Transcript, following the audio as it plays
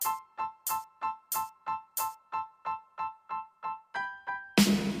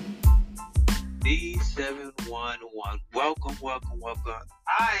D711. Welcome.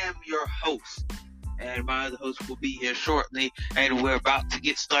 I am your host, and my other host will be here shortly, and we're about to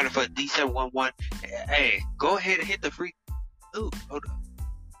get started for D711. Hey, go ahead and hit the free. Hold up.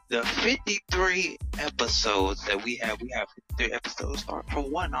 The 53 episodes that we have 53 episodes, start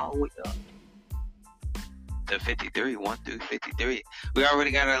from 1 all the way up to 53, 1 through 53. We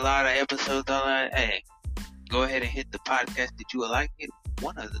already got a lot of episodes on that. Hey, go ahead and hit the podcast that you would like.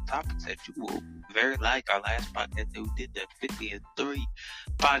 One of the topics that you will very like, our last podcast that we did, the 53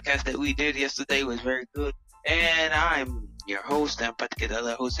 podcast that we did yesterday, was very good. And I'm your host. I'm about to get the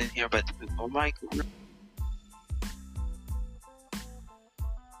other host in here, but oh my God.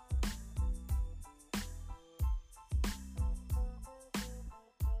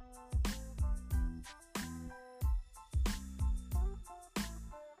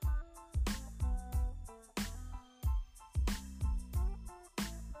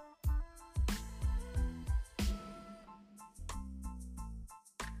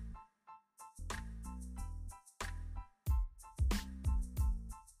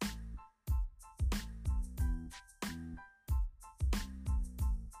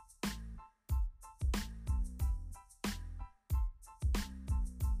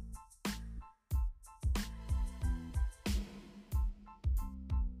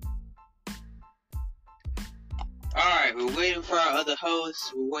 Alright, we're waiting for our other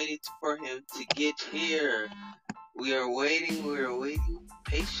host. We're waiting for him to get here. We are waiting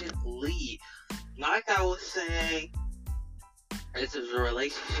patiently. Like I was saying, this is a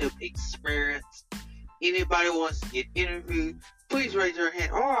relationship experience. Anybody wants to get interviewed, please raise your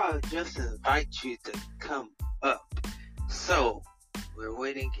hand, or I'll just invite you to come up. So, we're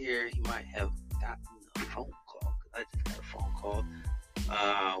waiting here. He might have gotten a phone call, because I just got a phone call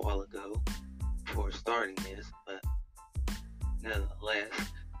a while ago before starting this, but nonetheless,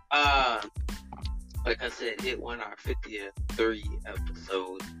 like I said, it won our 53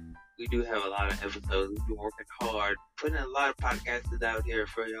 episodes. We do have a lot of episodes. We've been working hard, putting a lot of podcasts out here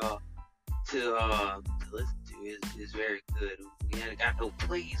for y'all to listen to. It's very good. We haven't got no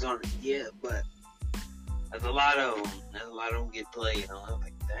plays on it yet, but there's a lot of them get played on. I'm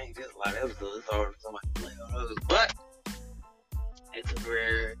like, dang, there's a lot of episodes. It's hard for somebody to play on those, but it's a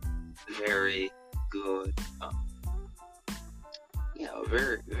very, very good,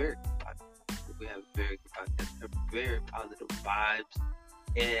 very, very positive. We have very good podcast, very positive vibes.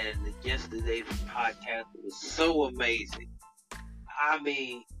 And yesterday's podcast was so amazing. I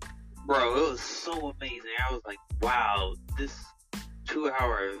mean, bro, it was so amazing. I was like, wow, this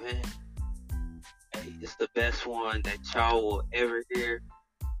 2-hour event, hey, it's the best one that y'all will ever hear.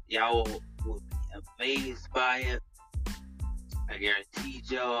 Y'all will be amazed by it. I guarantee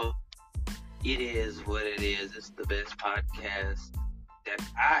y'all, it is what it is. It's the best podcast that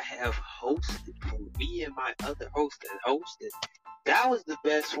I have hosted. For me and my other host that hosted, that was the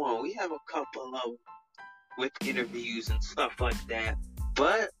best one. We have a couple of them with interviews and stuff like that.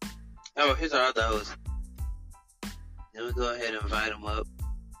 But, here's our other host. Let me go ahead and invite him up.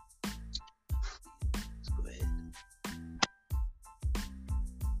 Let's go ahead.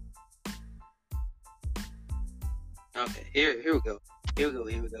 Okay, here we go. Here we go.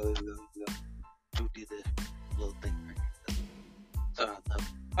 We'll do this little thing right here. Sorry,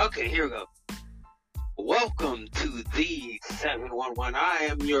 okay, here we go. Welcome to the 711. I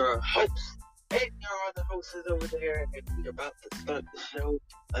am your host, and your other host is over there, and we're about to start the show.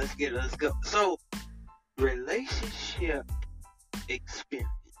 Let's go. So, relationship experience.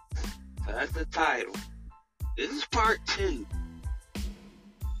 So that's the title. This is part 2.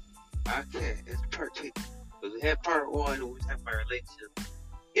 Okay, it's part 2. So we had part 1, and we have my relationship.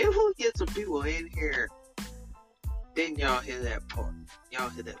 If we get some people in here, then y'all hear that part. We get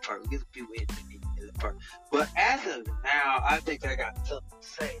some people in here, hear that part. But as of now, I think I got something to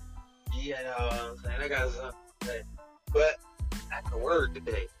say. You know what I'm saying? I got something to say. But that's the word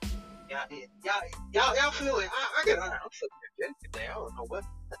today. Y'all feel it? I'm so energetic today. I don't know what.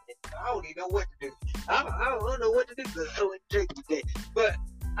 I don't even know what to do. I don't know what to do because I'm so energetic today. But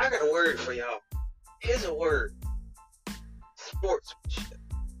I got a word for y'all. Here's a word. Sportsmanship.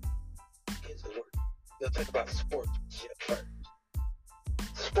 Here's a word. We'll talk about sportsmanship first.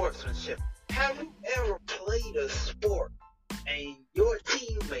 Sportsmanship. Have you ever played a sport and your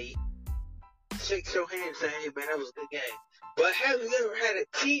teammate shakes your hand and says, hey man, that was a good game? But have you ever had a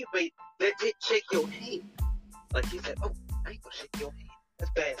teammate that didn't shake your hand? Like he said, oh, I ain't gonna shake your hand.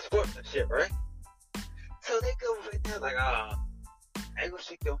 That's bad sportsmanship, right? So they go over there like, I ain't gonna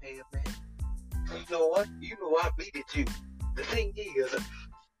shake your hand, man. You know what? You know I beat it you. The thing is,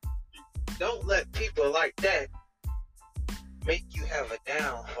 don't let people like that make you have a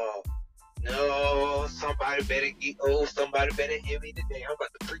downfall. No, somebody better hear me today. I'm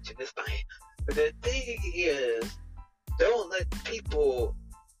about to preach in this thing. But the thing is, don't let people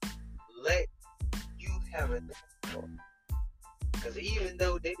let you have a downfall. Because even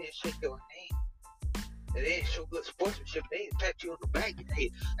though they didn't shake your hand, and they didn't show good sportsmanship, they didn't pat you on the back,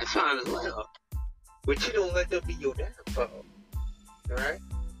 hey, that's fine as well. But you don't let them be your downfall. Alright?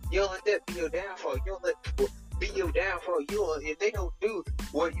 You don't let that be your downfall. You don't let people be your downfall. If they don't do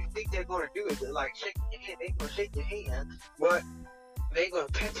what you think they're going to do, is like shake your hand, they're going to shake your hand, but they ain't going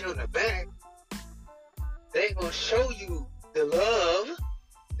to pat you on the back. They ain't going to show you the love.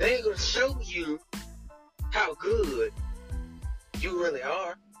 They ain't going to show you how good you really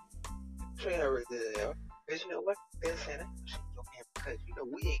are. Show you how really good they are. Because you know what? They're saying, I ain't going to shake your hand because,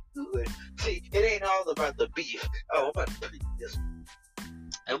 we ain't good. See, it ain't all about the beef. Oh, I'm about to preach this one.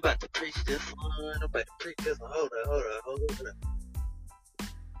 I'm about to preach this one. Hold on.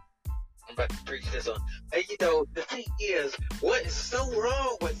 I'm about to preach this one. And the thing is, what is so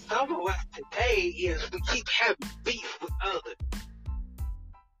wrong with some of us today is we keep having beef with others.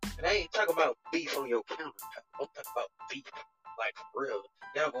 And I ain't talking about beef on your countertop. I'm talking about beef, like for real.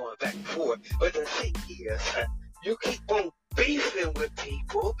 Y'all going back and forth. But the thing is, you keep on beefing with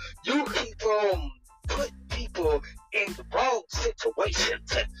people. You keep on putting people in the wrong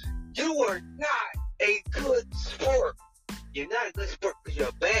situations. You are not a good sport. You're not a good sport because you're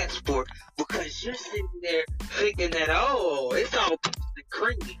a bad sport, because you're sitting there thinking that, it's all peaches and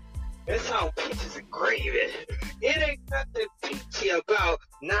cream. It's all peaches and gravy. It ain't nothing peachy about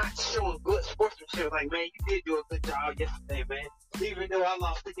not showing good sportsmanship. Like, man, you did do a good job yesterday, man. Even though I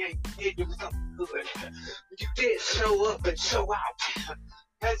lost the game, you did do something good. You did show up and show out.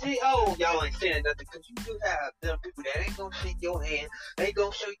 Y'all ain't saying nothing, because you do have them people that ain't gonna shake your hand, ain't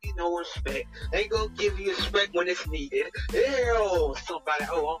gonna show you no respect, ain't gonna give you respect when it's needed.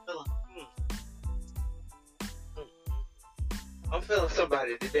 I'm feeling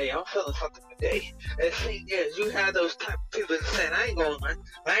somebody today. I'm feeling something today. And the thing is, you have those type of people that saying, I ain't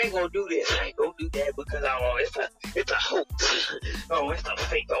gonna do this, I ain't gonna do that, because it's a hoax. It's a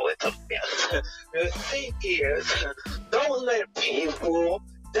fake, it's a mess. The thing is, don't let people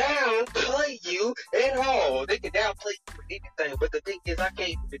downplay you at all. They can downplay you with anything, but the thing is, I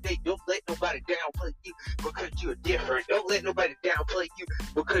came today, don't let nobody downplay you because you're different. Don't let nobody downplay you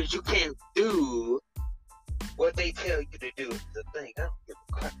because you can't do what they tell you to do. Is the thing. I don't give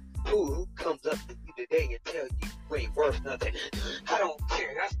a crap who comes up to you today and tell you ain't worth nothing. I don't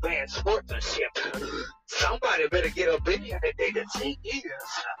care. That's bad sportsmanship. Somebody better get up in here today. The thing is,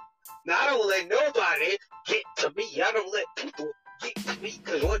 now I don't let nobody get to me. I don't let people get to me,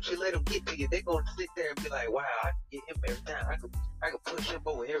 because once you let them get to you, they're going to sit there and be like, wow, I can get him every time. I can push him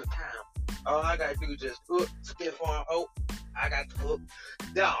over every time. All I got to do is just stiff arm. I got the hook.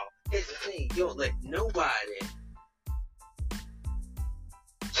 No, here's the thing. You don't let nobody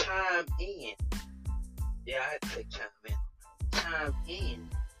chime in. Yeah, I had to say chime in. Chime in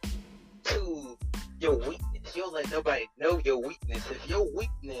to your weakness. You don't let nobody know your weakness. If your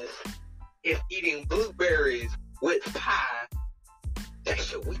weakness is eating blueberries with pie,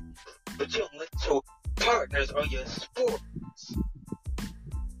 that's your weakness. But you don't let your partners or your sports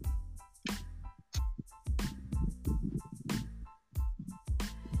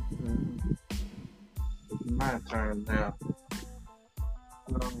It's my turn now.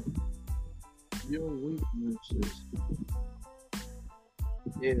 Your weaknesses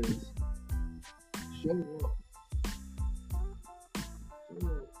is show up.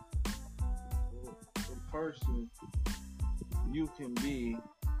 The person you can be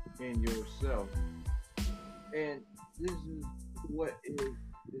in yourself. And this is what it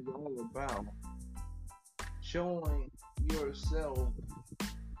is all about. Showing yourself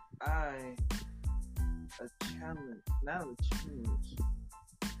a challenge, not a challenge,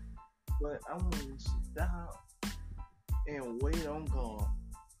 but I want to stop and wait on God.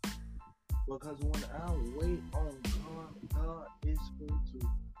 Because when I wait on God, God is going to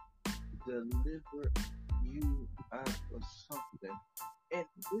deliver you out of something. And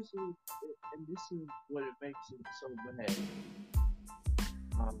this is what it makes it so bad.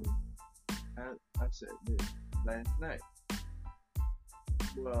 I said this last night.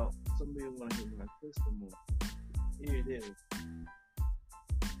 Well, some people want to hear my testimony. Here it is.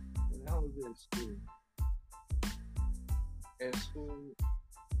 When I was at school,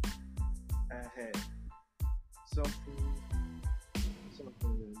 I had something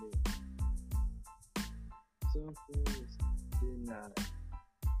in me. Some things did not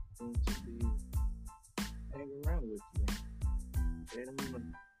want to be hanging around with me. They don't want to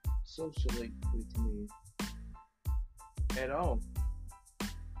socialize with me at all.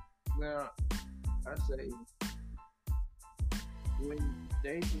 Now, I say, when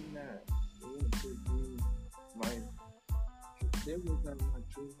they did not want to be my, they was not my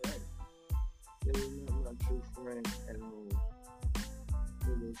true friend. They was not my true friend at all.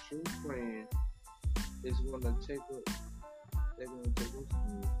 But a true friend is gonna take up, they're gonna take up from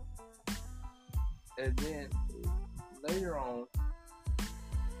you. And then later on,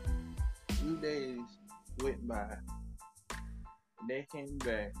 few days went by, and they came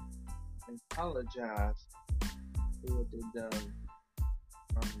back and apologized for what they done.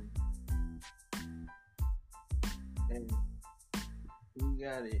 And we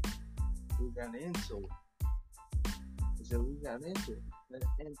got it. We got into it. He said we got into it. And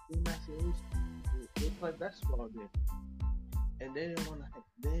then I said, we play basketball then. And they didn't want to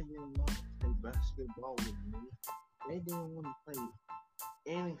play basketball with me. They didn't want to play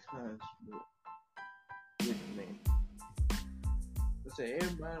any kind of sport with me. I said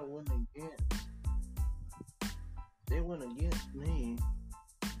everybody went against. They went against me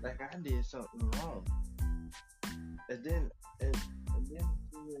like I did something wrong. And then 2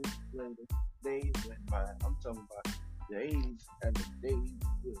 days later, days went by. I'm talking about days after days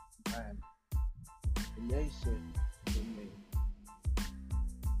went by. And they said to me,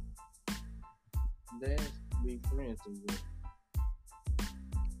 let's be friends again.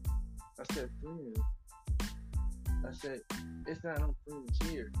 I said, friends? I said, it's not no friends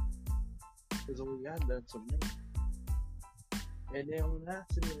here. Because what y'all done to me. And then when I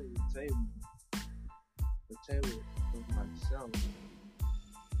sit at the table with myself,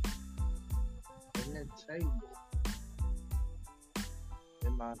 and that table,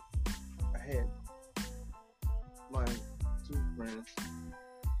 I had my 2 friends,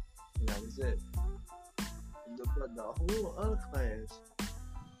 and that was it. But the whole other class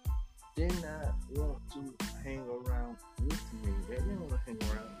did not want to hang around with me. They didn't want to hang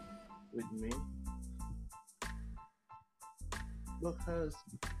around with me because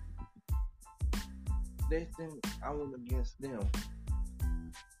they think I went against them.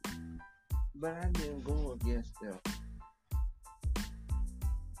 But I didn't go against them.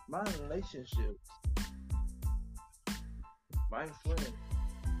 My relationships, my friend,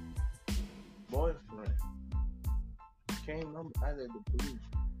 boyfriend, came up out of the blue.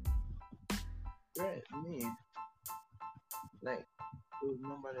 Threatened me like it was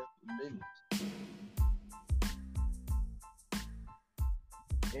nobody else's business.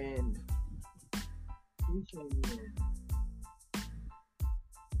 And he came in.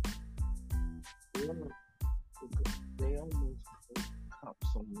 They almost put cops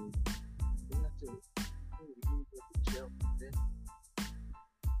on me. Then I said, hey, you go to jail for that.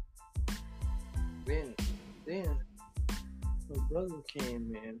 Then my brother came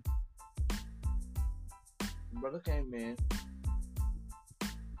in.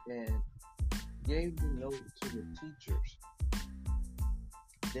 And gave the note to the teachers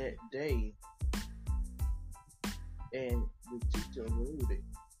that day, and the teacher wrote it,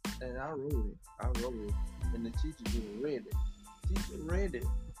 and I wrote it, and the teacher just read it. Teacher read it.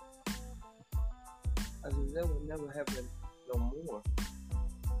 I said that will never happen no more,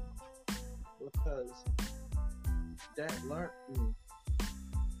 because that learned me.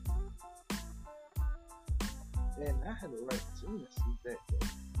 And I had the right tendency back then.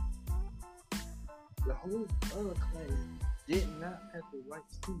 The whole other class did not have the right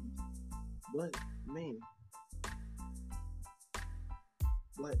students, but me.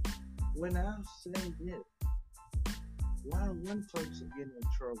 But when I say this, why one person get in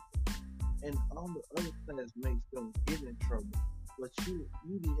trouble and all the other classmates don't get in trouble, but you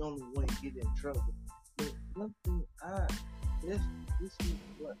the only one get in trouble? But one thing this is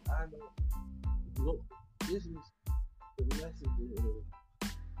what I don't look. This is the message is,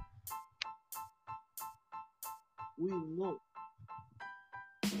 we look,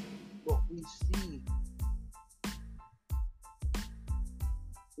 but we see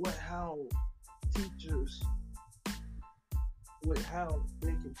how teachers, how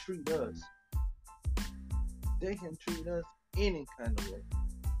they can treat us. They can treat us any kind of way.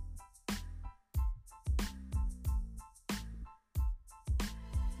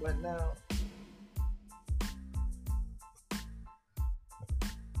 But now,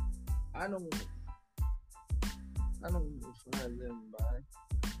 I don't want to find everybody.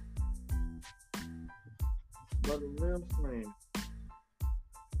 But a real friend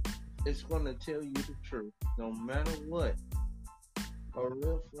is going to tell you the truth, no matter what. A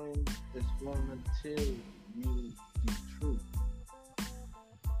real friend is going to tell you the truth.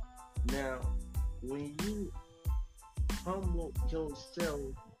 Now, when you humble yourself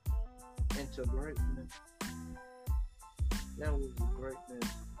into greatness, that was the greatness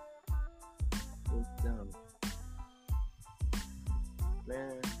goes down.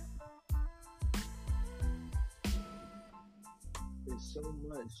 Man, it's so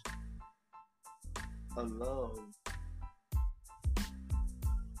much of love.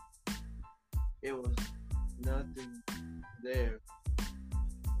 It was nothing there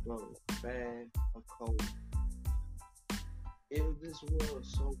but bad or cold. If this world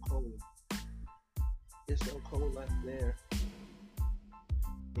is so cold, it's so cold out there,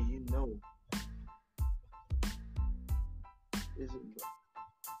 and you know, it's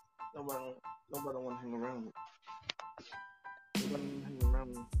nobody want to hang around with. Nobody want to hang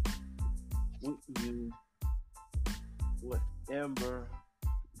around with you, whatever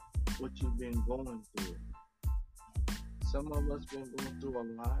what you've been going through. Some of us been going through a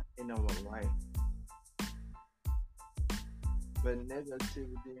lot in our life, but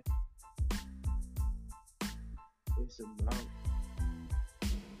negativity is about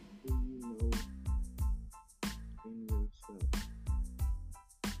who you know in yourself.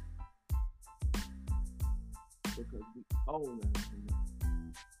 Because we all gotta come up.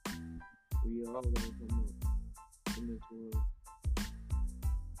 We all gotta come up in this world.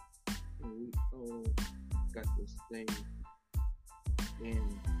 And we all got to stay in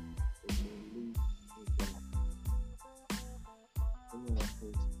the belief of God. Come on,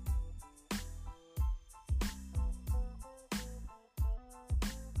 please.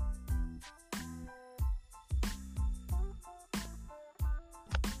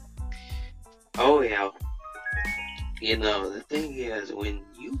 Oh yeah. You know, the thing is, when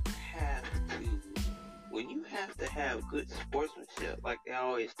you have to have good sportsmanship, like they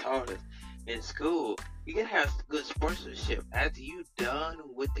always taught us in school, you gotta have good sportsmanship. After you done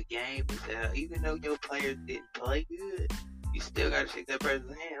with the game, even though your players didn't play good, you still gotta shake that person's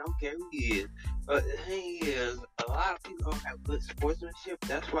hand. I don't care who he is. But the thing is, a lot of people don't have good sportsmanship.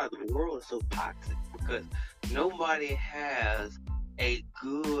 That's why the world is so toxic, because nobody has a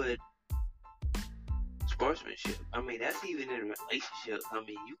good sportsmanship. I mean, that's even in relationships. I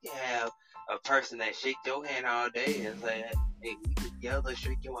mean, you can have a person that shake your hand all day and say, hey, we together,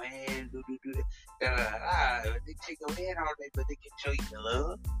 shake your hand, do that. They shake your hand all day, but they can show you the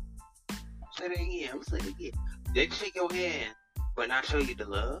love. Say that again. I'm saying it again. They can shake your hand, but not show you the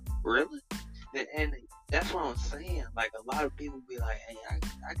love. Really? And that's what I'm saying. Like, a lot of people be like, hey,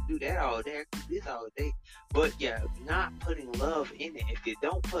 I can do that all day. I can do this all day. But yeah, not putting love in it. If you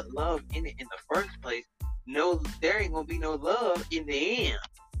don't put love in it in the first place, no, there ain't gonna be no love in the end.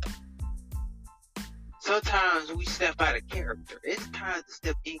 Sometimes we step out of character. It's time to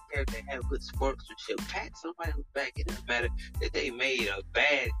step in character and have good sportsmanship. Pat somebody who's back. It doesn't matter if they made a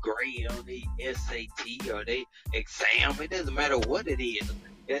bad grade on the SAT or they exam. It doesn't matter what it is.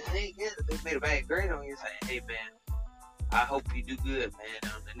 The thing is, if they made a bad grade on you, say, hey man, I hope you do good,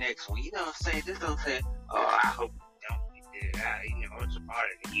 man, on the next one. You know what I'm saying? Just don't say, oh, I hope you don't. I'm smarter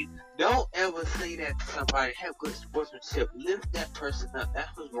than you. Don't ever say that to somebody. Have good sportsmanship. Lift that person up.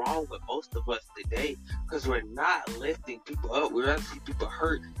 That's what's wrong with most of us today, because we're not lifting people up. We're rather see people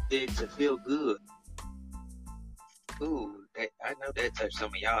hurt than to feel good. Ooh, I know that touched some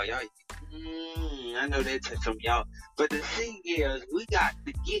of y'all. I know that touched some of y'all. But the thing is, we got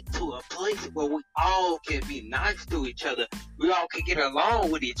to get to a place where we all can be nice to each other. We all can get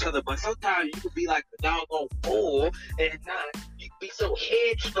along with each other. But sometimes you can be like a doggone fool and not. You can be so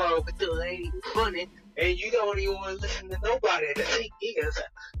headstrong until it ain't even funny, and you don't even want to listen to nobody. The thing is,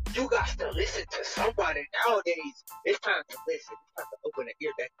 you got to listen to somebody nowadays. It's time to listen. It's time to open the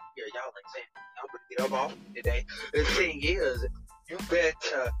ear. That ear, y'all ain't saying. I'm gonna get up off today. The thing is, you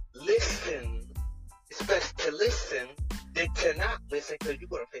better listen. It's best to listen than to not listen, because you're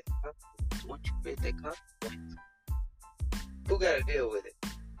gonna face the consequences. Once you face that consequence, who gotta deal with it?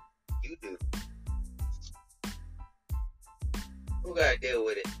 You do. Who gotta deal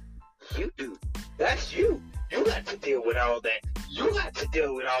with it? You do. That's you. You got to deal with all that. You got to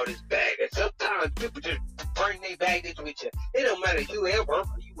deal with all this baggage. Sometimes people just bring their baggage with you. It don't matter you at work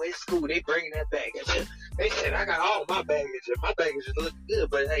or you in school, they bring that baggage. They said, I got all my baggage and my baggage is looking good,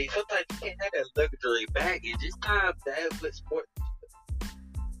 but hey, sometimes you can't have that luxury baggage. It's time to have good sports.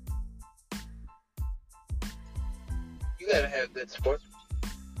 You gotta have good sports.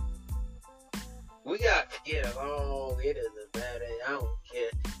 We got to get along. It doesn't matter. I don't care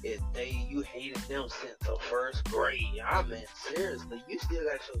if you hated them since the first grade. I mean, seriously, you still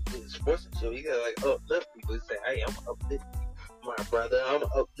got to show good sportsmanship. You got to like uplift people and say, hey, I'm gonna uplift you, my brother. I'm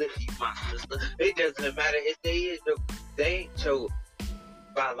gonna uplift you, my sister. It doesn't matter if they ain't your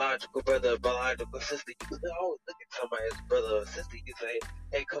biological brother or biological sister, you can always look at somebody as brother or sister. You say,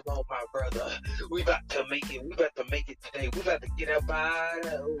 hey, come on, my brother. We about to make it. We about to make it today. We about to get up out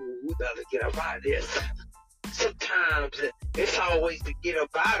of this. Sometimes it's always to get up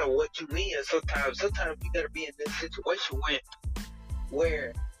out of what you in. Sometimes you gotta be in this situation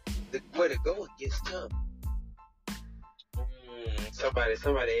where the going gets tough. Somebody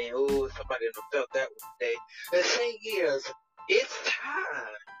done felt that one day. The thing is, it's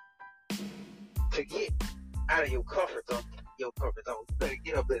time to get out of your comfort zone. You better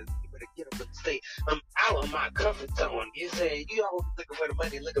get up and say, I'm out of my comfort zone. You say you always looking for the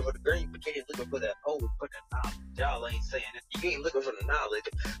money, looking for the green, but you ain't looking for the knowledge. Y'all ain't saying it. You ain't looking for the knowledge.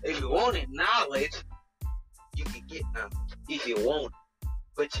 If you wanted knowledge, you can get knowledge if you want it.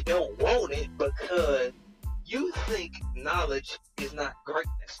 But you don't want it because you think knowledge is not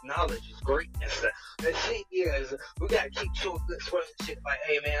greatness. Knowledge is greatness. The thing is, we gotta keep showing good sportsmanship. Like,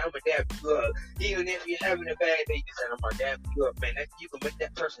 hey man, I'm gonna dab you up. Even if you're having a bad day, you say, I'm gonna dab you up, man. You can make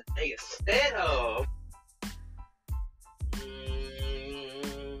that person day instead of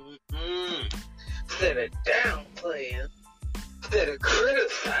downplaying, instead of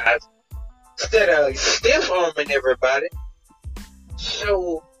criticizing, instead of stiff arming everybody.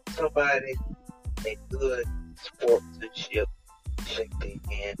 Show somebody a good sportsmanship, shake their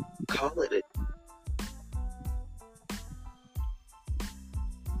hand, call it.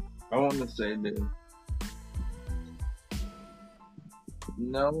 I want to say this.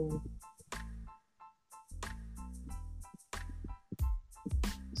 No.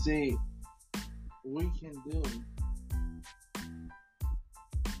 See, we can do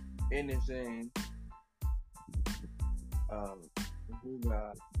anything. We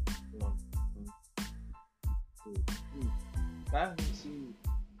got 1, 2, 3. I can see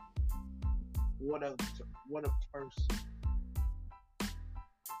what a person.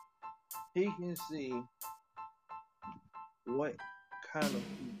 He can see what kind of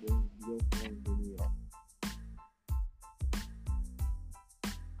people your friends really are.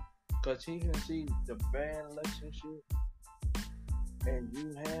 Cause he can see the bad relationship and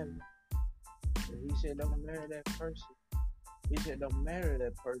you have it. And he said don't marry that person. He said don't marry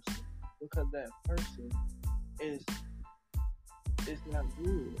that person because that person is not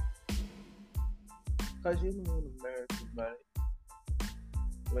good. Cause you don't want to marry somebody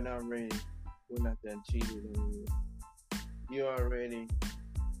when I done cheated on you. You already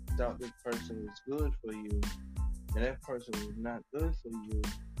thought this person was good for you, and that person was not good for you.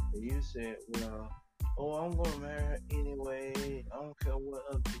 And you said, well, I'm gonna marry her anyway. I don't care what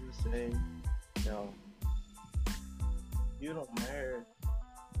other people say. No. You don't marry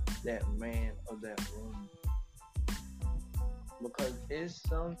that man or that woman. Because it's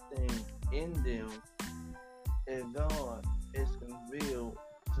something in them that God is revealed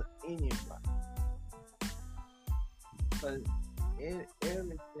to anybody. Because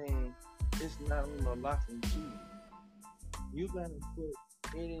everything is not on a lock and key. You gotta put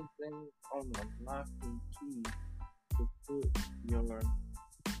anything on a lock and key to put your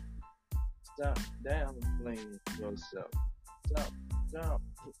stop downplaying yourself. Stop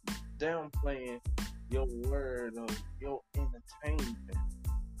downplaying your word or your entertainment.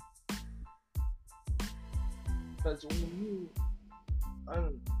 Because when you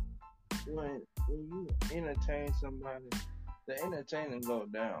entertain somebody, the entertainment go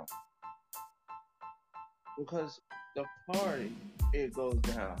down. Because the party, it goes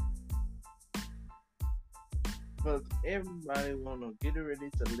down. Because everybody wanna get ready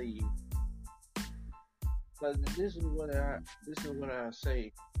to leave. Because this is what I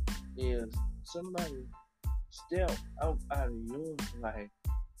say is somebody step out of your life.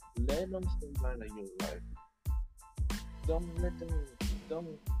 Let them step out of your life. Don't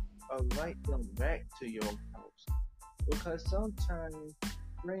invite them back to your house. Because sometimes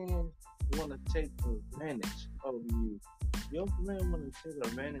friends want to take advantage of you. Your friend want to take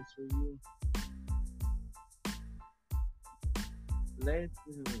advantage of you. Let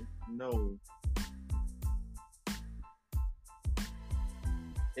them know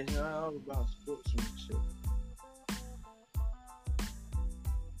it's not all about sportsmanship.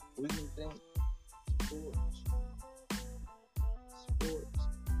 We can think sports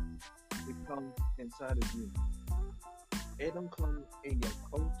become inside of you. It don't come in your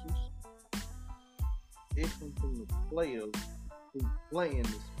coaches. It comes from the players who play in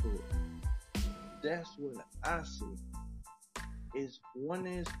the sport. That's what I see. Is one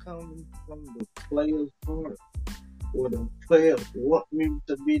is coming from the players' part, or the players want me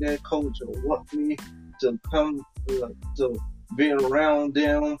to be their coach, or want me to come to be around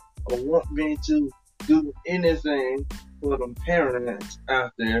them, or want me to do anything for the parents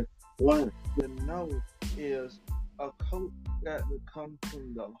out there, what to know is a coach got to come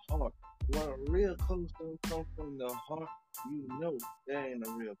from the heart. When a real coach don't come from the heart, you know that ain't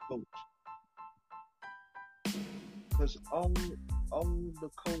a real coach. Because all the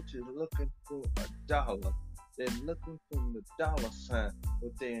coaches looking for a dollar. They're looking from the dollar sign,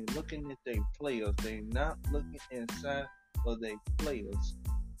 but they're looking at their players. They're not looking inside of their players.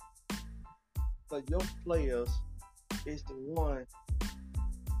 But your players is the one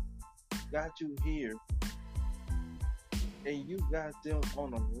got you here, and you got them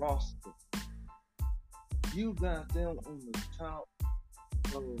on a roster. You got them on the top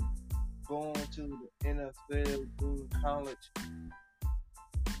of going to the NFL, going to college.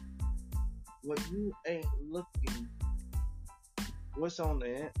 What you ain't looking, what's on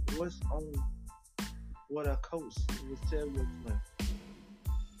what a coach would tell your friend.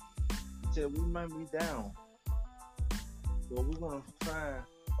 He said, we might be down, but we're going to find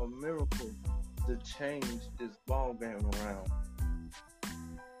a miracle to change this ball game around.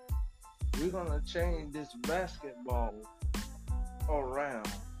 We're going to change this basketball around,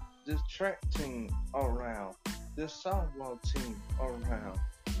 this track team around, this softball team around.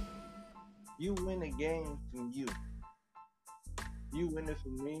 You win a game from you. You win it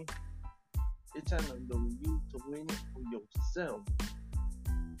from me. It's time for you to win it from yourself.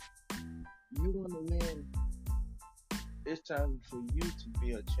 You want to win. It's time for you to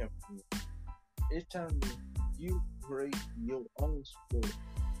be a champion. It's time for you to create your own sport.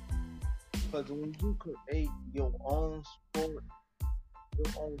 Because when you create your own sport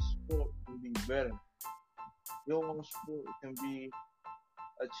can be better. Your own sport can be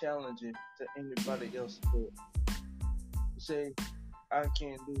a challenge to anybody else's sport. You say, I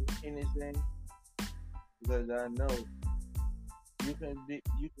can't do anything because I know you can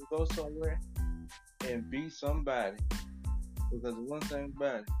go somewhere and be somebody. Because one thing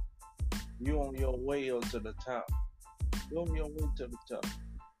about it, you're on your way up to the top. You're on your way to the top.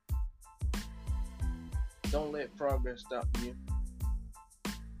 Don't let progress stop you.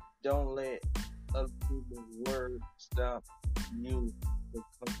 Don't let other people's words stop you to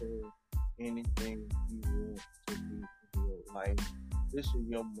conquer anything you want to do in your life. This is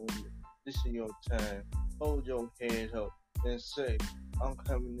your moment. This is your time. Hold your head up and say, I'm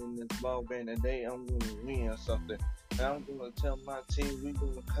coming in this ball game today. I'm going to win something. And I'm going to tell my team, we're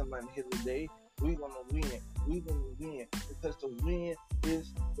going to come out here today. We're going to win. We're going to win. Because the win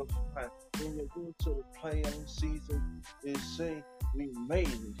is the fun. When you go to the playoff season, they say, we made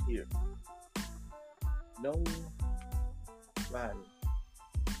it here. Nobody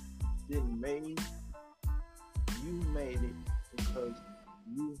didn't make it. You made it because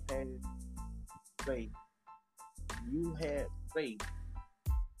you had faith. You had faith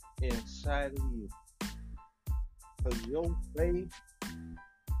inside of you. Because your faith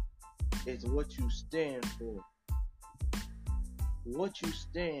is what you stand for. What you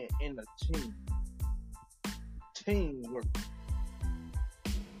stand in a team. Teamwork.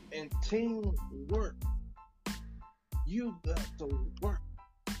 And teamwork, you got to work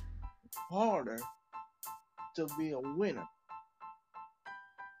harder to be a winner.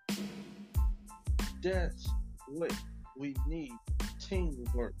 That's what we need.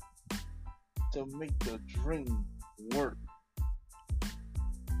 Teamwork to make the dream work.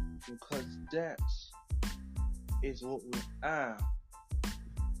 Because that's is what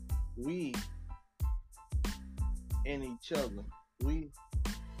we and each other. We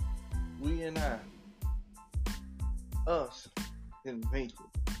and us can make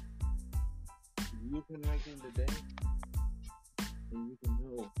it. You can make it today, and you can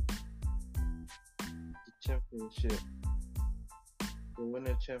know the championship. The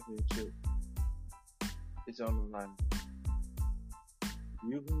winner championship is on the line.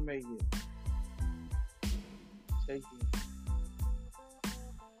 You can make it. Take it.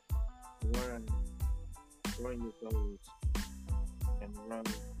 Run your goals and run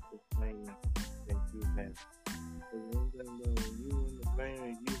the plan that you have. Because one thing though, when you in the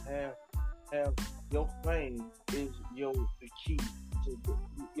fame you have your fame is the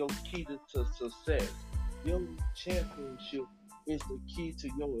key to success. Your championship is the key to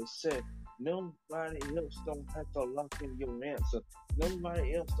your success. Nobody else don't have to lock in your answer.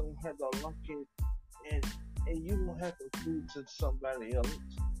 Nobody else don't have to lock in, and you don't have to prove to somebody else.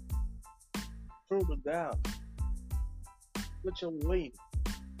 Prove to God. Put your weight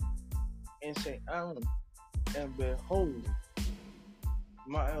and say, I am behold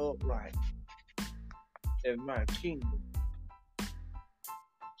my upright, and my kingdom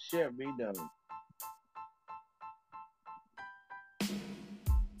shall be done.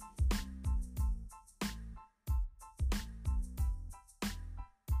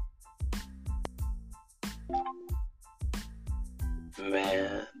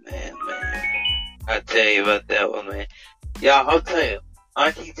 Man. I tell you about that one, man. Y'all, I'll tell you.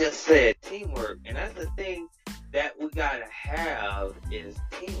 Auntie just said teamwork, and that's the thing that we gotta have is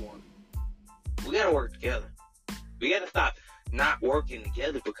teamwork. We gotta work together. We gotta stop not working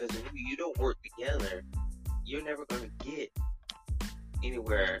together, because if you don't work together, you're never gonna get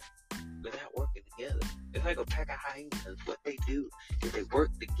anywhere without working together. It's like a pack of hyenas. What they do is they work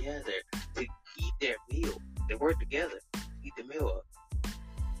together to eat their meal. They work together to eat the meal up.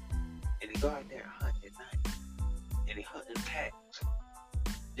 And they go out there and hunt at night. And they hunt in packs.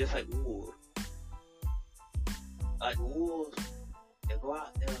 Just like wolves. Like wolves, they go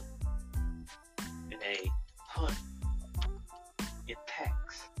out there and they hunt in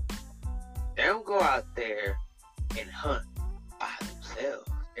packs. They don't go out there and hunt by themselves.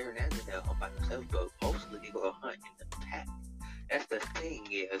 Every now and then they'll hunt by themselves, but mostly they go hunt in the pack. That's the thing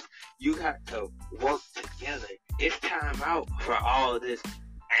is, you got to work together. It's time out for all of this.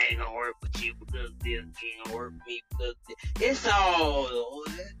 I ain't gonna work with you because this, you ain't gonna work with me because this. It's all.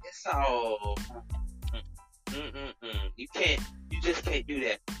 You just can't do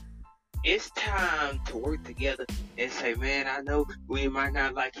that. It's time to work together and say, man, I know we might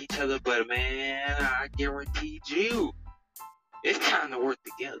not like each other, but man, I guaranteed you, it's time to work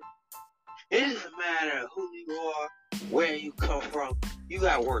together. It doesn't matter who you are, where you come from, you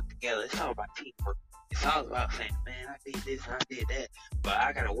gotta work together. It's all about teamwork. It's all about saying, man, I did this and I did that, but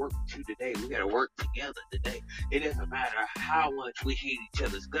I gotta work with you today. We gotta work together today. It doesn't matter how much we hate each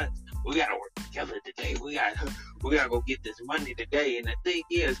other's guts. We gotta work together today. We gotta go get this money today. And the thing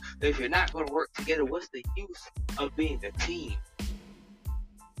is, if you're not gonna work together, what's the use of being a team?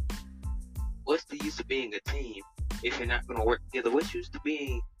 What's the use of being a team if you're not gonna work together? What's the use of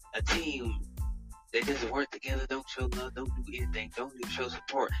being a team that doesn't work together, don't show love, don't do anything, don't even show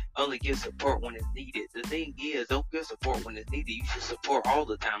support, only give support when it's needed? The thing is, don't give support when it's needed. You should support all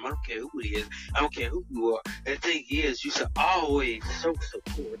the time. I don't care who it is. I don't care who you are. The thing is, you should always show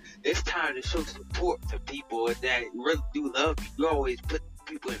support. It's time to show support to people that really do love you. You always put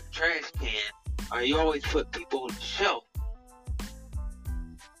people in the trash can, or you always put people on the shelf.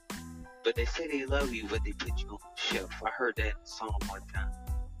 But they say they love you, but they put you on the shelf. I heard that in a song one time.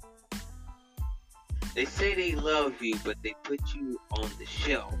 They say they love you, but they put you on the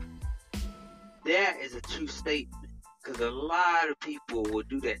shelf. That is a true statement. Because a lot of people will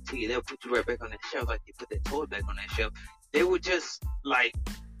do that to you. They'll put you right back on that shelf like they put that toy back on that shelf. They would just like,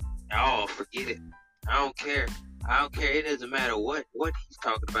 oh, forget it. I don't care. It doesn't matter what he's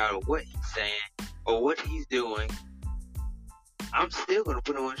talking about or what he's saying or what he's doing. I'm still going to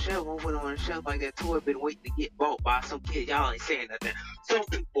put it on the shelf. I'm going to put it on the shelf like that toy been waiting to get bought by some kid. Y'all ain't saying nothing. Some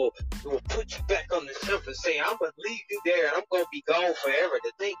people will put you back on the shelf and say, I'm going to leave you there and I'm going to be gone forever.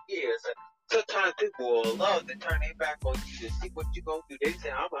 The thing is, sometimes people will love to turn their back on you to see what you're going to do. They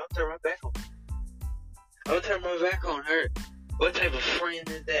say, I'm going to turn my back on you. I'm going to turn my back on her. What type of friend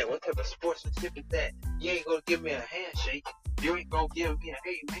is that? What type of sportsmanship is that? You ain't going to give me a handshake. You ain't going to give me a,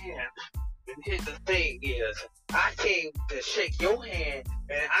 hey, man. And here's the thing is, I came to shake your hand,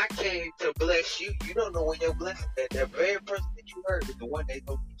 and I came to bless you. You don't know when your blessing is. That very person that you heard is the one that's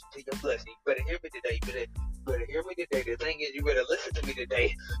going to get you to your blessing. You better hear me today. You better hear me today. The thing is, you better listen to me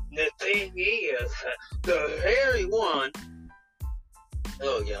today. The thing is, the very one,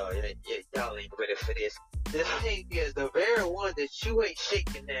 oh, y'all ain't ready for this. The thing is, the very one that you ain't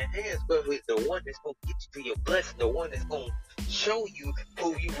shaking their hands with is the one that's going to get you to your blessing, the one that's going to show you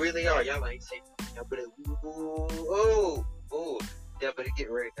who you really are. Y'all ain't saying, y'all better, y'all better get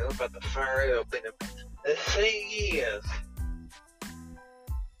ready. I'm about to fire up in a minute. The thing is,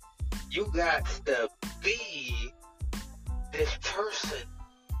 you got to be this person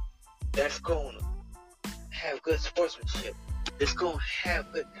that's going to have good sportsmanship, that's going to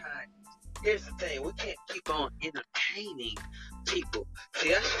have good time. Here's the thing, we can't keep on entertaining people.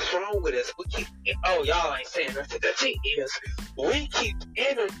 See, that's what's wrong with us. Y'all ain't saying nothing. The thing is, we keep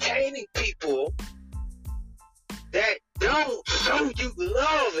entertaining people that don't show you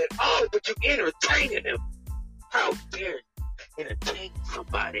love at all, but you entertaining them. How dare you entertain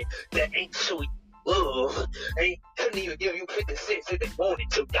somebody that ain't showing you love, couldn't even give you 50 cents if they wanted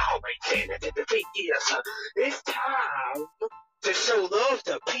to? Y'all ain't saying nothing. The thing is, it's time to show love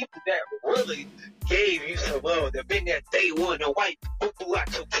to people that really gave you some love, that been there day one, the white boo-boo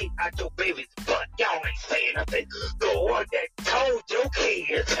out your kid, out your baby's butt. Y'all ain't saying nothing. The one that told your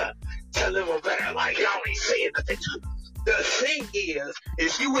kids to live a better life. Y'all ain't saying nothing. The thing is,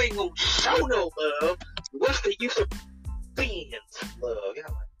 if you ain't gonna show no love, what's the use of being love?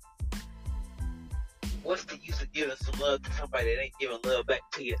 Y'all what's the use of giving some love to somebody that ain't giving love back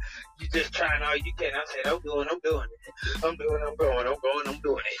to you? You just trying all you can. I said, I'm doing it. I'm doing it.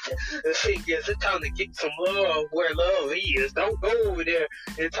 The thing is, it's time to get some love where love is. Don't go over there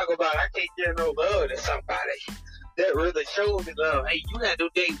and talk about I can't give no love to somebody that really shows me love. Hey, you had no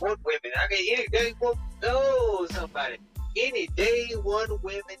day one women. I can any day one no somebody. Any day one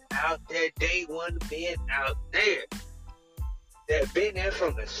women out there, day one men out there that been there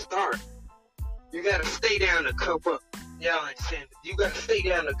from the start. You gotta stay down to come up. Y'all understand? You gotta stay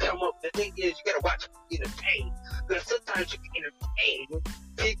down to come up. The thing is, you gotta watch entertain. Because sometimes you can entertain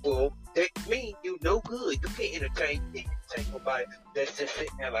people that mean you no good. You can't entertain nobody that's just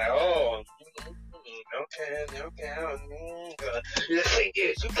sitting there like, oh, okay. The thing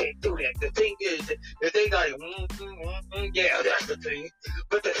is, you can't do that. The thing is, if they like, yeah, that's the thing.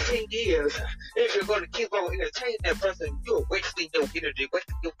 But the thing is, if you're going to keep on entertaining that person, you're wasting your energy,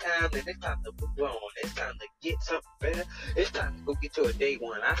 wasting your time, and it's time to move on. It's time to get something better. It's time to go get you a day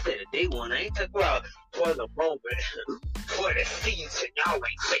one. I said a day one. I ain't talking about for the moment, for the season. Y'all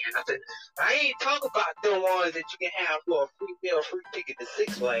ain't saying nothing. I ain't talking about the ones that you can have for a free meal, free ticket to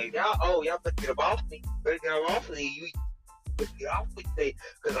Six Flags. Y'all better get them off me. Better get them off me. You better get off me today,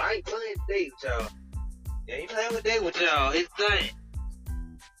 because I ain't playing today with y'all. I ain't playing today with y'all. It's the thing.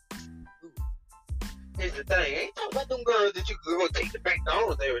 Here's the thing. I ain't talking about them girls that you go take to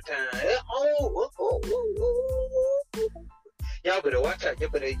McDonald's every time. Y'all better watch out. Y'all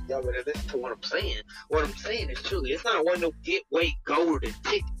better listen to what I'm saying. What I'm saying is true. It's not one of them getaway golden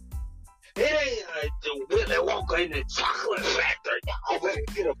tickets. It ain't like the Willy Wonka in the chocolate factory. Y'all better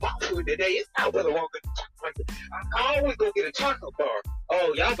get a box with today. It's not Willy Wonka in the chocolate factory. I always go get a chocolate bar.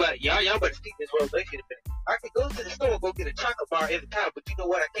 Oh, y'all better see this relationship. I can go to the store and go get a chocolate bar every time, but you know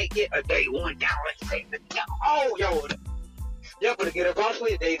what? I can't get a day one. Y'all better get a box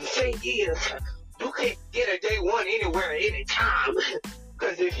with today. The thing is, you can't get a day one anywhere, anytime.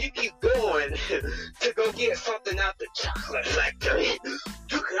 Because if you keep going to go get something out the chocolate factory, you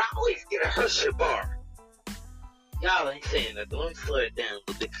can always get a Hershey bar. Y'all ain't saying nothing. Let me slow it down a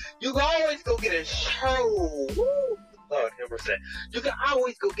little bit. You can always go get a show. Lord have mercy. You can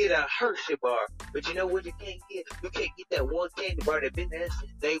always go get a Hershey bar. But you know what you can't get? You can't get that one candy bar that's been there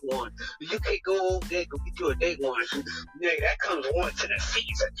since day one. You can't go over there and go get you a day one. Nigga, that comes once in a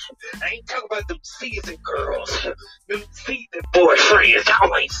season. I ain't talking about them season girls. Them season boyfriends.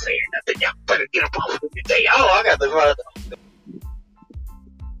 Y'all ain't saying nothing. Y'all better get up off with me today. Oh, I got the run.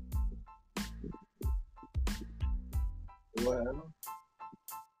 Well,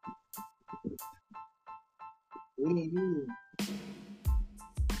 when you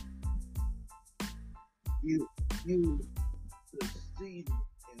succeed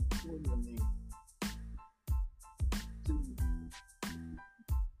in formulating to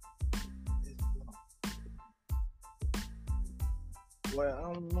this law. Well, I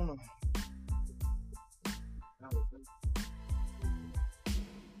don't wanna.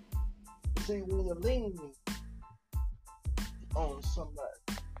 See, when you lean on somebody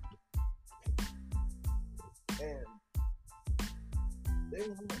and they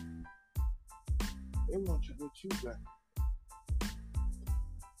want you what you got.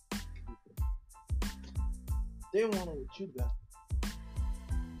 They want what you got,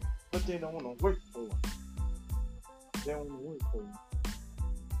 but they don't want to work for it. They don't want to work for it.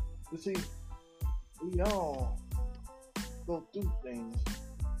 You see, we all go through things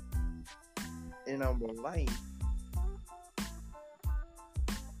in our life,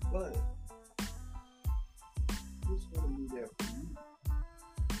 but who's going to be there for you?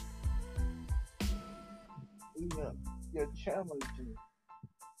 You're challenging,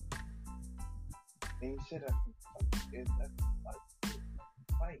 and you said that's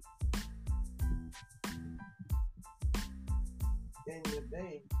fight in your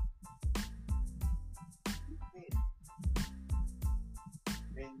day. You can,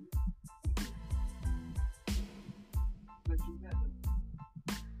 and but you got to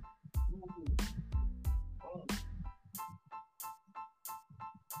move on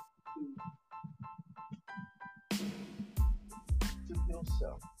to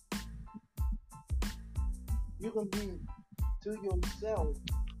yourself. You can be to yourself,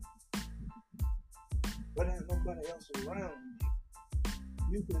 but there's nobody else around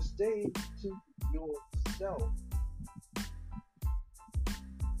you. You can stay to yourself.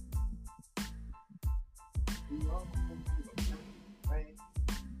 We all go through the pain.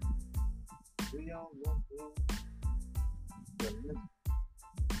 We all go through the limit.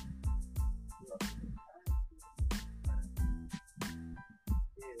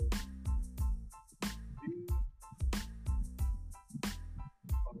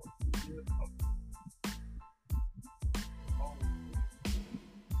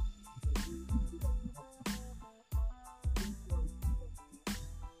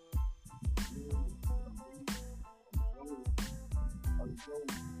 when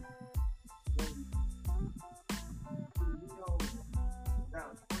we all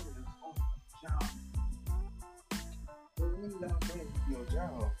got friends on the job, when we got friends on your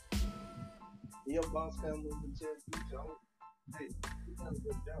job, your boss comes in and tells you, so, hey, you done a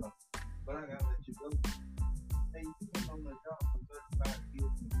good job, but I gotta let you go. Hey, you been on the job for 35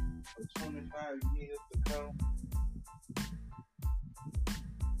 years or 25 years to come,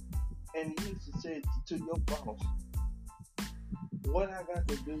 and you used to say to your boss, what I got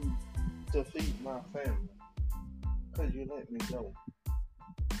to do to feed my family? Because you let me go.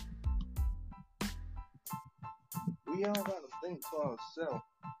 We all got to think to ourselves,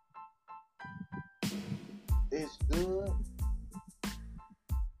 it's good,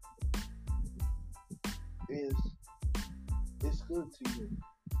 it's good to you.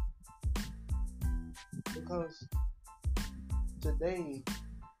 Because today,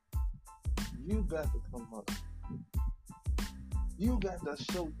 you got to come up. You got to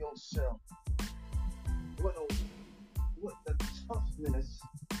show yourself what the toughness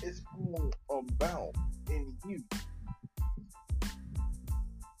is all about in you.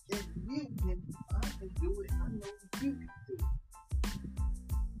 If you can, I can do it. I know you can do it.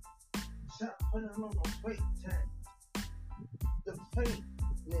 Stop putting on a fake tag. The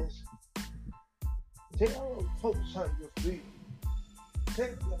fakeness. Tell folks how you feel. Tell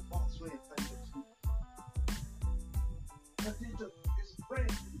your boss where you think you feel. Because it's a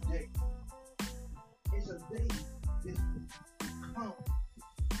brand new day. It's a day that's come.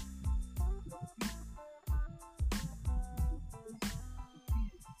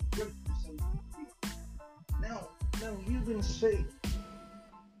 Now you can say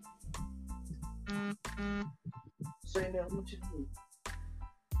now what you do.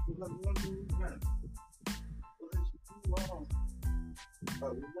 Because one thing you got, because you are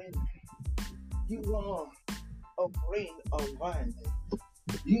a winner. You are a brain of wine.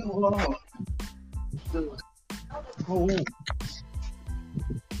 You are the hold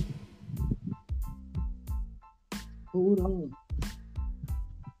on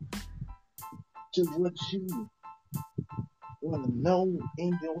to what you want to know in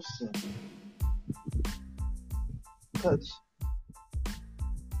yourself. Because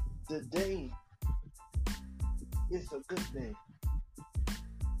today is a good day.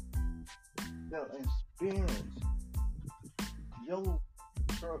 Now experience your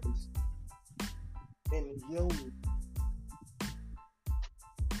struggles and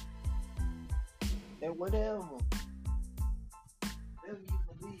whatever you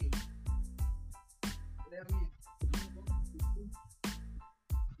believe, whatever you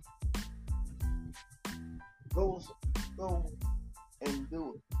go and do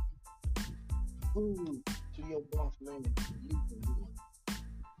it. Prove to your boss man you can do it.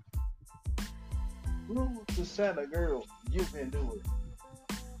 Prove to Santa girl you can do it.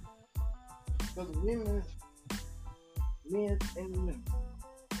 Because men and women,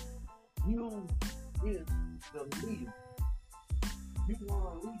 you is the leader. You are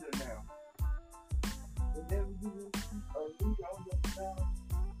a leader now. Whenever you want to be a leader on your job,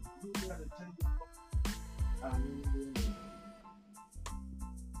 you gotta take it.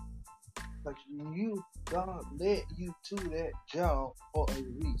 Like God led you to that job for a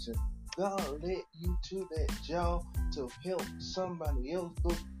reason. God led you to that job to help somebody else,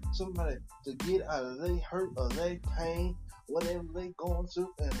 somebody to get out of their hurt or their pain, whatever they going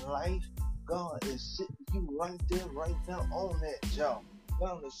through in life. God is sitting you right there, right now on that job.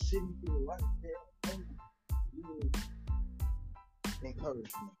 God is sitting you right there on you.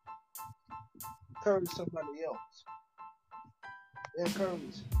 Encouragement. Encourage somebody else.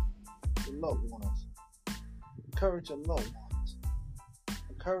 Encourage the loved ones. Encourage your loved ones.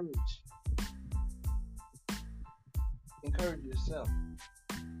 Encourage yourself.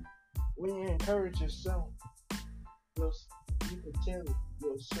 When you encourage yourself, you can tell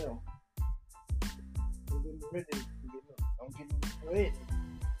yourself, I'm getting ready to get up. I'm getting ready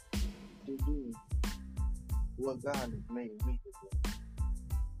to do what God has made me to do.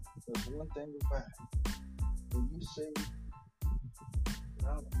 Because one thing about it, when you say, when I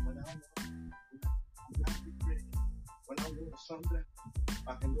want something, I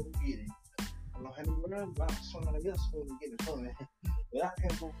can go get it. I don't have to worry about somebody else going to get it for me. But I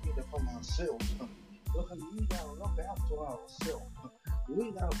can go get it for myself. Because we got to look out for ourselves.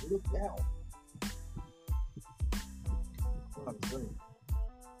 We got to look out for ourselves.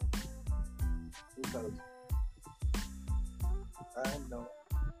 Because I know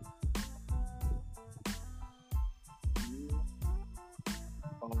you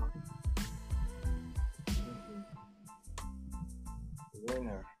are the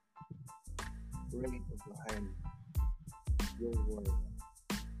winner. Great behind your word.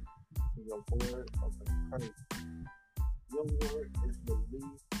 your word of encouragement. Your word is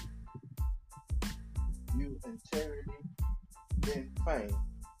belief, you integrity, then fame.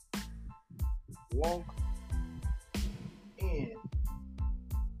 Walk in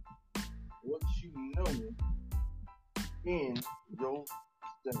what you know in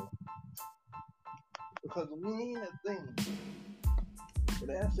yourself. Because we ain't a thing. But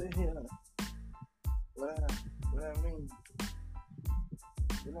I say here, what I mean,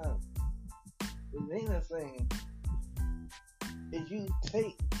 it ain't a thing. If you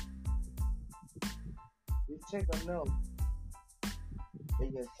take enough and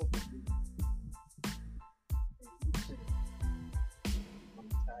you took a beat and you say, I'm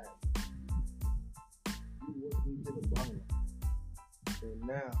tired. You work me to the bone. So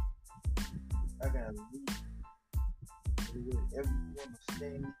now I gotta leave. Whatever you wanna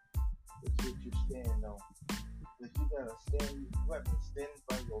stand, that's what you stand on. But you gotta stand by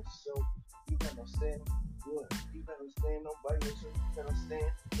yourself. You gotta stand good. You gotta stand up by yourself. You gotta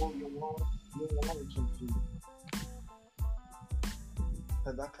stand for your own to do.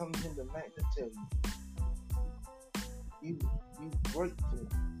 Cause I come in the night to tell you grateful.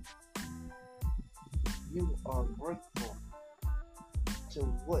 You are grateful to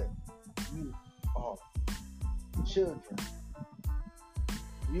what you are. Children,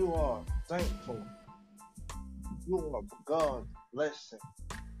 you are thankful. You are God's blessing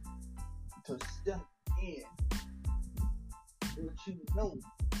to step in what you know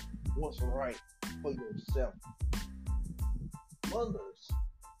what's right for yourself. Mothers,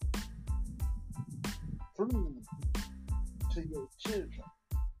 prove to your children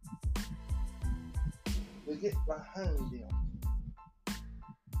to get behind them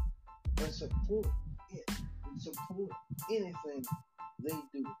and support it and support anything they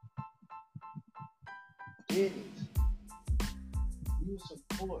do. Daddies, you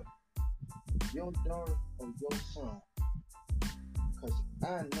support your daughter or your son, because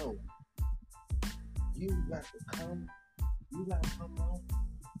I know you got to come on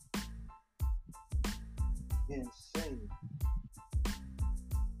and say,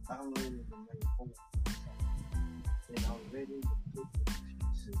 I'm ready to make home and I'm ready to put the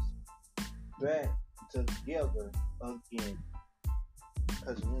pieces back together again.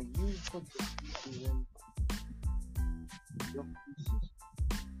 Because when you put the pieces in, your pieces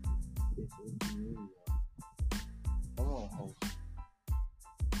is what you need. Come on, host.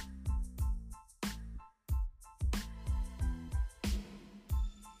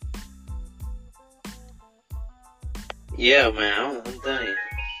 Yeah, man, I'm telling you.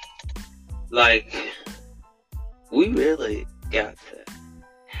 Like, we really got to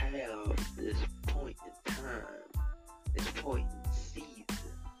have this point in time, this point in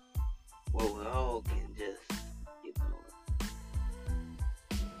season, where we all can just,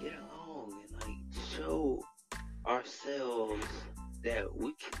 get along and, show ourselves that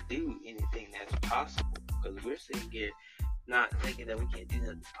we can do anything that's possible. Because we're sitting here not thinking that we can't do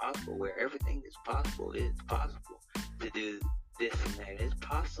nothing possible, where everything is possible. It's possible to do this and that. It's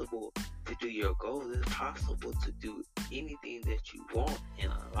possible to do your goals. It's possible to do anything that you want in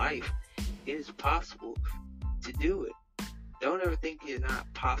a life. It is possible to do it. Don't ever think it's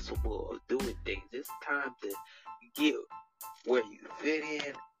not possible of doing things. It's time to get where you fit in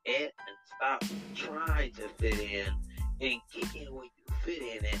at and stop trying to fit in and get in where you fit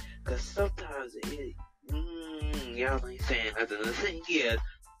in at. Because sometimes y'all ain't saying nothing. The thing is,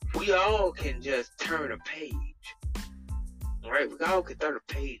 we all can just turn a page. Right? We all can turn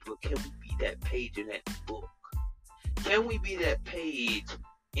a page, but can we be that page in that book? Can we be that page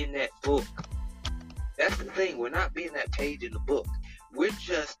in that book? That's the thing. We're not being that page in the book. We're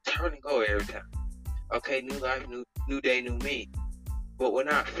just turning over every time. Okay, new life, new day, new me. But we're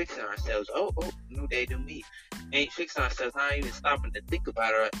not fixing ourselves. Oh, new day, new me. Ain't fixing ourselves. Not even stopping to think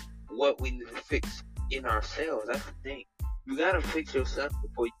about what we need to fix in ourselves. That's the thing. You gotta fix yourself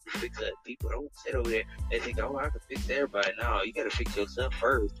before you can fix other people. Don't sit over there and think, I can fix everybody. No, you gotta fix yourself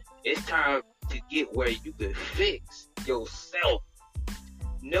first. It's time to get where you can fix yourself.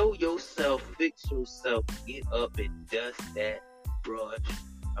 Know yourself, fix yourself, get up and dust that brush.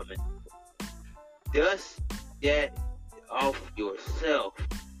 Dust that off yourself.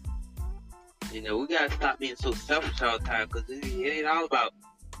 We gotta stop being so selfish all the time, because it ain't all about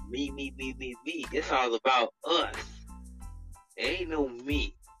me. It's all about us. It ain't no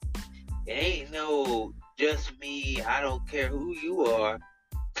me. It ain't no just me, I don't care who you are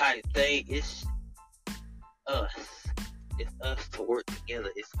type thing. It's us. It's us to work together.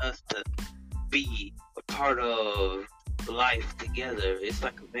 It's us to be a part of life together. It's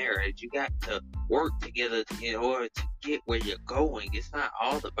like a marriage. You got to work together in order to get where you're going. It's not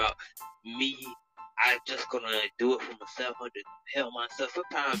all about me. I'm just gonna do it for myself, or to help myself.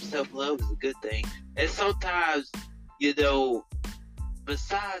 Sometimes self-love is a good thing, and sometimes,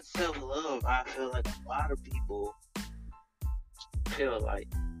 besides self-love, I feel like a lot of people feel like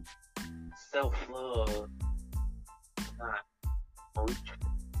self-love is not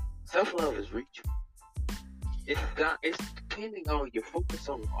reachable. Self-love is reachable. It's depending on your focus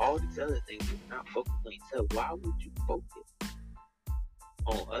on all these other things. You're not focused on yourself. Why would you focus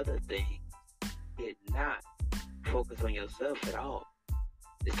on other things and not focus on yourself at all?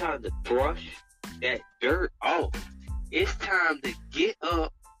 It's time to brush that dirt off. It's time to get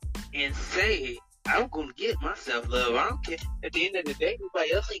up and say, I'm gonna get my self-love. I don't care. At the end of the day,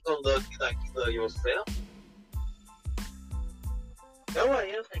 nobody else ain't gonna love you like you love yourself.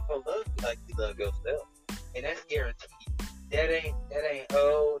 Nobody else ain't gonna love you like you love yourself. And that's guaranteed. That ain't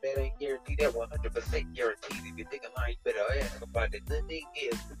guaranteed. That 100% guaranteed. If you think I'm lying, you better ask somebody. The thing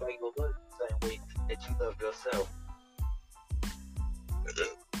is, nobody gonna love you the same way that you love yourself.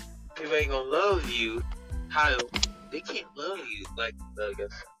 People ain't gonna love you how they can't love you like you love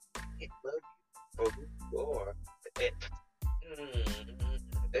yourself. They can't love you for who you are.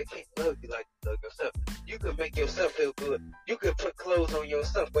 They can't love you like you love yourself. You can make yourself feel good. You can put clothes on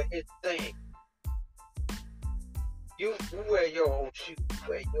yourself, but here's the thing. You wear your own shoes, you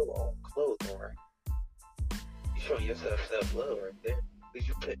wear your own clothes on, right? You showing yourself self-love right there. Because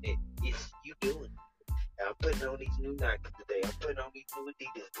you putting it, it's you doing it. And I'm putting on these new Nikes today. I'm putting on these new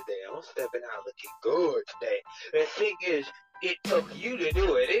Adidas today. I'm stepping out looking good today. The thing is, it took you to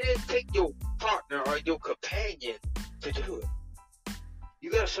do it. It didn't take your partner or your companion to do it. You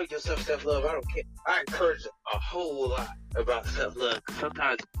gotta show yourself self-love. I don't care. I encourage a whole lot about self-love.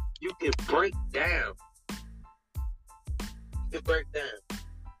 Sometimes you can break down.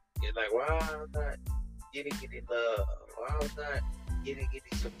 You're like, why I'm not getting any love? Why I'm not getting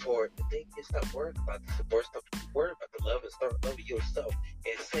any support? The thing is, stop worrying about the support. Stop worrying about the love and start loving yourself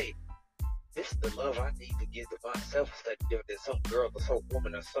and say, this is the love I need to give to myself instead of giving it to some girl or some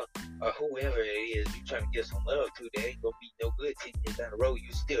woman or some or whoever it is you trying to give some love to. That ain't gonna be no good 10 years down the road.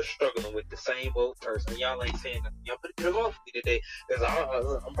 You still struggling with the same old person. Y'all ain't saying nothing. Y'all better get them off me today, because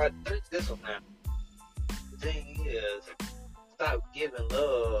I'm about to preach this one now. The thing is, stop giving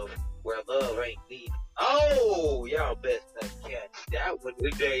love where love ain't needed. Oh, y'all best not catch that one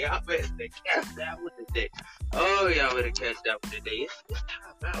today. Y'all best not catch that one today. Oh, y'all better catch that one today. It's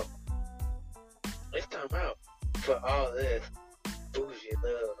time out. It's time out for all this bougie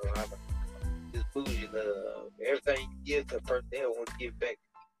love. This bougie love. Everything you give to a person, they don't want to give back.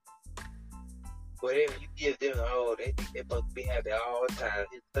 Whatever you give them, they think they're supposed to be happy all the time.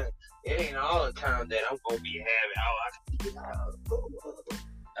 It ain't all the time that I'm going to be happy.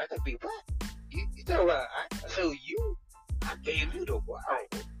 I could be what? You talking about, so I gave you the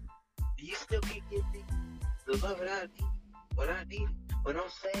world. You still can't give me the love that I need when I need it. When I'm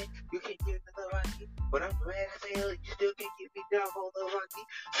sad, you can't give me the love I need. When I'm mad as hell, you still can't give me doggone love I need.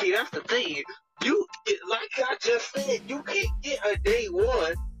 See, that's the thing. Like I just said, you can't get a day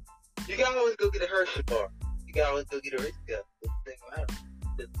one. You can always go get a Hershey bar. You can always go get a Ritz cup. The thing about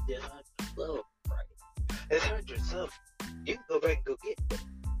it, there's hundreds of right? There's hundreds of. You can go back and go get that.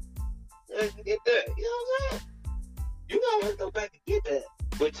 You can get that. You know what I'm saying? You can always go back and get that.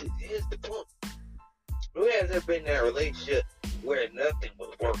 But here's the point. Who has ever been in that relationship where nothing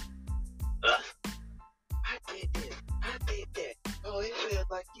was working? I did this. I did that. Oh, it feels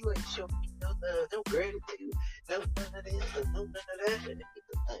like you ain't showing me no love, no gratitude, no none of this, no none of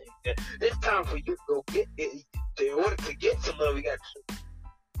that. It's time for you to go get it. In order to get some love, you got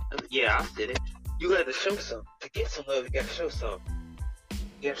to show. Yeah, I said it. You got to show something. To get some love, you got to show something.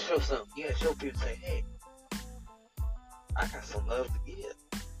 You got to show something. You got to show people, say, hey, I got some love to give.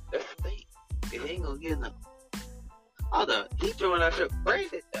 That's the thing. It ain't gonna get nothing. Although, he joined our show.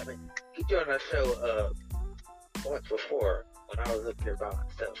 Brandon, he joined our show once before when I was up here by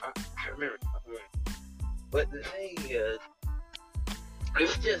myself. I remember. But the thing is,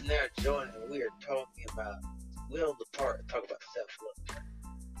 it's just now joining. We are talking about, we're on the part talk about self-love.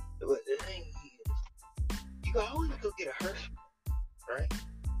 But the thing is, you can always go get a Hershey, right?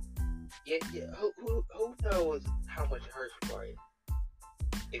 Yeah. Who knows how much a Hershey bar is?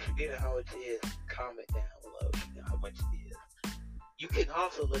 If you didn't know how much it is, comment down below if you know how much it is. You can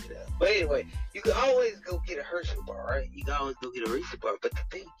also look it up. But anyway, you can always go get a Hershey bar, right? You can always go get a Reese's bar. But the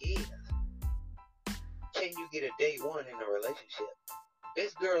thing is, can you get a day one in a relationship?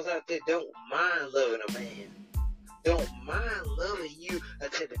 There's girls out there don't mind loving a man. Don't mind loving you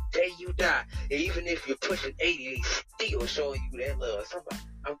until the day you die. And even if you're pushing 80, they still showing you that love. Somebody,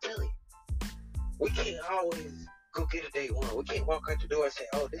 I'm telling you, we can't always go get a date one. We can't walk out the door and say,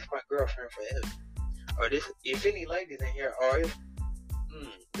 oh, this is my girlfriend forever. Or this, if any ladies in here, or if,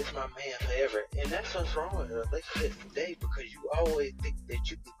 this is my man forever. And that's what's wrong with relationships today, because you always think that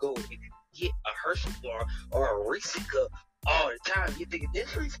you can go and get a Hershey bar or a Reese's cup all the time. You think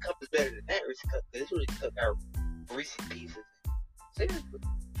this Reese's cup is better than that Reese's cup. This Reese's cup got Reese's pieces. Seriously.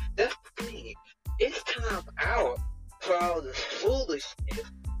 That's the thing. It's time out for all this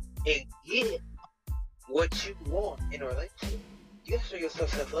foolishness and get what you want in a relationship. You gotta show yourself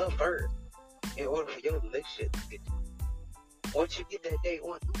self-love first in order for your relationship to get you. Once you get that date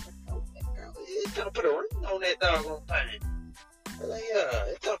one, girl, it's time to put a ring on that doggone thing. Like,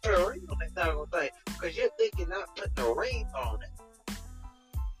 it's time to put a ring on that doggone thing. Because you're thinking not putting a ring on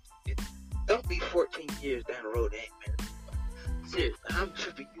it. Don't be 14 years down the road and ain't married. Seriously, how many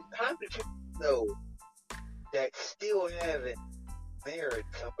people you know that still haven't married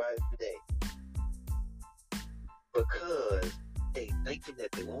somebody today? Because they thinking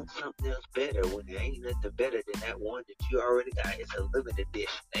that they want something else better when there ain't nothing better than that one that you already got. It's a limited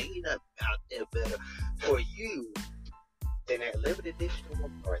edition. There ain't nothing out there better for you than that limited edition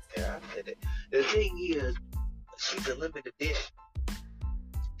one right there. I said it. The thing is, she's a limited edition.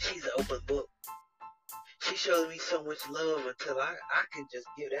 She's an open book. She shows me so much love until I can just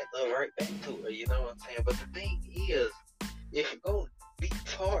give that love right back to her. You know what I'm saying? But the thing is, if you're going to be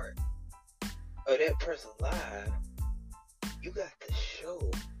part of that person's life, you got to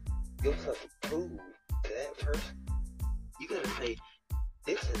show yourself approved to that person. You got to say,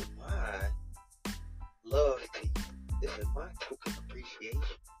 this is my love to you. This is my token appreciation.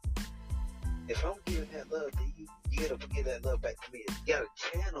 If I'm giving that love to you, you got to give that love back to me. You got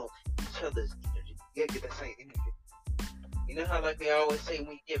to channel each other's energy. You got to get that same energy. You know how like they always say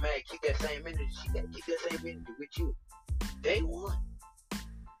when you get mad, keep that same energy. She got to keep that same energy with you. Day one.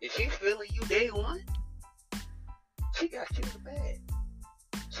 If she feeling you day one, she got you in the bag.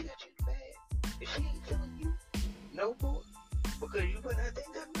 She got you in the bag. If she ain't feeling you, no more. Because you went out there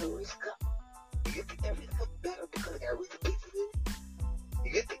and got no Reese's cup. You think that Reese's cup better because it got Reese's pieces in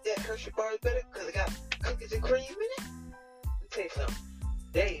it? You think that Hershey bar is better because it got cookies and cream in it? Let me tell you something.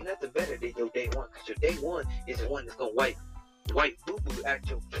 There ain't nothing better than your day one, because your day one is the one that's going to wipe boo-boo out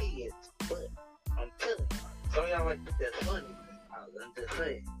your kids' butt. I'm telling you. Some of y'all like to think that's funny. I'm just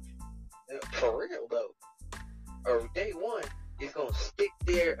saying. For real, though. Or day one is going to stick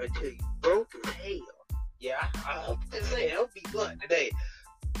there until you broke as hell. Yeah, I'm just saying. I'll be blunt today.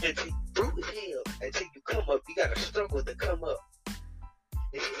 Until you broke as hell, until you come up. You got to struggle to come up.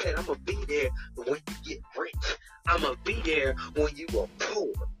 And she said, I'm going to be there when you get rich. I'm going to be there when you are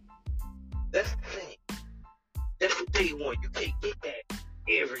poor. That's the thing. That's the day one. You can't get that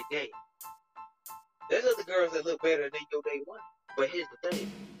every day. There's other girls that look better than your day one. But here's the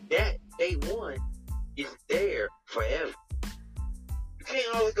thing. That day one is there forever. You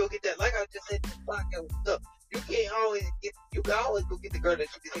can't always go get that. Like I just said in the podcast with stuff. You can always go get the girl that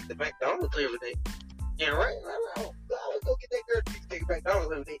you can take to McDonald's every day. Yeah, right. You can always go get that girl that you can take to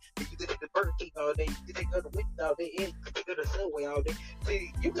McDonald's every day. You can take the Burger King all day. You can take her to Wendy's all day. And you can take her to Subway all day.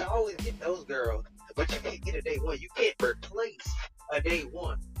 See, you can always get those girls. But you can't get a day one. You can't replace a day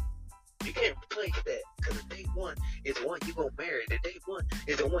one. You can't replace that, because the day one is the one you're going to marry. The day one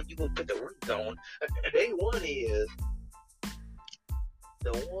is the one you're going to put the ring on. The day one is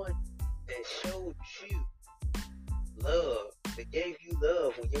the one that showed you love, that gave you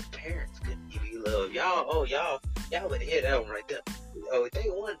love when your parents couldn't give you love. Y'all better hear that one right there. Oh, day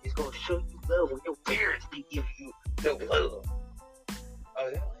one is going to show you love when your parents didn't give you no love. Oh,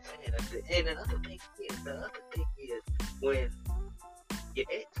 that's what I'm saying. And the other thing is when your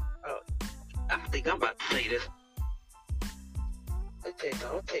ex, I think I'm about to say this. I'm going to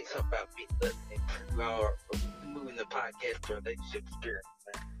tell you something about me. We're moving the podcast to relationship experience,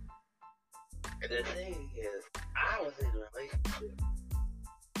 man. And the thing is, I was in a relationship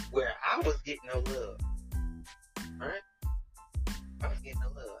where I was getting no love. Alright? I was getting no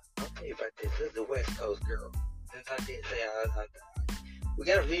love. I'll tell you about this. This is a West Coast girl. Since I did say we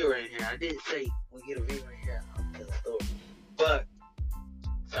got a viewer in here. I did say we get a viewer in here. I'll tell the story. But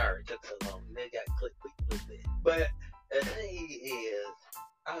sorry, it took so long. They got click. But the thing is,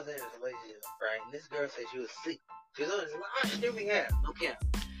 I was in a relationship, right? And this girl said she was sick. She was on this live streaming app. No cap.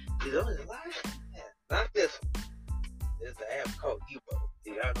 She's on this live streaming app. Not this one. There's an app called Evo.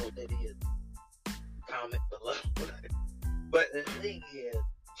 If y'all know what that is, comment below. But the thing is,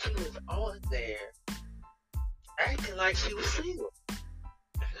 she was on there acting like she was single.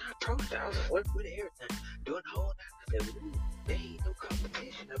 And I approached her. I was flirting with everything. Doing the whole night. I said, ooh, there ain't no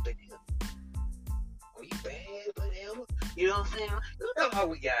competition up in here. Oh, you bad, whatever. You know what I'm saying? You know how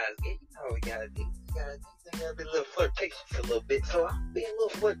we guys get. You know how we guys get. gotta be a little flirtatious a little bit. So I'm being a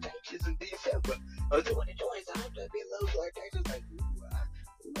little flirtatious in December. Or 2020, so I'm just being a little flirtatious. Like,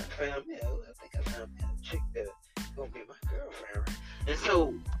 I found me. I think I found me a chick that's gonna be my girlfriend, right? And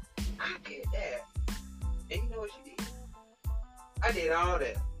so I did that. And you know what she did? I did all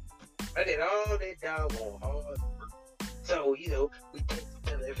that. I did all that doggone hard work. So, you know, we take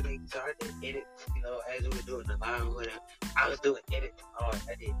together everything. So I did edits, you know, as we were doing the live or whatever. I was doing edits and all.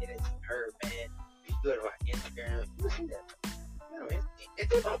 I did edits on her, man. If you go to my Instagram, you see that. You know,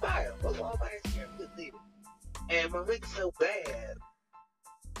 it's in my bio. Go follow my Instagram. You can see it. And my mix so bad,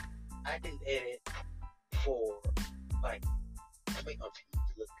 I did edit for, like, to make my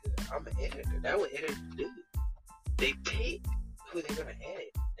page look good. I'm an editor. That's what editors do. They pick who they're gonna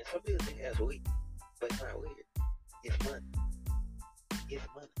edit. And some people think that's weird. But it's not weird. It's money. It's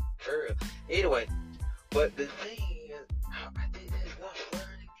money. For real. Anyway, but the thing is, I did this love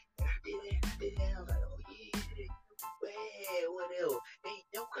flirting, and I did that. I was like, oh yeah, well, whatever. Ain't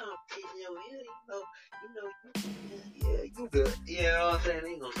no competition over here, you good. You know what I'm saying? I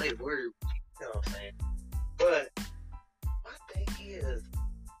ain't gonna say the word, you know what I'm saying? But my thing is,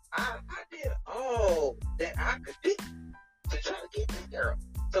 I did all that I could do to try to get this girl.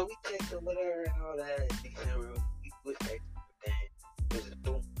 So we texted whatever and all that in December. We texting everything. It was a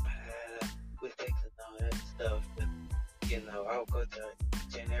boom, we texting all that stuff. But, you know, I'll go to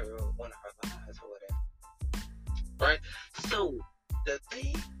each and every one of her lives or whatever. Right? So, the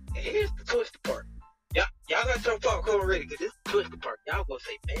thing, and here's the twisted part. Y'all got your popcorn ready, because this is the twisted part. Y'all gonna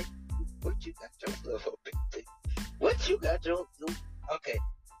say, man, what you got yourself up into? What you got your, okay.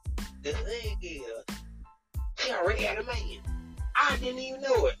 The thing is, she already had a man. I didn't even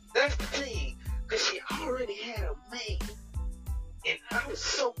know it. That's the thing. Because she already had a man. And I was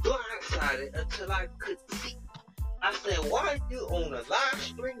so blindsided until I couldn't see. I said, why are you on a live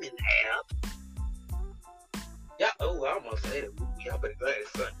streaming app? I almost said it. Y'all better glad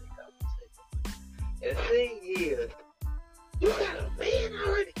it's Sunday. And the thing is, you got a man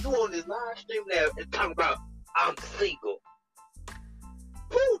already. You on this live streaming app and talking about, I'm single.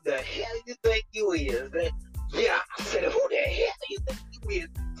 Who the hell you think you is? Yeah, I said, who the hell you think you is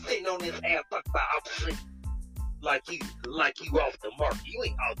sitting on this app talking about I'm single? Like you off the market. You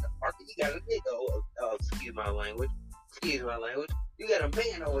ain't off the market. You got a nigga. Excuse my language. You got a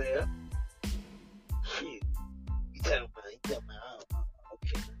man over there. Shit. You tell me,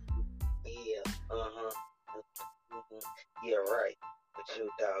 okay. Yeah, yeah, right. With your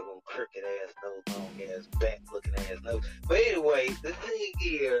doggone crooked ass nose, long ass, back looking ass nose. But anyway, the thing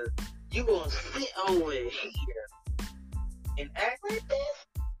is, you gonna sit over here and act like this?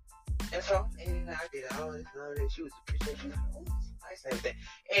 And so, and I did all this and all that. She was appreciative. She was like, oh, this is nice and everything.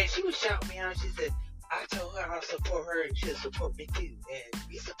 And she was shouting me out. She said, I told her I'll support her and she'll support me too. And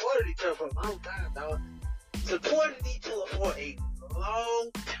we supported each other for a long time, dog. Supported each other for a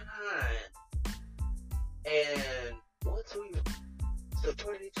long time. And once we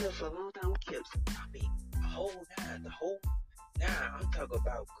supported each other for a long time, we kept, the whole nine. I'm talking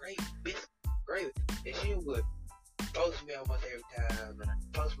about great biscuit, great. And she would post me almost every time, and I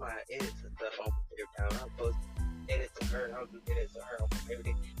post my edits and stuff almost every time. I post edits to her, I'll do edits to her almost every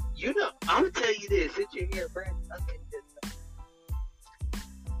day. You know, I'm gonna tell you this, since you're here, Brandon, I'll tell you this.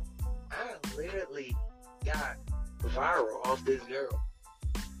 I literally got viral off this girl.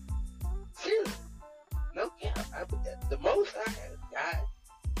 Seriously. No cap. The most I had got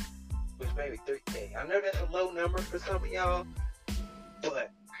was maybe 3K. I know that's a low number for some of y'all,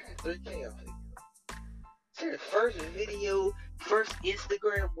 but I got 3K off this girl. Serious. First video, first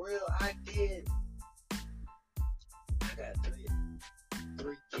Instagram reel I did, I got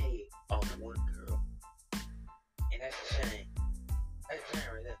 3K off one girl. And that's a shame. That's a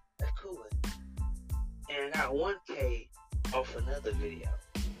shame right there. That's cool. And I got 1K off another video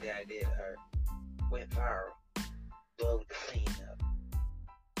that I did her. Went viral. Blowing the scene up.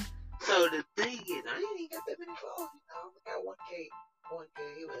 So the thing is, I didn't even got that many followers. I got 1K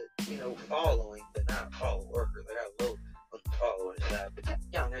was, following, but not followers. I got low on the following side. But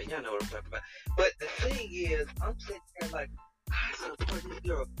y'all know what I'm talking about. But the thing is, I'm sitting there like, I support this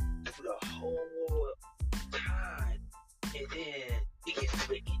girl through the whole time. And then it gets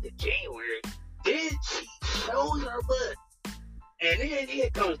to into January. Then she shows her butt. And then here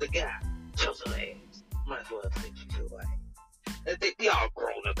comes the guy. Shows her ass. Might as well say she shows her ass. We all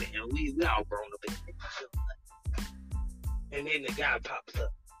grown up in here. We all grown up in here. And then the guy pops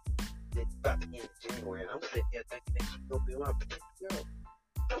up. It's about the end of January. And I'm sitting there thinking that she's going to be my particular girl.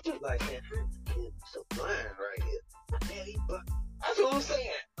 I'm just like saying, her kid so blind right here. Man, That's what I'm saying.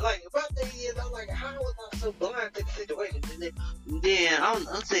 Like, about that is, I'm like, how was I so blind to the situation? And then I'm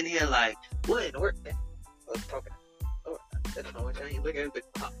sitting here like, what in the world? I was talking. Oh, that's not what I ain't looking at. But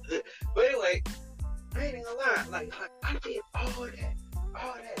anyway, I ain't gonna lie. Like, I did all that.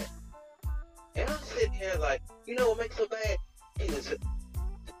 And I'm sitting here like, you know what makes it so bad? He was,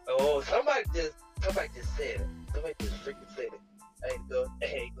 somebody just said it. Somebody just freaking said it. Hey,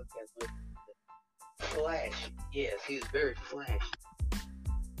 go get flashy. Yes, he was very flashy.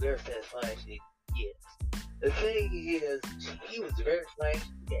 Very flashy. Yes. The thing is, he was very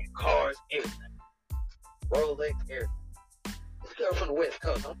flashy. He had cars, everything. Rolex, everything. This girl from the West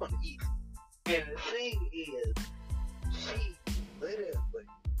Coast. I'm from the East. And the thing is, she literally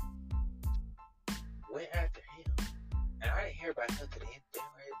went after him. And I didn't hear about him to the end of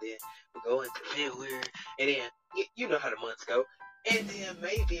January. Then we go into February. And then, you know how the months go. And then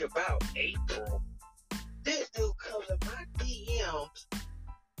maybe about April, this dude comes in my DMs.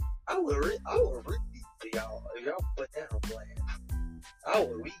 I would read these to y'all if y'all put that on blast. I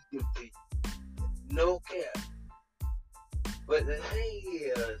would read them to you. No cap. But the thing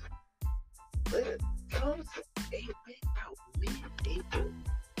is, later comes about mid-April.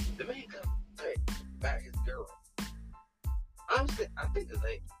 The man comes about his girl. I think it's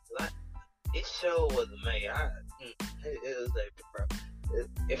like it show was May. It was April, bro.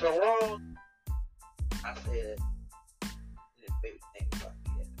 If I'm wrong, I said maybe think about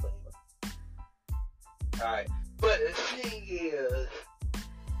it. Alright, but the thing is,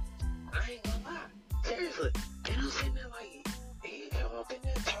 I ain't gonna lie. Seriously, and I'm sitting there like, he came up in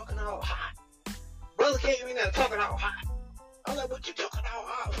there talking all hot. Brother came in there talking all hot. I'm like, what you talking all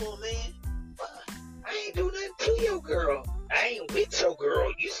hot for, man? I ain't do nothing to your girl. I ain't with your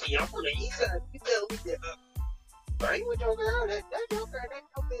girl. You see, I'm on the east side. You tell me that, I ain't with your girl. That's your girl. That's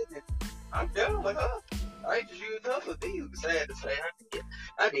your business. I'm done with her. I ain't just used her for these. Sad to say,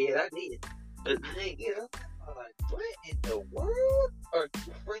 I did. But the thing is, I'm like, what in the world are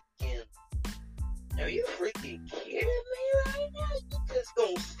you freaking kidding me right now? You just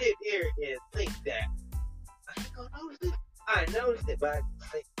gonna sit here and think that I ain't gonna notice it? I noticed it, but I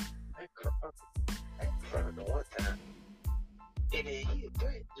say, I cried the one time. And then he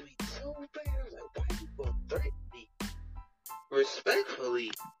threatened me so bad. I was like, why you gonna threaten me?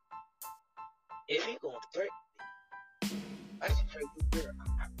 Respectfully, if you gonna threaten me, I should show you girl.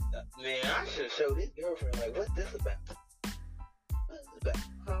 Man, I should show this girlfriend, like, what's this about? What's this about?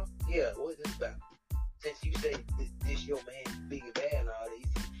 Huh? Yeah, what's this about? Since you say this your man big and bad and all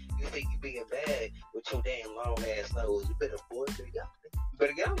this, you think you big and bad with your damn long ass nose. You better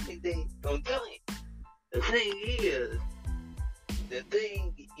get off me, then. I'm telling you. The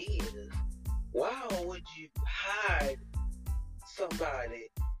thing is, why would you hide somebody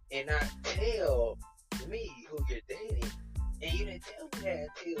and not tell me who you're dating? And you didn't tell me that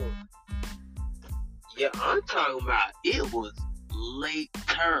until... Yeah, I'm talking about it was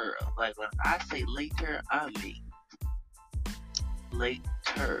later. Like, when I say later, I mean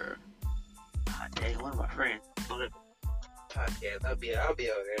later. Dang, one of my friends on the podcast. I'll be over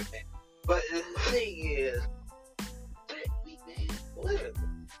there, man. But the thing is, me, man, literally,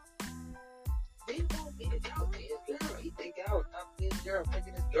 they want me to talk to his girl. He think I was talking to his girl,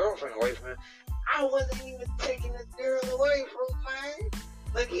 taking his girlfriend away from him. I wasn't even taking this girl away from mine.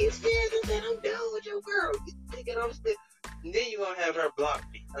 Like, he said, I'm done with your girl. You thinking I'm still... And then you gonna have her block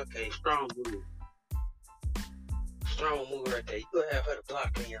me. Okay, strong move. Strong move right there. You gonna have her to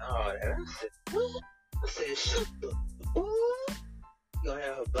block me and all that. I said, what? I said, shut the... What? You gonna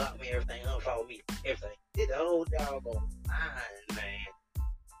have her block me, everything, unfollow me, everything. Did the whole doggone 9, man.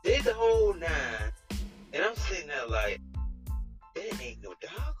 Did the whole 9. And I'm sitting there like, there ain't no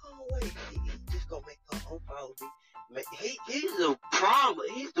doggone way. He just gonna make her unfollow me. He's the problem.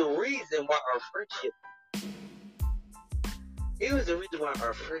 He's the reason why our friendship. He was the reason why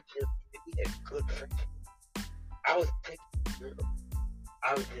our friendship. We had good friendship. I was taking the girl.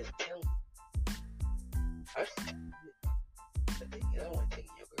 I was just telling you. I was telling you. The thing is, I wasn't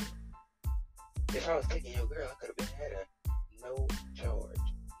taking your girl. If I was taking your girl, I could have had a no charge,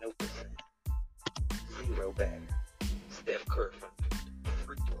 no percent, 0 batter. Steph Curry from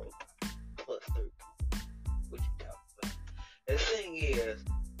free throw plus 30. What you talking about? The thing is,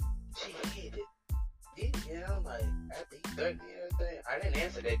 she hit it. Yeah, I'm like, after he threatened me and everything, I didn't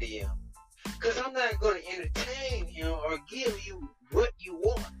answer that DM. Because I'm not going to entertain him or give you what you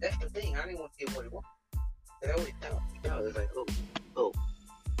want. That's the thing. I didn't want to give what he wants. And I always thought, it was like, oh.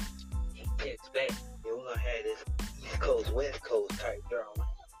 He texts back. Yeah, we're going to have this East Coast, West Coast type drama.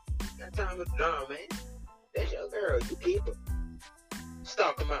 Got time for the drama, man. That's your girl. You keep her.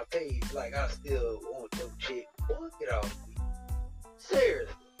 Stalking my page like I still want your chick. Boy, get off me.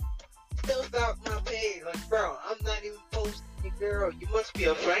 Seriously. Still stalk my page. Like, bro, I'm not even posting it, girl. You must be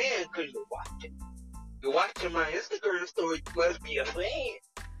a fan because you're watching. You're watching my Instagram story. You must be a fan.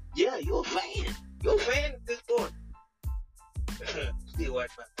 Yeah, you're a fan. You're a fan at this point. Still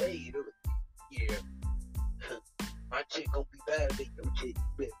watch my page. Yeah. My chick gonna be better than your chick.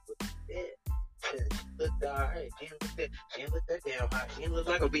 Yeah. She looked alright. She didn't look that damn hot. She didn't look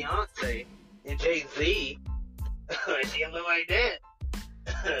like a Beyonce and Jay-Z. She didn't look like that.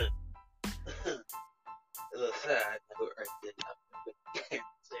 A little side note right there.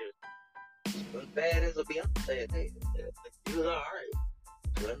 Seriously. She was bad as a Beyonce. She was alright.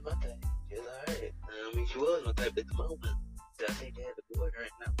 She wasn't my type. She was alright. I mean, she was my type at the moment. So I think they had the boy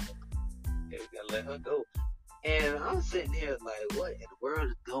right now. Yeah, we gotta let her go. And I'm sitting here like, what in the world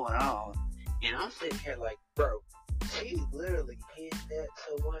is going on? And I'm sitting here like, bro, she literally hid that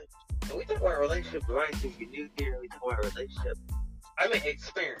so much. And we talk about relationship advice. If you're new here, we talk about relationship. I mean,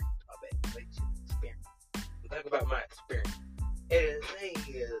 experience. My bad. Relationship experience. We talk about my experience. And the thing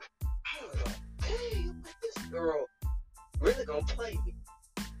is, I was like, dang, this girl really gonna play me.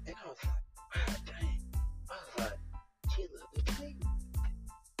 And I was like, wow, dang. I was like, she loved to play me.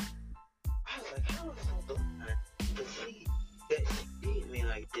 I was like, how am I so blind to see that she did me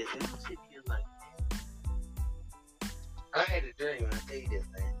like this? And I'm sitting here like, man. I had a dream, and I tell you this,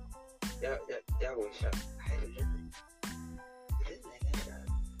 man. Y'all gonna shock. I had a dream. This man got shot.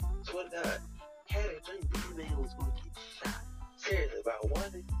 Swear to God, had a dream this man was gonna get shot. Seriously, about one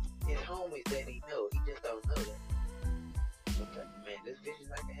of his homies that he know. He just don't know that. Okay, man, this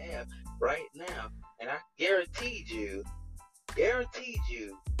vision I can have right now. And I guaranteed you,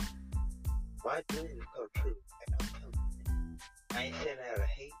 my dream will come true. And I'm telling you, I ain't saying that out of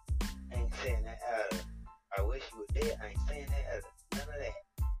hate. I ain't saying that out of, I wish you were dead. I ain't saying that out of none of that.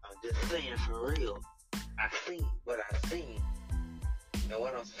 I'm just saying for real. I seen what I seen. And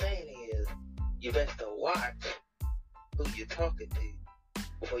what I'm saying is, you best to watch who you're talking to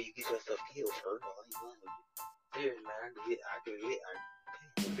before you get yourself killed for real. I ain't lying with you. Seriously, man, I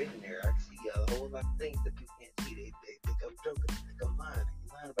can visionary. I can see a whole lot of things that people can't see. They think I'm joking. They think I'm lying. I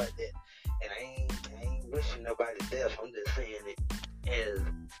ain't lying about that. And I ain't wishing nobody death. I'm just saying it as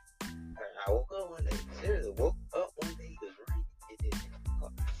I woke up one day. Seriously, woke up one day. It was raining. I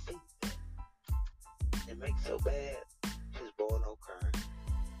see that. It makes so bad. She's boiling over crying.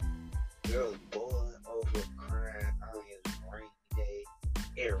 Girls boiling over crying. I mean, it was a rainy day.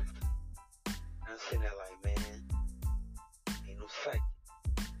 Everything. I'm sitting there like, man, ain't no psychic.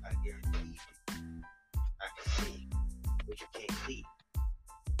 I guarantee you. I can see what you can't see.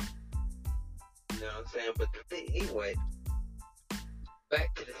 You know what I'm saying? But the thing, anyway,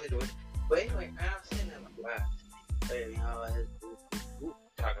 back to the situation. But anyway, I'm sitting there like, wow, baby, all that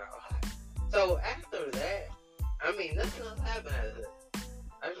talking all hot. So after that, I mean, nothing else happened out of that.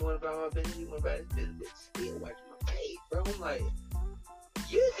 I just went about my business, he went about his business, still watching my page, bro. I'm like,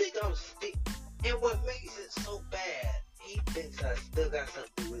 you think I'm still, and what makes it so bad, he thinks I still got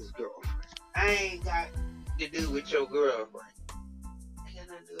something to do with his girlfriend. I ain't got to do with your girlfriend. I ain't got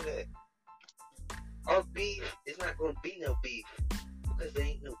nothing to do with that. Our beef is not going to be no beef because there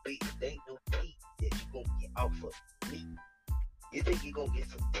ain't no beef. There ain't no tea that you going to get off of me. You think you're going to get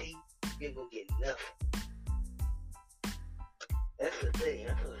some tea? You ain't going to get nothing. That's the thing.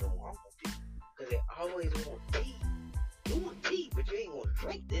 That's what's wrong with people. Because they always want tea. You want tea, but you ain't want to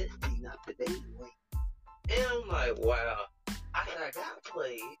drink this tea. Not today, anyway. And I'm like, wow. I got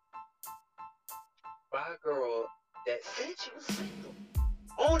played by a girl that said she was single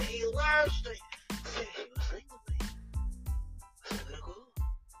on a live stream. Said she was single, man. I said, go.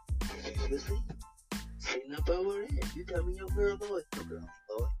 Said she was single. Sitting up over there. You tell me your girl loyal. Your girl ain't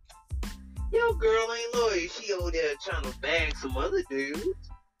loyal. Your girl ain't loyal. She over there trying to bag some other dudes.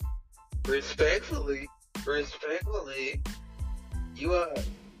 Respectfully, you are.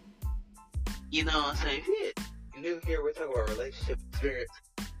 You know what I'm saying? Shit. You new here, we're talking about relationship experience.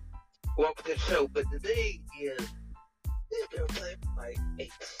 Welcome to the show. But the thing is, this girl played like a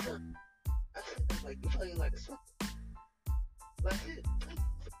son. I said, like, you playing like a son. Like it.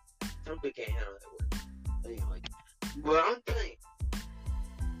 Some people can't handle that word. Anyway. But I'm saying,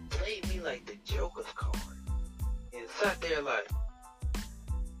 played me like the Joker's card. And sat there like,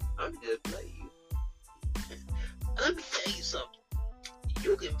 I'm just playing you. Let me tell you something.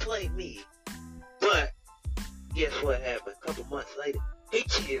 You can play me, but guess what happened? A couple months later, he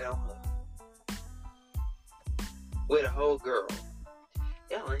cheated on her with a whole girl.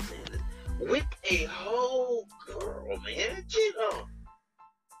 Y'all ain't saying this. With a whole girl, man. Cheated on.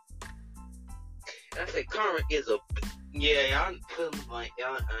 And I say karma is a, yeah, y'all feeling like,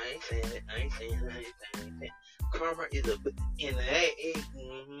 y'all, I ain't saying it. Karma is in that.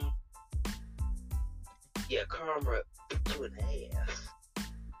 Yeah, karma put you in the ass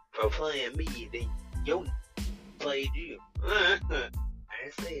for playing me. Then yo played you. I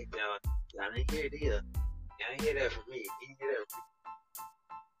ain't say it, y'all. Y'all didn't hear it either. Y'all didn't hear that from me. You didn't hear that from me.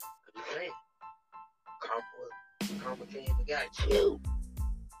 I'm just saying. Karma came and got you.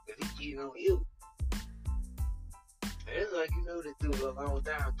 If he cheated on you. And it's like you know this dude for a long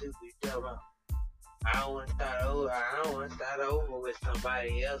time too. We tell about I don't want to start over with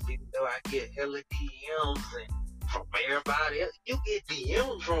somebody else, even though I get hella DMs and from everybody else. You get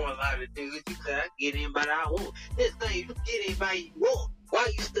DMs from a lot of dudes. You say I get anybody I want. This thing, you get anybody you want. Why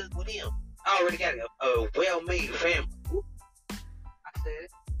you stuck with him? I already got a well-made family. I said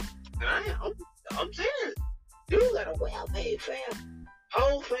it. And I'm serious. Dude got a well-made family.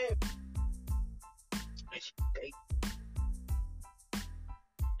 Whole family. And she date.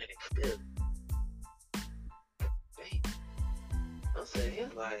 And it's still. Damn. I'm saying,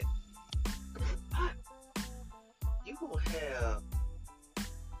 it's like, you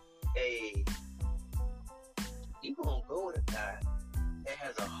gonna go with a guy that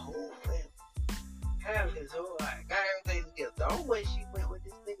has a whole family. Have his whole life. Got everything together. The only way she went with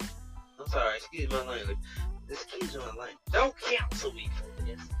this nigga. I'm sorry, excuse my language. Excuse my language. Don't cancel me for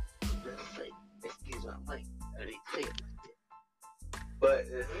this. I'm just saying, excuse my language. I didn't say it like that. But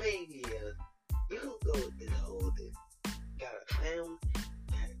the thing is, you gonna go with this whole dude. Got a family,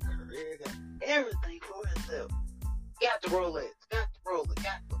 got a career, got everything for himself. Got the Rolex, got the roller,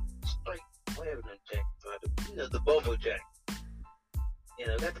 got the straight, whatever the jackets are. You know, the bubble jacket. You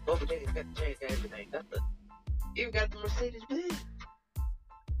know, got the bubble jacket, got the chains, got everything. Even got the Mercedes Benz.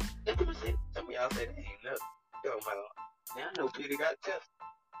 Got the Mercedes. Some of y'all say that ain't nothing. Yo, my Lord. Now I know Peter got Tesla.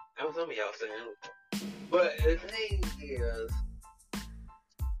 That was some of y'all saying. But the thing is,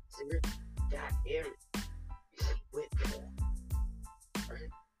 Siri got everything. You see, went for him.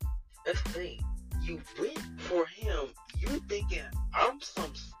 Right? That's the thing. You went for him. You thinking I'm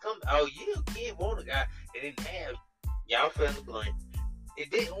some oh you didn't want a guy that didn't have y'all fill in the blank. It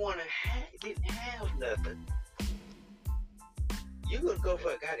didn't have nothing. You gonna go for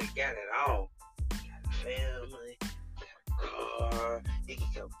a guy that got it all. Got a family, got a car, he can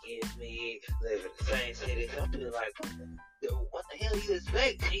come get me, live in the same city. Some people like, what the hell you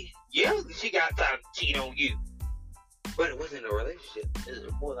expect? She got time to cheat on you. But it wasn't a relationship. It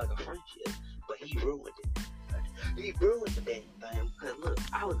was more like a friendship. But he ruined it. He ruined the damn thing. Because look,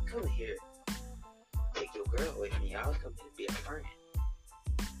 I was coming here to take your girl away from you. I was coming here to be a friend.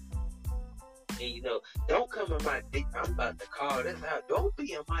 And you know, don't come in my DM. I'm about to call this out. Don't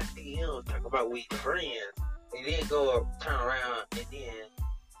be in my DM talking about we friends. And then turn around and then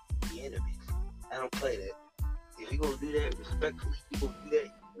be enemies. I don't play that. If you gonna do that respectfully, you gonna do that,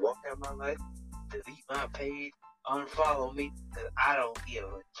 you walk out my life, delete my page, unfollow me, because I don't give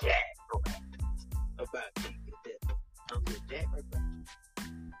a jack about you. I'm just jack right back.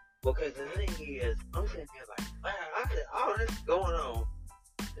 Because the thing is, I'm sitting here like, wow, I said, all this going on.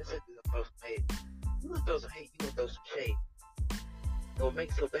 This is supposed to hate. You gonna throw some hate, you gonna throw some shade. Don't make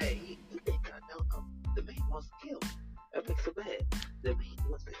it so bad. You think I don't know. The man wants to kill. That makes it so bad. The man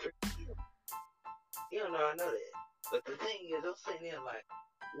wants to freaking kill. You don't know I know that. But the thing is, I'm sitting there like,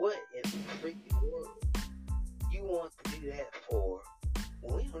 what in the freaking world you want to do that for?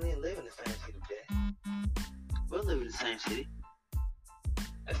 Well, we don't even live in the same city, Jack. We don't live in the same city.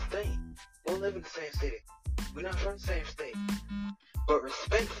 That's the thing. We don't live in the same city. We're not from the same state. But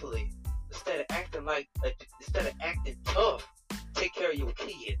respectfully, instead of acting tough, take care of your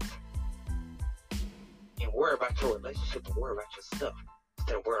kids. And worry about your relationship and worry about your stuff.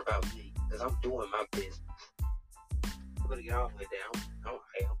 Instead of worry about me. Because I'm doing my business. I'm gonna get all the way down. I'm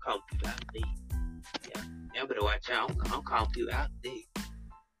calling people out deep. Yeah. Y'all better watch out. I'm calling people out deep.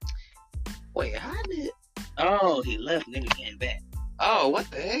 Wait, how did... Oh, he left and then he came back. Oh, what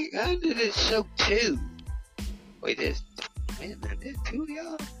the heck? How did it show two? Wait, there's two of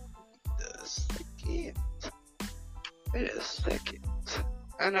y'all? Wait a second. Wait a second.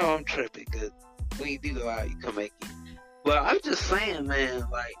 I know I'm tripping because when you do go out, you come back in. But I'm just saying, man,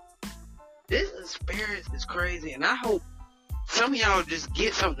 like, this experience is crazy, and I hope some of y'all just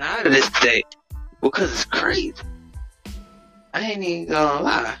get something out of this today because it's crazy. I ain't even gonna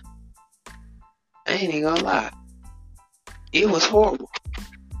lie. It was horrible.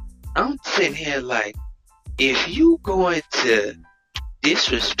 I'm sitting here like, if you going to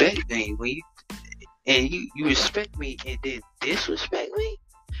disrespect me when you respect me and then disrespect me,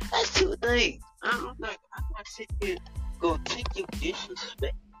 that's two things. I'm not sitting here gonna take your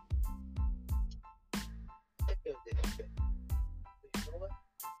disrespect. Take your disrespect. You know what?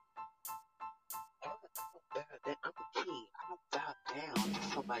 I'm gonna bow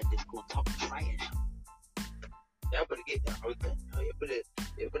somebody that's gonna talk trash. Y'all better get that.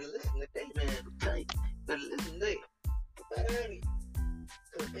 Y'all better listen today, man. I'm telling you, better listen today. Cause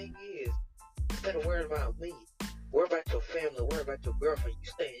the thing is, instead of worrying about me, worry about your family, worry about your girlfriend.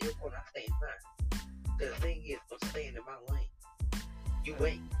 You stay in your corner, I stay in mine. Cause the thing is, I'm staying in my lane. You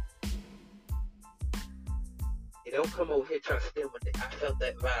ain't. You don't come over here trying to steal my day. I felt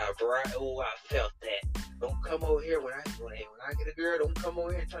that vibe, right? Oh, I felt that. Don't come over here when I get a girl. Don't come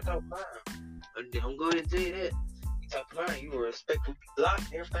over here and try to talk mine. I'm going to tell you that. You talk mine, you will respectfully be blocked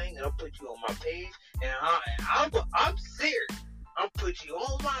and everything, and I'll put you on my page. And I'm serious. I'll put you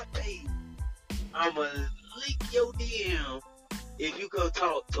on my page. I'ma leak your DM if you go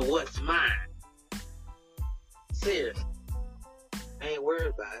talk to what's mine. Serious. I ain't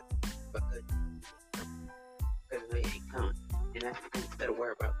worried about it. Because I ain't coming. And that's the thing instead of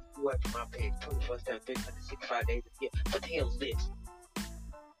worry about. You watch my page 24/7, 365 days a year. What the hell is this?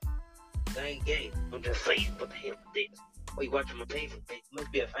 I ain't gay. I'm just saying, what the hell is this? Well, you watching my page? You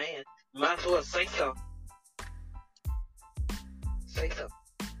must be a fan. You might as well say so. Say so.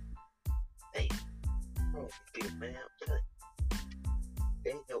 Hey, I don't be a man. I'm telling you.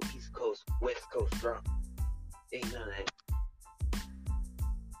 There ain't no East Coast, West Coast drama. There ain't none of that.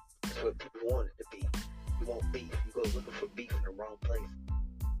 That's what people want it to be. You want beef. You go looking for beef in the wrong place.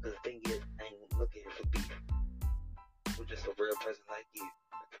 Because the thing is, I ain't looking here for beef. I'm just a real person like you.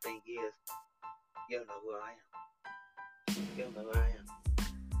 But the thing is, you don't know who I am. You don't know who I am.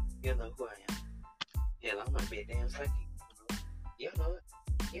 You don't know who I am. Hell, I might be a damn psychic. You don't know it.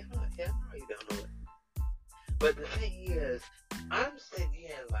 You don't know it. Hell no, you don't know it. But the thing is, I'm sitting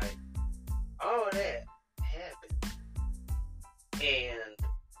here like, all that happened. And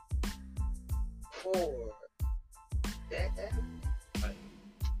for that happened, like,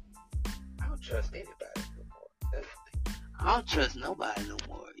 I don't trust anybody no more. That's the thing. I don't trust nobody no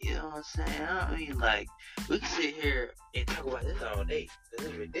more. You know what I'm saying? I mean, like, we can sit here and talk about this all day. This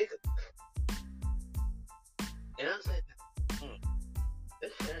is ridiculous. And I'm saying,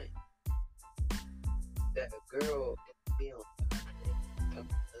 it's a shame that a girl can be on top of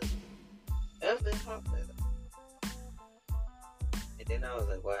us. That's been talked about. And then I was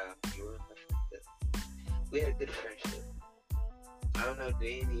like, wow, you were my friend. We had a good friendship. I don't know if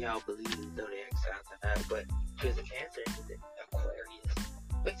any of y'all believe in zodiac signs or not, but she was a Cancer and she's an Aquarius.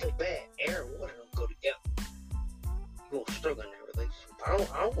 Makes so bad. Air and water don't go together. You gonna struggle in that relationship.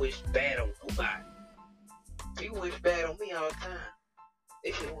 I don't wish bad on nobody. You wish bad on me all the time.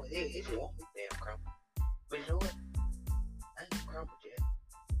 If you want me, damn crumble. But you know what? I ain't crumbled yet.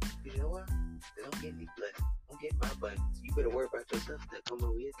 But you know what? Cause I'm getting these blessings. I'm getting my abundance. You better worry about yourself that come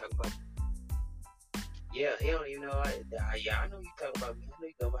over here talking about me. Yeah, he don't even know. I know you talking about me. I know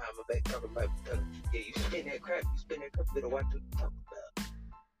you go behind my back talking about me. Yeah, you spin that crap. You better watch what you talking about.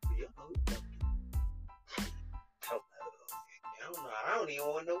 But you don't know who you talking to. Talking about, I don't know. I don't even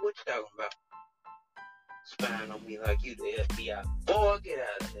want to know what you're talking about. Spying on me like you, the FBI. Boy, get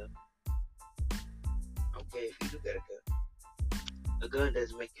out of here. Okay, if you do got a gun. A gun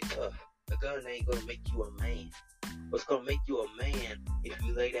doesn't make you tough. A gun ain't gonna make you a man. What's gonna make you a man if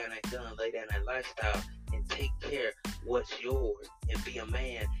you lay down that gun, lay down that lifestyle, and take care of what's yours, and be a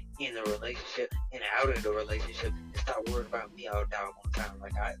man in a relationship and out of the relationship, and stop worrying about me all down one time.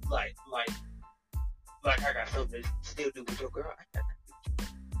 Like I got something to still do with your girl. I got nothing to do with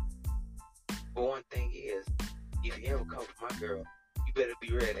you. But one thing is, if you ever come for my girl, you better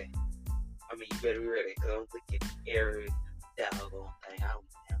be ready. I mean, you better be ready, because I'm looking every doggone thing.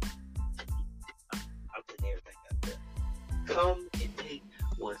 I'm putting everything out there. Come and take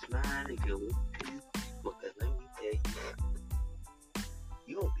what's mine and go with you. Because let me tell you something.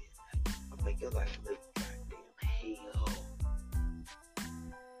 You gonna be a night. I'll make your life live goddamn hell.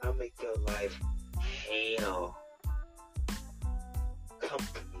 I'll make your life hell. Come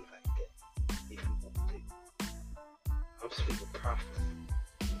to me like that if you want to. I'm speaking prophecy.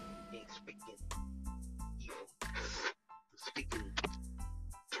 I ain't speaking evil. I'm speaking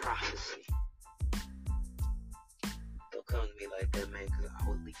prophecy. Don't come to me like that, man, because I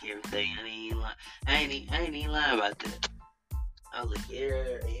will leak everything. I ain't even lying about that. I'll leak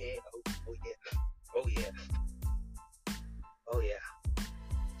everything. Oh yeah.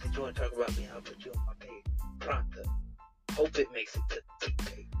 If you want to talk about me, I'll put you on my page. Pronto. Hope it makes it to the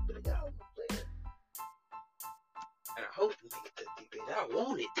T-page. But y'all gonna play it. And I hope it makes it to the T-page. I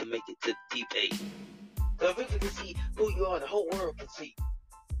want it to make it to the T-page. So if people can see who you are, the whole world can see.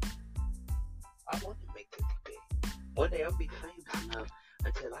 I want to make it to the T-page. One day I'll be famous enough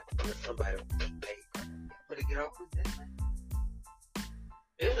until I can put somebody on the T-page. I'm gonna get off with that, man.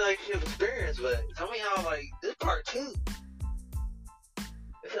 It's like shit experience, but some of y'all like, this part 2.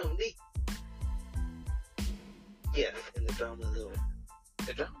 This something neat. Yes, and the drama is over.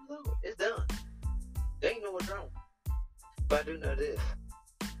 The drama is over. It's done. There ain't no more drama. But I do know this.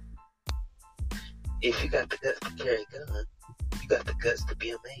 If you got the guts to carry a gun, you got the guts to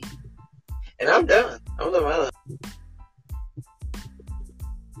be a man. And I'm done. I'm done.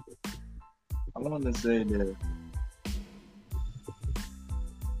 I want to say that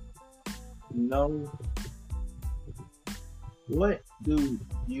what do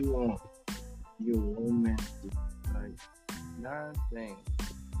you want your woman to like? Nine things.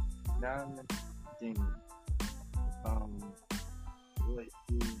 What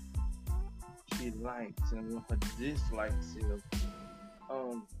she likes and what her dislikes is.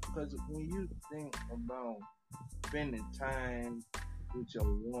 Because when you think about spending time with your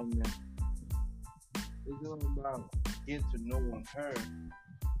woman, it's all about getting to know her,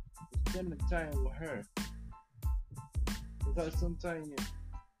 spending time with her. Because sometimes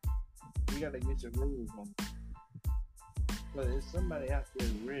you gotta get your rules on. But if somebody out there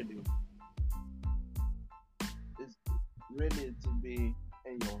is ready to be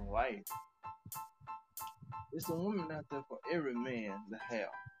in your life, it's a woman out there for every man to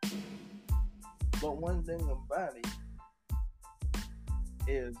have. But one thing about it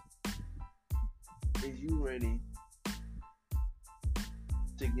is you ready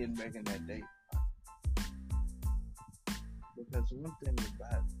to get back in that date? Because one thing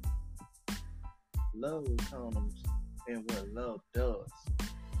about it, love comes in what love does.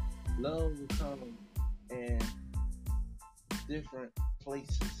 Love will come in different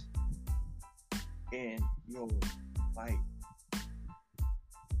places in your life.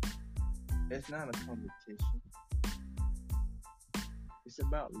 It's not a competition. It's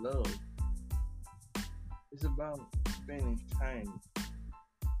about love. It's about spending time.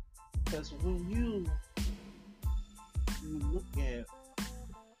 Because when you look at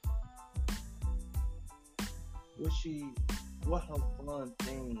what her fun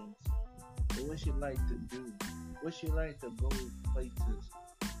things, what she like to do, what she like to go places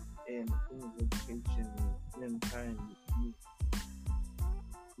and go vacation and spend time with you.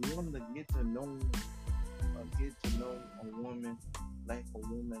 You want to get to know a woman like a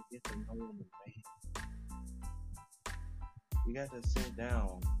woman get to know a man. You got to sit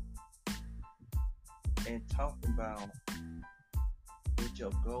down and talk about what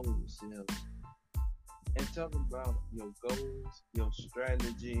your goals is. And talk about your goals, your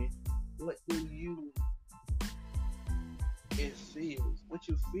strategy. What do you what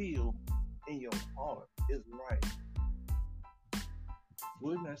you feel in your heart is right.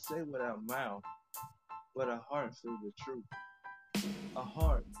 We're not say with our mouth, but our heart says the truth. A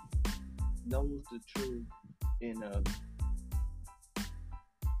heart knows the truth in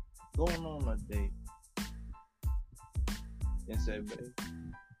going on a date and say, babe,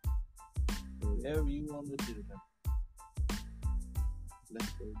 whatever you want to do, let's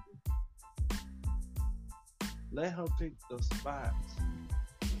go do it. Let her pick the spots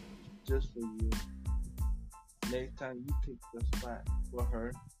just for you. Next time you pick the spot for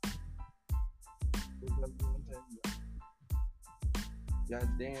her, y'all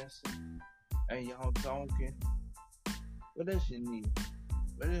dancing and y'all talking. What else you need?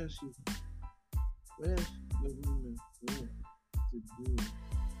 What else your woman want to do?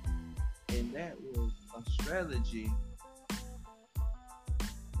 And that was a strategy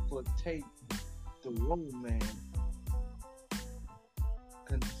for take the romance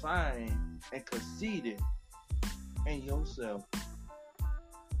confined and conceited in yourself.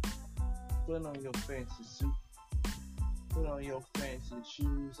 Put on your fancy suit, put on your fancy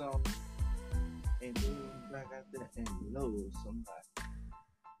shoes on, and then back out there and love somebody.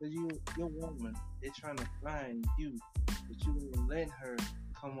 Cause your woman is trying to find you, but you won't let her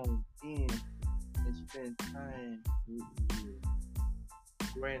come on in and spend time with you.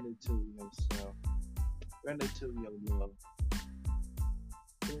 Gratitude yourself. Gratitude your love.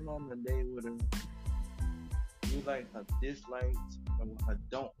 Going on a day with her. You like her dislikes and what her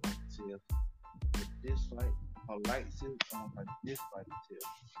don't likes is. Her dislike, her likes is and her dislikes is.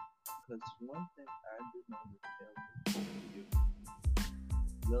 Because one thing I do know to tell you,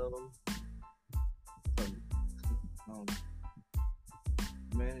 love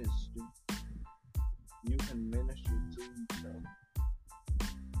ministry. You can minister to each other.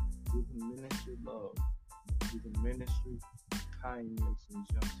 You can minister love. You can minister kindness and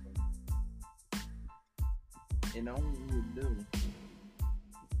gentleness. And all you do,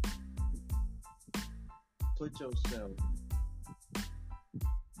 put yourself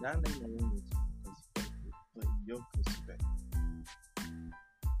not in the woman's perspective, but your perspective.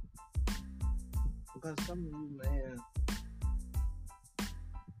 Because some of you, man,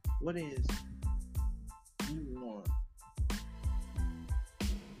 What is you want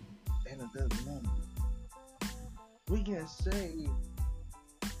in a good woman? We can say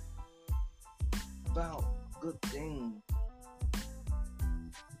about good things,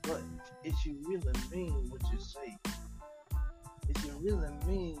 but if you really mean what you say, if you really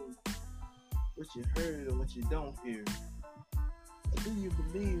mean what you heard or what you don't hear, do you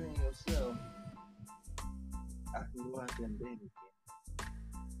believe in yourself? I can go out there and date again.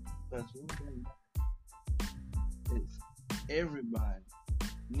 Because one thing is everybody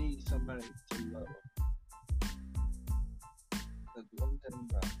needs somebody to love. Because one thing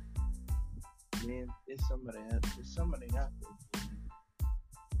about it, man, it's somebody else, it's somebody out there for you.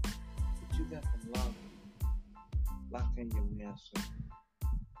 But you got to lock in your answer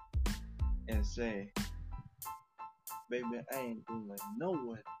and say, baby, I ain't going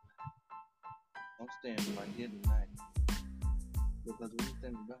nowhere. I'm staying right here tonight. Because one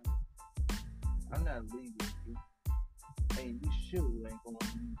thing about it, I'm not leaving you. And you sure ain't gonna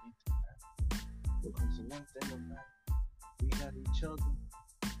leave me tonight. Because the one thing about it, we got each other.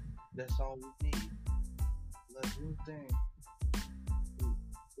 That's all we need. Like one thing,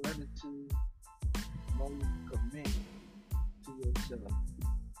 gratitude, moment, commit to yourself.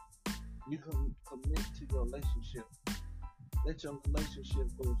 You can commit to your relationship. Let your relationship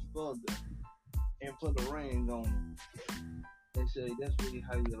go further and put a ring on it. They say that's really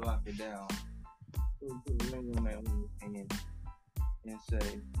how you lock it down. So put a ring on that woman's hand and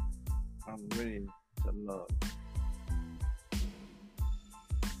say, I'm ready to love.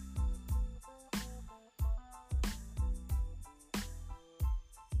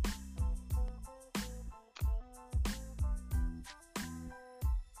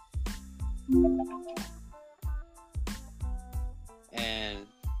 And,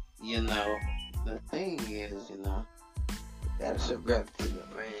 the thing is, that's a gratitude,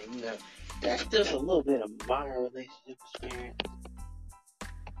 man. That's just a little bit of my relationship experience.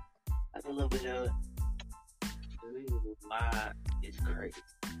 Like a little bit of it. The reason why is crazy.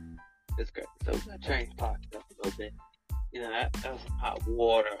 It's crazy. So we're going to change topic up a little bit. That's some hot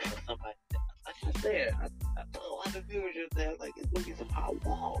water for somebody. Like I said, I told one of the viewers just there, like, it's going to be some hot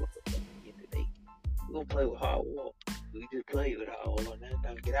water for somebody today. We're going to play with hot water. We just play with hot water and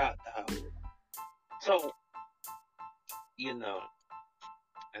then get out the hot water. So,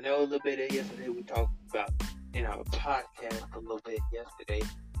 I know a little bit of yesterday we talked about in our podcast a little bit yesterday.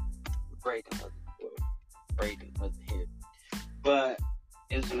 Brayden wasn't here. But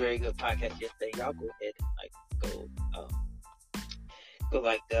it was a very good podcast yesterday. Y'all go ahead and go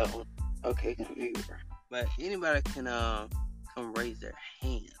like that one. Okay, computer. But anybody can come raise their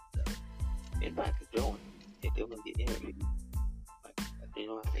hand though. Anybody can join if they want to get interviewed. Like they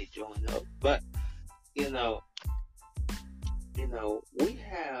don't have to join up. But we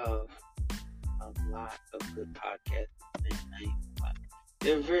have a lot of good podcasts. Man,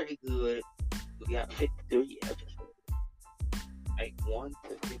 they're very good. We got 53 episodes. Like 1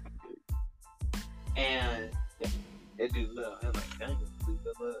 to 53. And they do love. I'm like, dang, we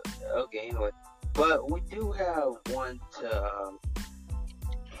do love. Okay, anyway. But we do have 1 to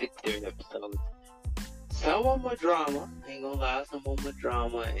 53 episodes. Some of them are drama. Ain't gonna lie, some of them are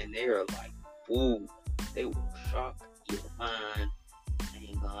drama. And they're like, ooh, they will shock your mind. I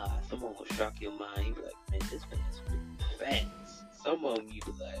ain't gonna lie, some of them will shock your mind. You be like, man, this man's spitting facts. Some of them you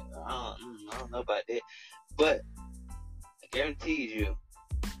be like, I don't know about that. But I guarantee you,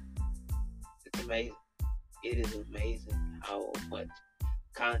 it's amazing. It is amazing how much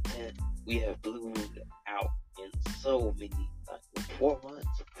content we have blew out in so many, like 4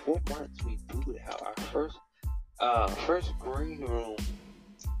 months. 4 months we blew it out. Our first green room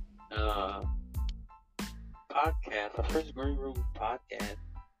podcast. Our first green room podcast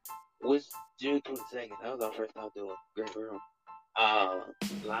was June 22nd. That was our first time doing green room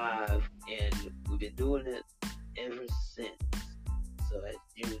live, and we've been doing it ever since. So that's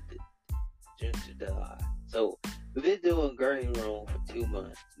June to July. So we've been doing green room for 2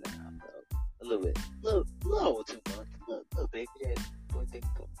 months now. So a little over 2 months, a little bit.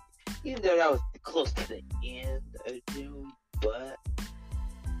 Even though that was close to the end of June, but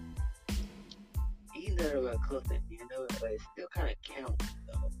even though that was close to the end of it, but it still kind of counts,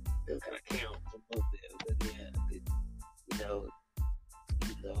 though. Still kind of counts a little bit. But yeah, even though it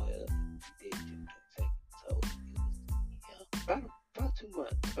did June 22nd, so it was, about 2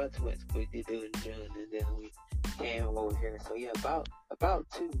 months. About 2 months we did do it in June, and then we came over here. So yeah, about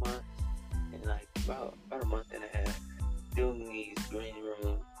 2 months, and like about a month and a half doing these green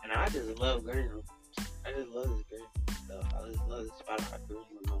rooms. And I just love green rooms. I just love this green room stuff. I just love this Spotify green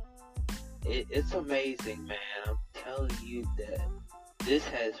room. It's amazing, man. I'm telling you that this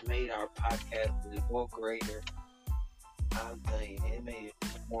has made our podcast more greater. I'm telling you, it made it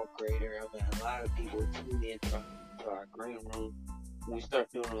more greater. I mean, a lot of people tune in to our green room. When we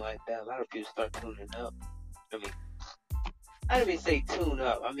start doing it like that, a lot of people start tuning up. I mean, I didn't even say tune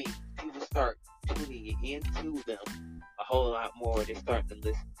up. I mean, people start tuning into them a whole lot more. They start to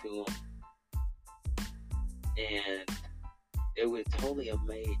listen to them. And they were totally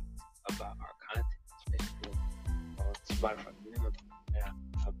amazed about our content, especially on Spotify. Yeah,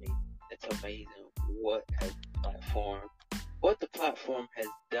 I mean, it's amazing what the platform has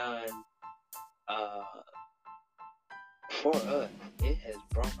done for us. It has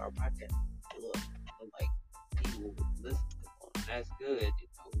brought our podcast up. Like, people listen to them. That's good.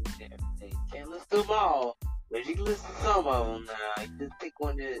 You can't listen to them all, but you can listen to some of them now. You just pick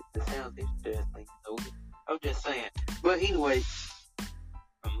one that sounds interesting. I'm just saying. But anyway,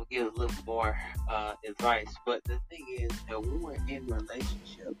 I'm gonna give a little more advice. But the thing is, when we're in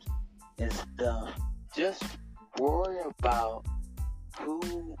relationships and stuff, just worry about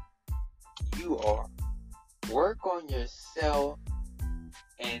who you are. Work on yourself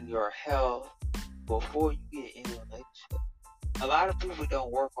and your health before you get in a relationship. A lot of people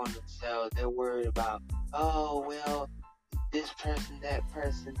don't work on themselves. They're worried about, oh, well, this person, that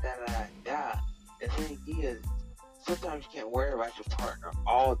person, da. The thing is, sometimes you can't worry about your partner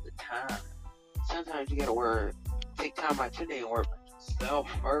all the time. Sometimes you gotta take time out your day and worry about yourself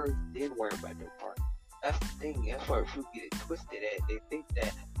first, then worry about your partner. That's the thing. That's where people get it twisted at. They think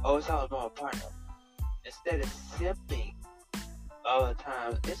that, oh, it's all about a partner. Instead of simping all the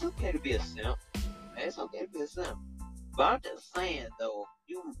time, it's okay to be a simp. It's okay to be a simp. But I'm just saying, though,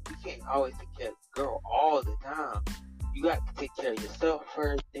 you can't always take care of the girl all the time. You got to take care of yourself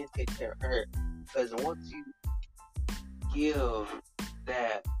first, then take care of her. Because once you give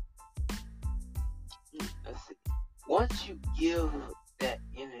that, once you give that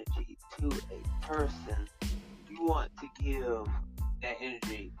energy to a person, you want to give that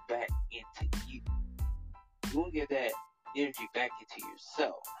energy back into you. You want to give that energy back into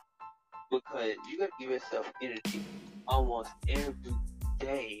yourself, because you got to give yourself energy almost every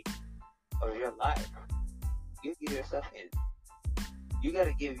day of your life. You give yourself energy. You got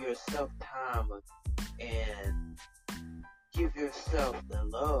to give yourself time and give yourself the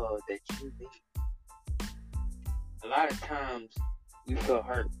love that you need. A lot of times we feel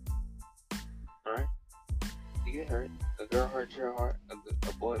hurt, alright? You get hurt. A girl hurts your heart.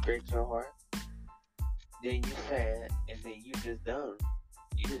 A boy breaks your heart. Then you sad, and then you just done.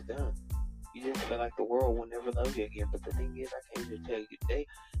 You just feel like the world will never love you again. But the thing is, I came to tell you today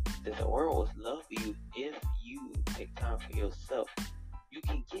that the world will love you if you take time for yourself. You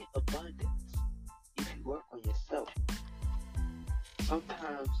can get abundance if you work on yourself.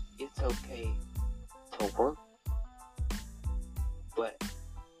 Sometimes it's okay to work, but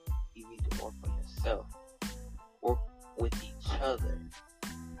you need to work on yourself. Work with each other.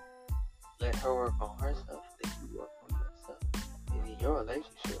 Let her work on herself, then you work on yourself. And then your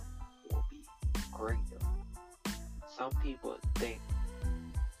relationship will be greater. Some people think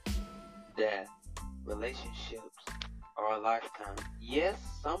that relationships are a lifetime. Yes,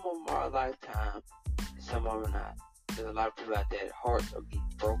 some of them are a lifetime, and some of them are not. There's a lot of people out there that hearts are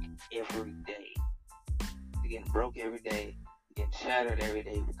getting broken every day. They're getting broke every day. They're getting shattered every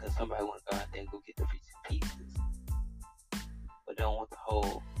day because somebody wants to go out there and go get the pieces. But don't want the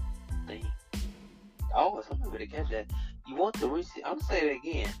whole thing. Oh, some people catch that. You want the Reese's. I'm gonna say it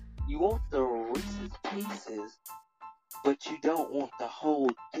again. You want the Reese's Pieces, but you don't want the whole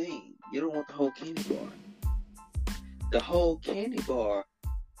thing. You don't want the whole candy bar. The whole candy bar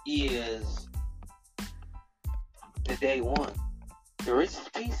is the day one. The Reese's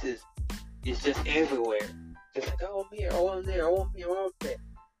Pieces is just everywhere. Just like, oh, I'm here, oh, I'm there, oh, I'm here, oh, I'm there.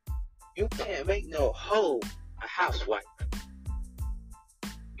 You can't make no hoe a housewife.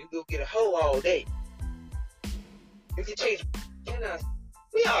 You go get a hoe all day. You can change.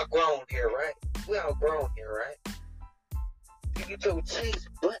 We all grown here, right? You get your chase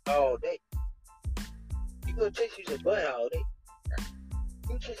butt all day. You go chase your butt all day. Right?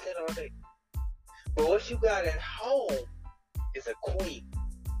 You chase that all day. But what you got at home is a queen.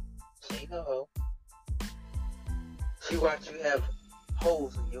 She ain't no hoe. She watch you have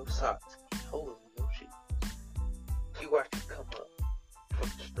holes in your socks, holes in your shoes. She watch you come up from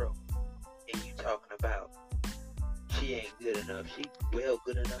the stroke, and you talking about she ain't good enough. She well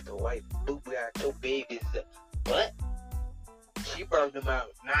good enough to wipe boo-boo out your baby's butt. She brought them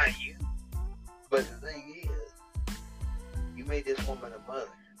out, not you. But the thing is, you made this woman a mother.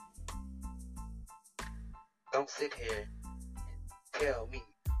 Don't sit here and tell me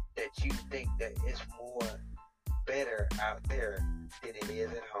that you think that it's more better out there than it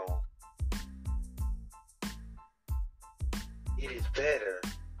is at home. It is better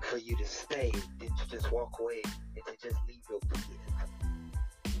for you to stay than to just walk away and to just leave your kids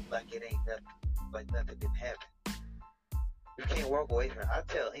like it ain't nothing, like nothing didn't happen. You can't walk away from it. I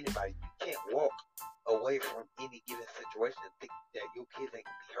tell anybody, you can't walk away from any given situation and think that your kids ain't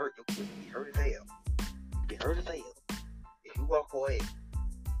gonna be hurt. Your kids will be hurt as hell. You'll be hurt as hell. If you walk away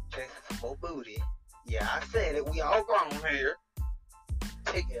chasing some more booty, yeah, I said it. We all grown here.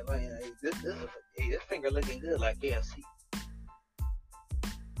 Take it, man. This finger looking good like KFC.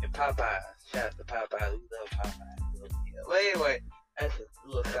 And Popeyes. Shout out to Popeyes. We love Popeyes. Yeah. But anyway, that's a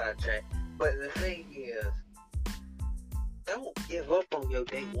little sidetrack. But the thing is, don't give up on your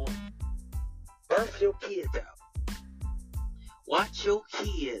day one. Birth your kids out. Watch your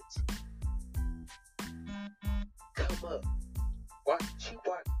kids come up. Watch.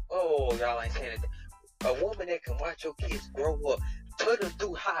 Oh, y'all ain't saying it. A woman that can watch your kids grow up, put them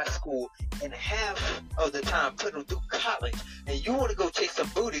through high school, and half of the time put them through college, and you want to go chase some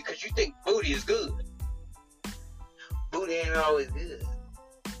booty because you think booty is good. Booty ain't always good.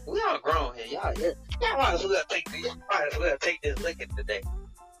 We all grown here, y'all. Y'all might as well take this licking today.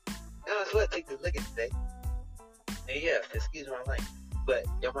 Y'all might as well take this licking today. And yes, excuse my language, but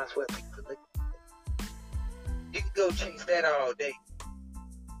y'all might as well take the licking today. You can go chase that all day,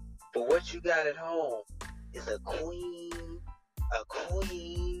 but what you got at home is a queen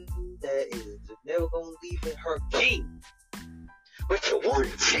that is never gonna leave in her king. But you want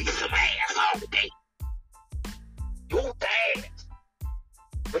to chase some ass all day. You want the ass,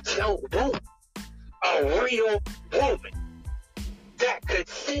 but you don't want a real woman that could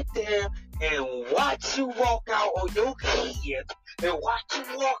sit there and watch you walk out on your kids and watch you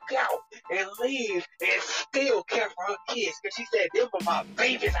walk out and leave and still care for her kids. Because she said, them are my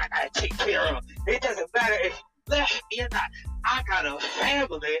babies I gotta take care of. It doesn't matter if you left me or not. I got a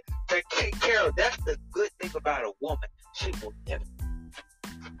family to take care of. That's the good thing about a woman. She will never.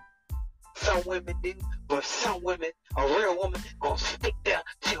 Some women do, but some women, a real woman, gonna stick there.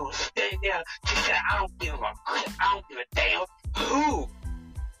 She gonna stand there. She said, I don't give a damn who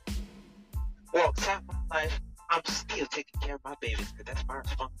walks out my life. I'm still taking care of my babies because that's my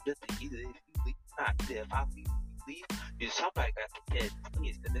responsibility. Either if you leave or not. Either if I leave, you leave. Somebody got to care of the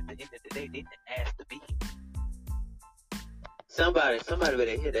kids because at the end of the day, they didn't ask to be here. Somebody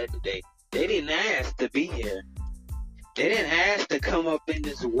better hear that today. They didn't ask to be here. They didn't ask to come up in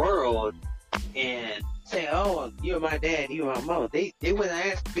this world and say, oh, you're my dad, you're my mom. They wouldn't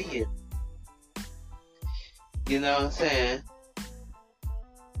ask to be here. You know what I'm saying?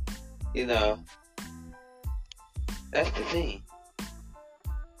 You know, that's the thing.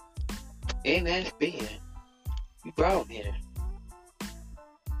 They didn't ask to be here. You brought them here.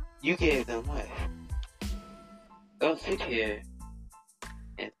 You gave them life. Don't sit here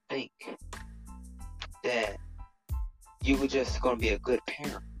and think that you were just going to be a good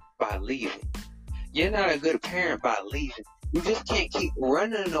parent by leaving. You're not a good parent by leaving. You just can't keep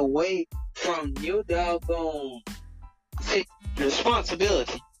running away from your doggone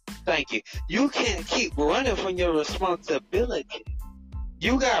responsibility. Thank you. You can't keep running from your responsibility.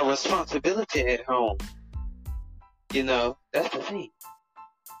 You got responsibility at home. You know, that's the thing.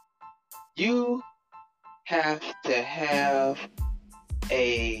 You have to have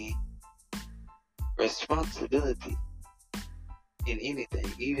a responsibility in anything,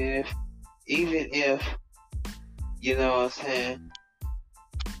 even if you know what I'm saying.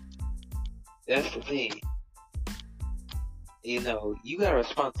 That's the thing. You know, you got a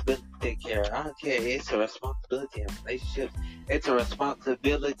responsibility to take care of. I don't care. It's a responsibility in relationships. It's a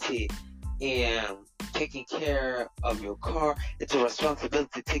responsibility in taking care of your car. It's a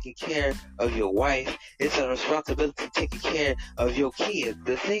responsibility taking care of your wife. It's a responsibility taking care of your kids.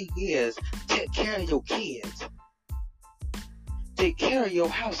 The thing is, take care of your kids. Take care of your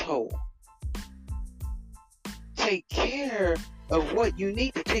household. Take care of what you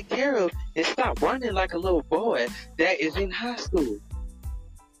need to take care of and stop running like a little boy that is in high school.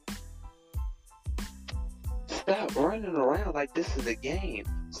 Stop running around like this is a game.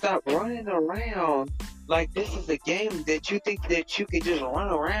 Stop running around like this is a game that you think that you can just run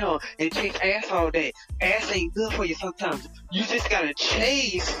around and chase ass all day. Ass ain't good for you sometimes. You just gotta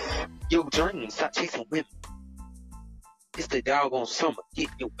chase your dreams. Stop chasing women. It's the doggone summer. Get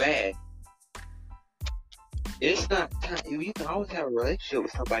in your bag. It's not time. You can always have a relationship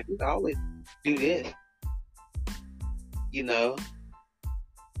with somebody. You can always do this. You know.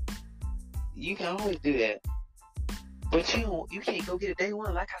 You can always do that. But you can't go get a day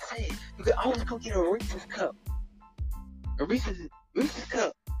one. Like I said, you can always go get a Reese's cup. A Reese's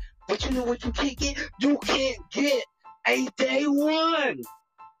cup. But you know what you can't get? You can't get a day one.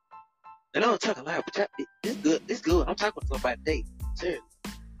 And I'm talking loud, but it's good. It's good. I'm talking about day. Seriously.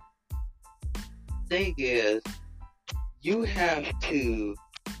 Thing is, you have to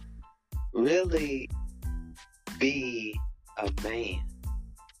really be a man.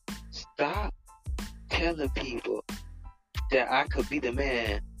 Stop telling people that I could be the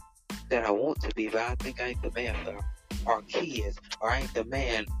man that I want to be, but I think I ain't the man for our kids, or I ain't the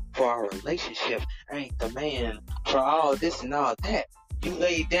man for our relationship. I ain't the man for all this and all that. You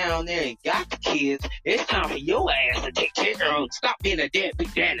lay down there and got the kids. It's time for your ass to take care of them. Stop being a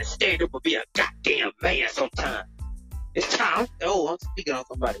deadbeat dad and stand up and be a goddamn man sometime. It's time. Oh, I'm speaking on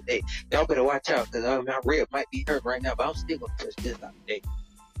somebody today. Y'all better watch out, because my rib might be hurt right now, but I'm still going to touch this out today.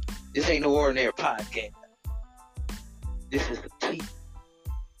 This ain't no ordinary podcast. This is the tea.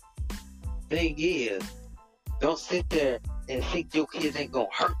 Thing is, don't sit there and think your kids ain't going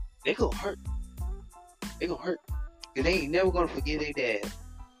to hurt. They going to hurt. They going to hurt. Because they ain't never going to forget their dad.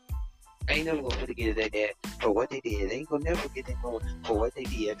 They ain't never going to forget their dad for what they did. They ain't going to never forget their mom for what they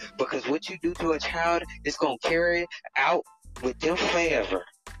did. Because what you do to a child is going to carry out with them forever.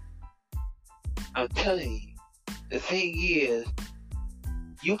 I'm telling you. The thing is,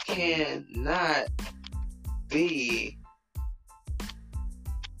 you cannot be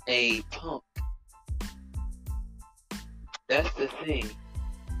a punk. That's the thing.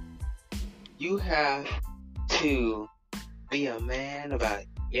 You have to be a man about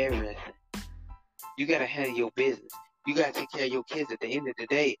everything. You gotta handle your business. You gotta take care of your kids. At the end of the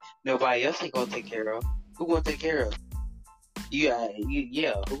day, nobody else ain't gonna take care of. Who gonna take care of? Yeah,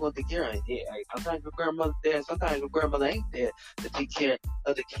 who gonna take care of it? Yeah, sometimes your grandmother's there, sometimes your grandmother ain't there to take care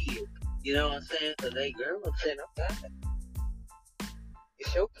of the kids. You know what I'm saying? Cause they grandmother saying, I'm tired.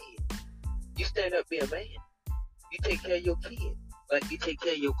 It's your kid. You stand up, be a man. You take care of your kids like you take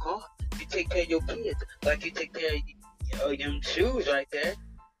care of your car. You take care of your kids like you take care of them shoes right there.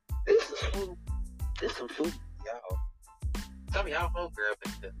 This is food. This is some food, y'all. Some of y'all hungry up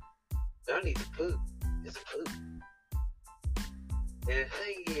in here. Y'all need some food. It's some food. And the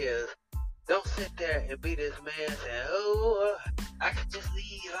thing is, don't sit there and be this man saying, oh, I can just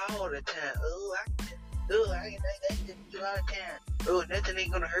leave all the time. I can just do all the time. Oh, nothing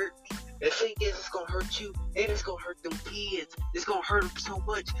ain't gonna hurt me. The thing is, it's gonna hurt you, and it's gonna hurt them kids. It's gonna hurt them so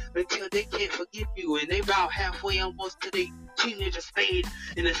much until they can't forgive you, and they about halfway almost to their teenager stage,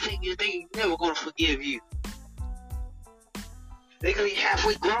 and the thing is, they ain't never gonna forgive you. They gonna be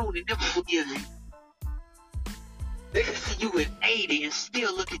halfway grown and never forgive you. They can see you at 80 and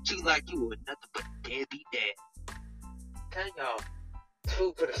still look at you like you were nothing but a deadbeat dad. I'm telling y'all, it's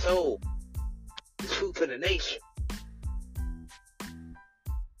food for the soul. It's food for the nation.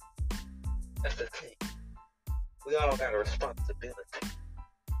 That's the thing. We all got a responsibility.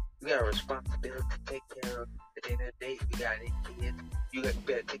 We got a responsibility to take care of. At the end of the day, if we got any kids, you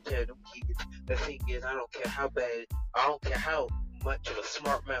better take care of them kids. The thing is, I don't care how bad, I don't care how much of a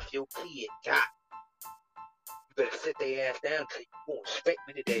smart mouth your kid got. You better sit their ass down till you won't respect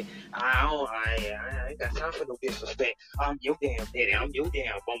me today. I ain't got time for no disrespect. I'm your damn daddy. I'm your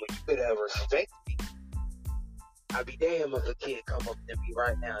damn mama. You better respect me. I'd be damn if a kid come up to me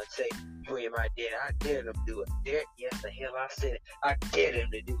right now and say, you ain't my dad. I dare them to do it. Yes, the hell I said it. I dare them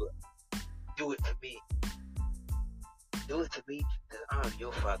to do it. Do it to me. Do it to me, because I'm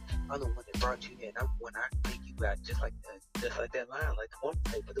your father. I'm the one that brought you here, and I'm the one I can take you out, just like that line, like the woman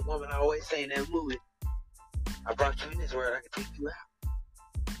say. But the woman I always say in that movie, I brought you in this world, I can take you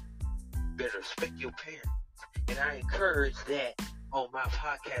out. You better respect your parents. And I encourage that on my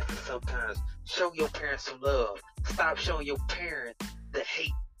podcast sometimes. Show your parents some love. Stop showing your parents the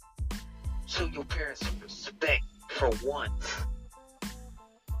hate. Show your parents some respect for once.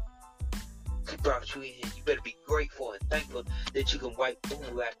 She brought you in here. You better be grateful and thankful that you can wipe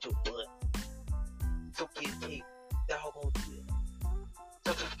boo out your butt. Some kids can't doggone do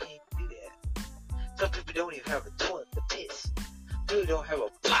that. Some people can't do that. Some people don't even have a toilet to piss. Some people don't have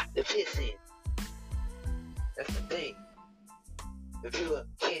a pot to piss in. That's the thing. If you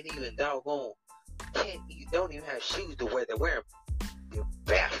can't even don't even have shoes to wear, they're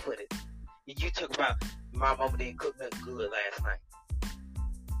barefooted. And you talk about my mama didn't cook nothing good last night.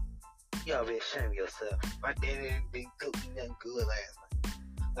 Y'all be ashamed of yourself. My daddy didn't cook me nothing good last night.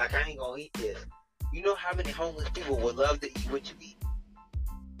 Like, I ain't gonna eat this. You know how many homeless people would love to eat what you eat?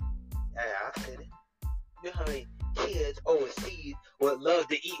 Yeah, I said it. You know how many kids overseas would love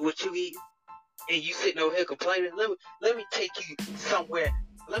to eat what you eat? And you sitting over here complaining? Let me take you somewhere.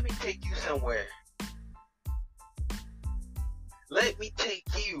 Let me take you somewhere. Let me take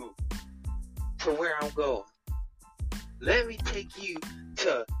you to where I'm going. Let me take you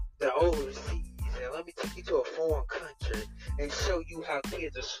to the overseas, and let me take you to a foreign country and show you how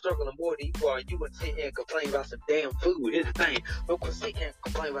kids are struggling more than you are. You would sit here and complain about some damn food. Here's the thing. Don't go sit here and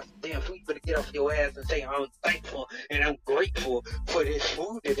complain about some damn food. You better get off your ass and say, I'm thankful and I'm grateful for this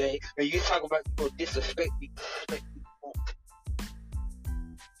food today. And you talking about you gonna disrespect me.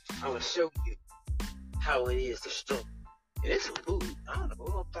 I'm gonna show you how it is to struggle. And it's some food. I don't know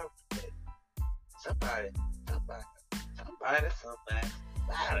who I'm talking to today. Somebody.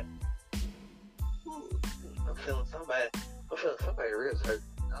 I'm feeling somebody real hurt.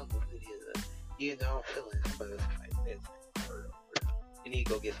 I don't know who it is. You know, I'm feeling somebody that's hurt. You need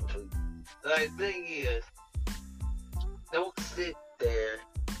to go get some food. The thing is, don't sit there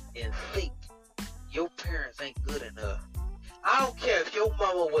and think your parents ain't good enough. I don't care if your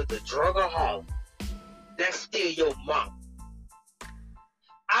mama was a drugaholic. That's still your mom.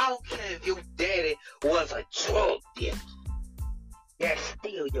 I don't care if your daddy was a drug dealer. That's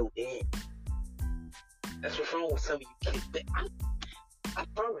still your daddy. That's what's wrong with some of you kids. I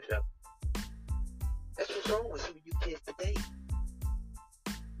promise you. That's what's wrong with some of you kids today.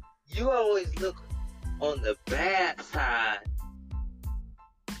 You always look on the bad side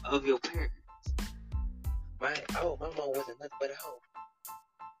of your parents. Right? Oh, my mom wasn't nothing but a hoe.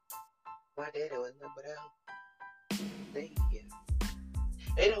 My daddy was nothing but a hoe. Thank you.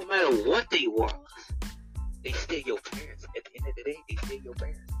 It don't matter what they was. They still your parents. At the end of the day, they still your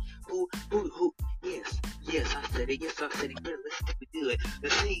parents. Who, yes, I said it. Yes, I said it. Better listen to me good. The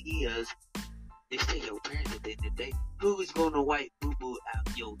thing is, they still your parents at the end of the day. Who's gonna wipe boo-boo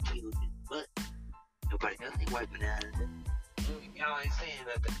out your children's butt? Nobody else ain't wiping out of it. Y'all ain't saying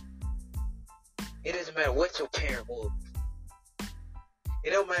nothing. It doesn't matter what your parent was.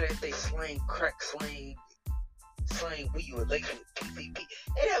 It don't matter if they slang crack, slang weed with laced with PCP.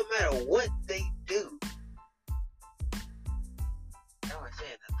 It don't matter what they do. Y'all ain't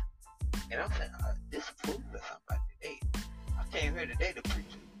saying nothing. And I'm saying, this is food for somebody today. I came here today to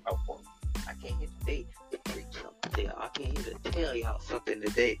preach. I came here today to preach something to y'all. I came here to tell y'all something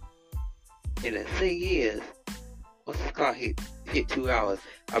today. And the thing is, once this car hit 2 hours,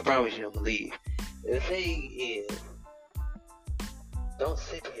 I promise you I'm gonna leave. The thing is, don't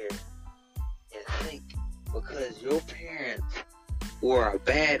sit here and think because your parents were a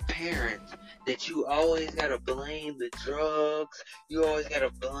bad parent that you always gotta blame the drugs, you always gotta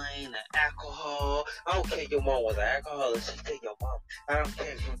blame the alcohol. I don't care if your mom was an alcoholic, she's still your mom. I don't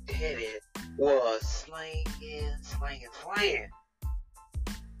care if your daddy was slanging.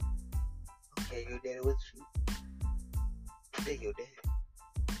 Okay, your daddy was still your daddy.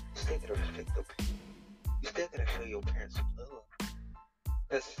 You still gotta respect your parents. You still gotta show your parents some love.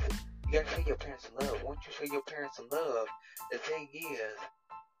 Because you gotta show your parents some love. Once you show your parents some love, the thing is,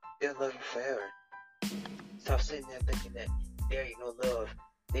 they'll love you forever. Stop sitting there thinking that there ain't no love.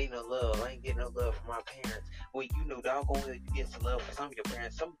 There ain't no love. I ain't getting no love from my parents. When you know doggone well you get some love from some of your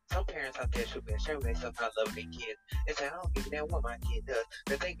parents. Some parents out there should be ashamed they sometimes love their kids. They say, I don't give a damn what my kid does.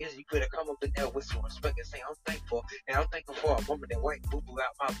 The thing is, you better come up in there with some respect and say, I'm thankful. And I'm thankful for a woman that wipe boo-boo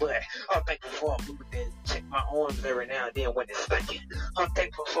out my butt. I'm thankful for a woman that check my arms every now and then when it's stinking. I'm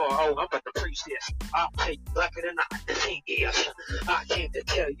thankful for, I'm about to preach this. I'll tell you like it or not. The thing is, I came to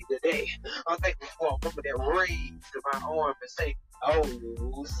tell you today. I'm thankful for a woman that raised my arm and say, oh,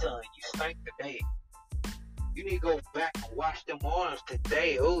 son, you stink today. You need to go back and wash them arms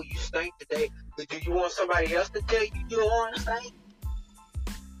today. Oh, you stink today. But do you want somebody else to tell you your arms stink?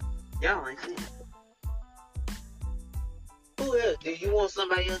 Y'all ain't saying it. Who else? Do you want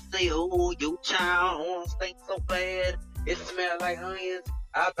somebody else to say, oh, your child arms stink so bad, it smells like onions?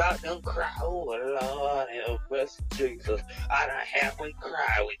 I about done cry. Oh, Lord, have mercy, Jesus. I done halfway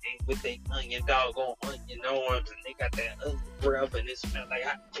cry with they doggone onion arms, and they got that ugly breath, and it smell like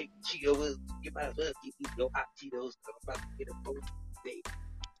hot chicken Cheetos. You might as well keep eating your hot Cheetos, because I'm about to get a post today.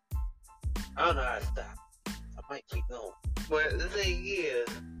 I don't know how to stop. I might keep going. But the thing is,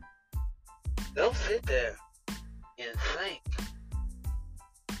 don't sit there and think.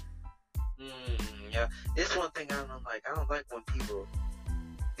 Yeah, this one thing I don't like. I don't like when people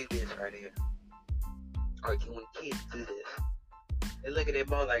do this right here. Or when kids do this. They look at their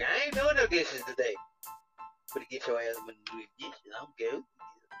mom like, I ain't doing no dishes today. But to get your ass up and do the dishes, I'm good.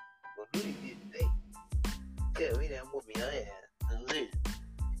 I'm gonna do the dishes today. Tell me that I'm whooping your ass.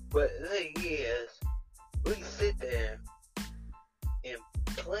 But the thing is, we can sit there and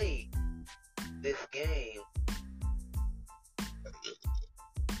play this game.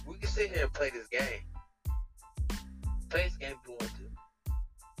 We can sit here and play this game. Play this game if you want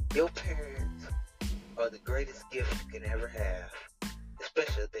to. Your parents are the greatest gift you can ever have,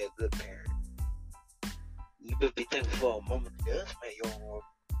 especially if they're a good parent. You better be thankful for a moment that does smell your arm.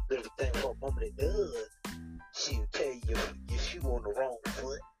 But if you think for a mama that does, she'll tell you your shoe on the wrong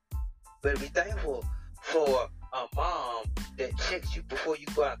foot. But be thankful for a mom that checks you before you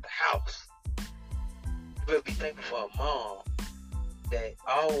go out the house. But be thankful for a mom that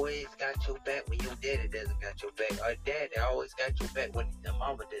always got your back when your daddy doesn't got your back, or dad that always got your back when the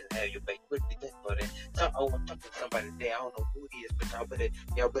mama doesn't have your back. You better be thankful for that. I'm talking to somebody today. I don't know who it is, but y'all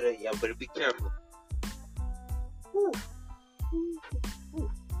better be careful. Woo.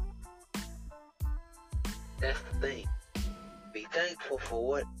 That's the thing. Be thankful for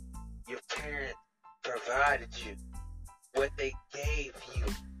what your parents provided you, what they gave you.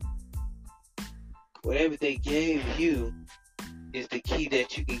 Whatever they gave you is the key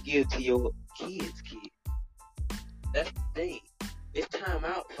that you can give to your kids' kid. That's the thing. It's time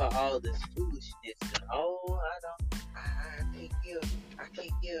out for all this foolishness. And, I can't give. I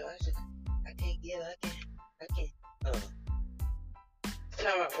can't. It's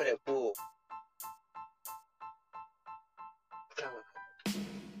time out for that bull.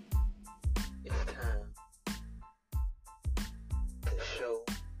 It's time to show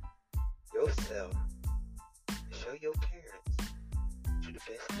yourself, show your parents you're the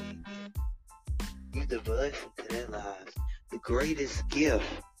best kid. You're the blessing to their lives. The greatest gift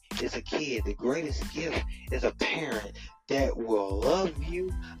is a kid. The greatest gift is a parent that will love you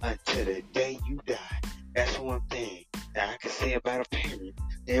until the day you die. That's one thing that I can say about a parent.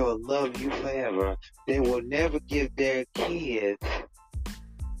 They will love you forever. They will never give their kids.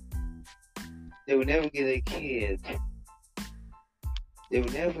 They will never give their kids. They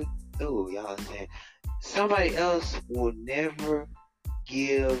will never. Oh, y'all saying somebody else will never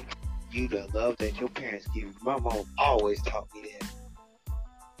give you the love that your parents give you. My mom always taught me that.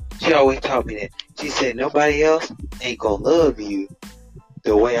 She always taught me that. She said nobody else ain't gonna love you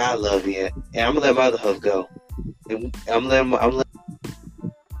the way I love you. And I'm gonna let my other husband go. And I'm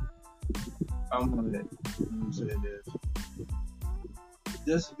gonna say this.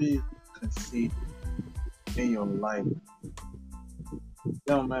 Just be conceited in your life.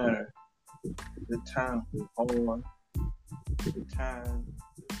 Don't matter the time is hard, the time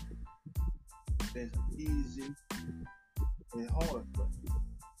is easy, it's hard for you.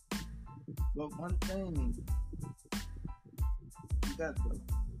 But one thing, you got to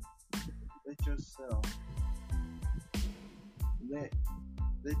let yourself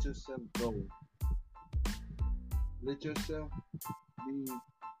go. Let yourself be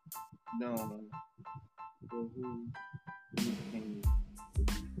known for who you came to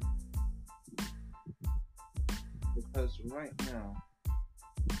be. Because right now,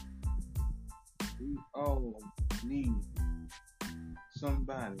 we all need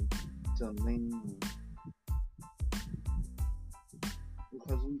somebody to lean on.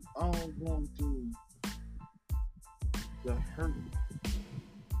 Because we all going through the hurt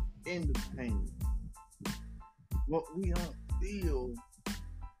and the pain. What we don't feel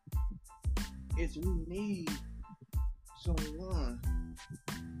is we need someone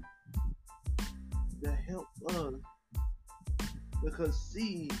to help us, because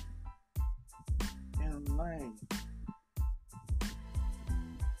see in life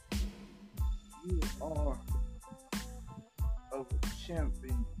you are a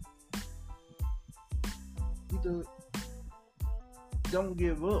champion. You don't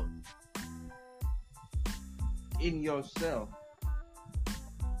give up in yourself,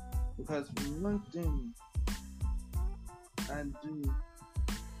 because one thing I do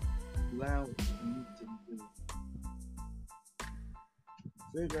allow you to do,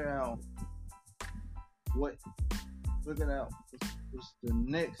 figure out what's the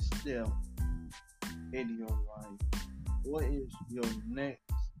next step in your life. What is your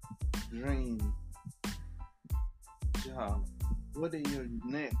next dream job? What is your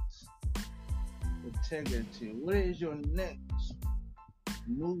next integrity? What is your next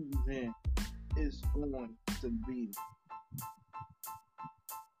movement is going to be?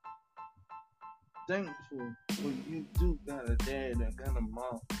 Thankful for you do got a dad and got a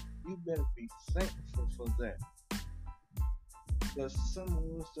mom. You better be thankful for that. Because some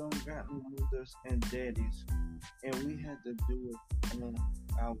of us don't got no mothers and daddies, and we had to do it on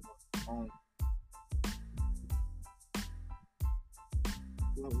our own.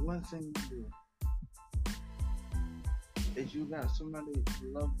 But one thing you do is you got somebody who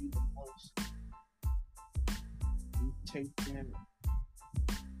love you the most. You take them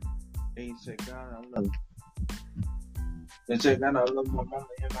and you say, God, I love you. And say, God, I love my mama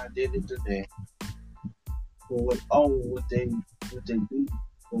and my daddy today for what they do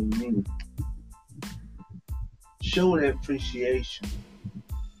for me. Show that appreciation.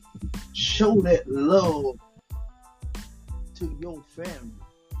 Show that love to your family.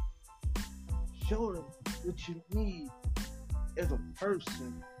 show them what you need as a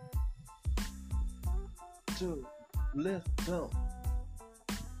person to lift up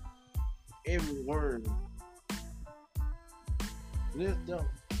every word. Lift up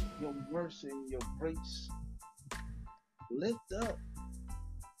your mercy and your grace. Lift up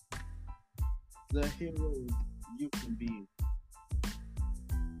the hero you can be.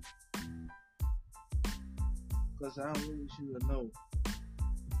 Because I want you to know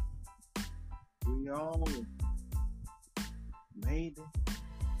we all made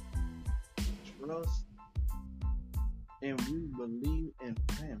it, trust, and we believe in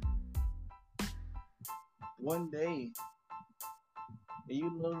family. One day, and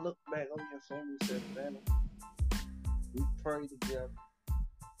you look back on your family and say, family, we pray together,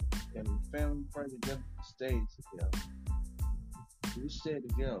 and the family pray together, stay together. We stay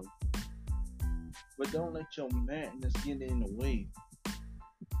together. But don't let your madness get in the way.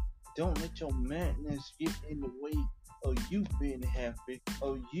 Don't let your madness get in the way of you being happy,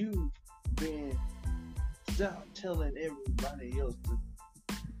 of you being. Stop telling everybody else to.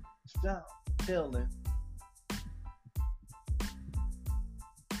 Stop telling.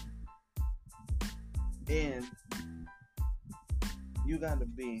 And you gotta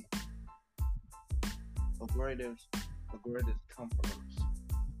be a greatest comforter.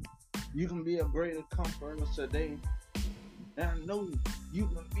 You can be a greater comforter today. And I know you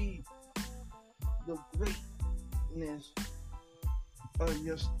can be the greatness of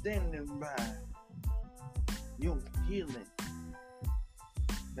your standing by, your healing,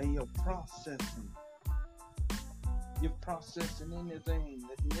 and your processing. You're processing anything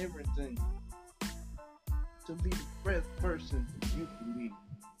and everything to be the best person you can be.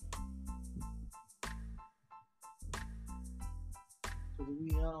 So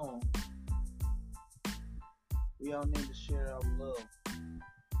we all need to share our love.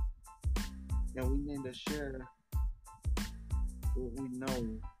 And we need to share what we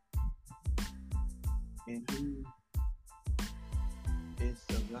know and who is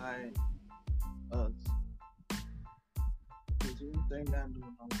to guide us. Because one thing I do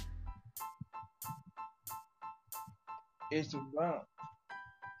know, it's about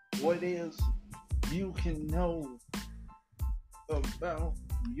what is you can know about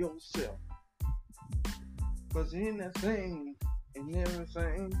yourself. Because anything and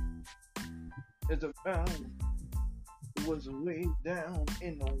everything is about what's way down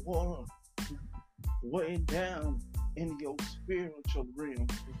in the water, way down in your spiritual realm,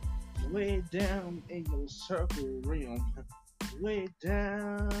 way down in your circle realm, way down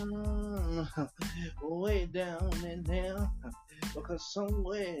in there. Because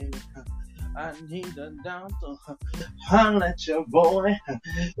somewhere I need a doctor, holler at your boy.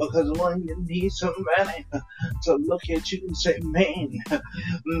 Because when you need somebody to look at you and say, man,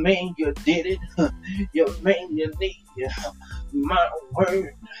 you did it. You need my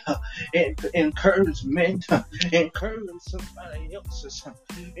word, encouragement, encourage somebody else's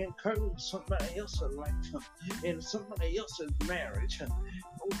life, and somebody else's marriage.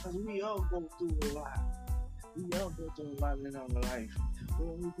 Because we all go through a lot. We all go through a lot in our life.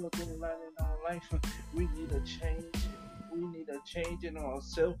 When we go through a lot in our life, we need a change. We need a change in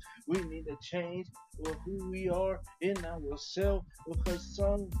ourselves. We need a change of who we are in ourselves. Because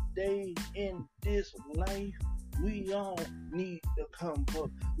someday in this life, we all need to come up.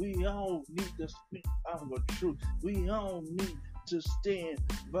 We all need to speak our truth. We all need to stand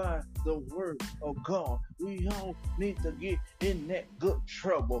by the word of God. We all need to get in that good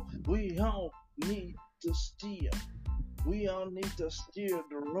trouble. We all need to steer. We all need to steer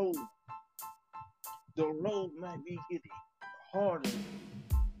the road. The road might be getting harder,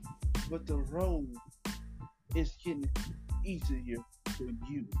 but the road is getting easier for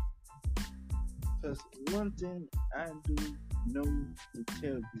you. Because one thing I do know to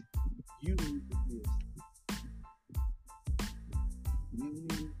tell you, you need to listen. You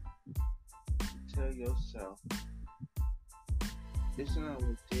need to tell yourself, it's not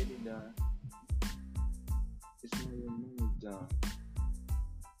what Daddy done. It's not what Mama done.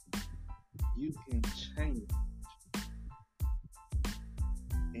 You can change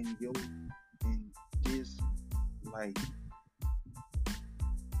in this life.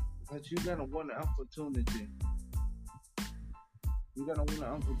 But you gotta want an opportunity. You gotta want an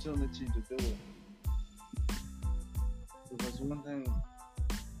opportunity to do it. Because one thing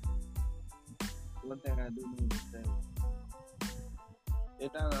I do know is that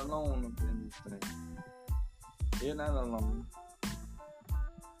you're not alone in this thing. You're not alone.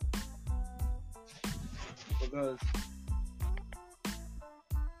 Because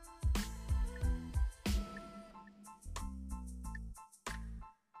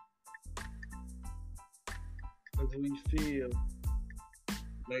because we feel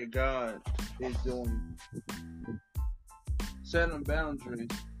that God is doing setting boundaries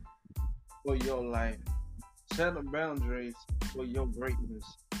for your life, setting boundaries for your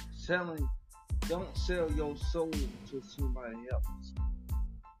greatness, selling. Don't sell your soul to somebody else.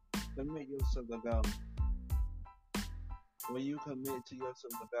 Commit yourself to God. When you commit to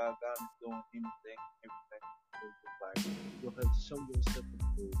yourself to God, God is doing anything, everything for your life. You have to show yourself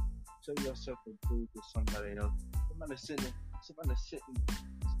approved. Show yourself approved to somebody else. Somebody sitting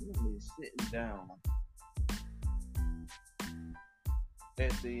down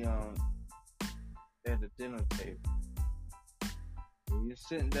at the dinner table. When you're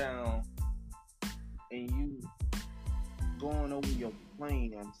sitting down and you going over your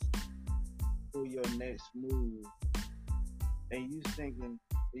plans for your next move, and you thinking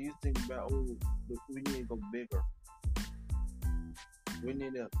about, oh, we need to go bigger. We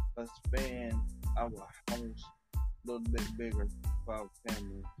need to expand our house a little bit bigger for our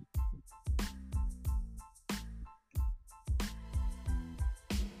family.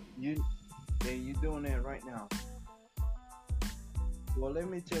 You doing that right now. Well, let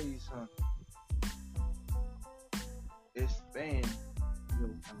me tell you something. Expand your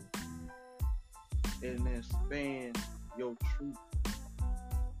house and expand your truth.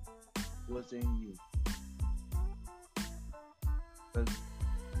 What's in you? Because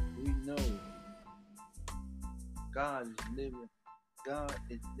we know God is living. God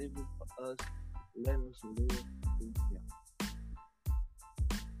is living for us. Let us live through Him.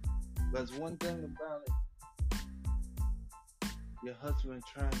 Because one thing about it, your husband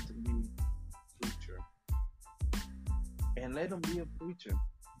trying to be a preacher, and let him be a preacher.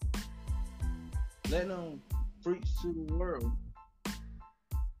 Let him preach to the world.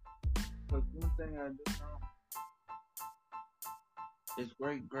 Because one thing I do know is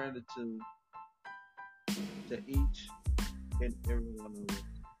great gratitude to each and every one of us.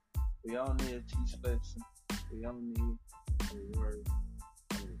 We all need a teach lesson. We all need a word.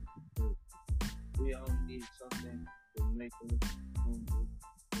 We all need something to make us humble,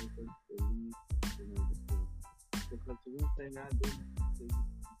 make us believe, and understand. Because the one thing I do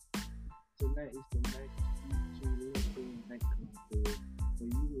tonight is to make you let go and let God do it. When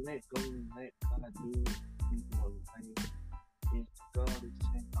you let go and let God do it in your life, and God is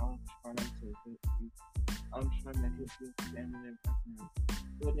saying, I'm trying to help you. I'm trying to help your family right now.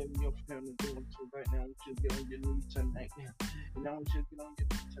 Whatever your family going through right now, I want you to get on your knees tonight now. And I want you to get on your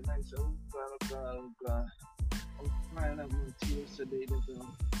knees tonight and say, oh God, oh God, oh God. I'm crying out my tears today to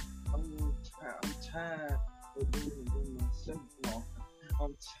God. I'm tired of doing it myself, Lord.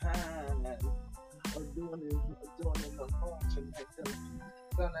 I'm tired of doing it alone tonight, God.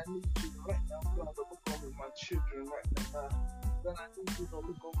 God, I need you right now, God, to look over my children right now, God. God, I need you to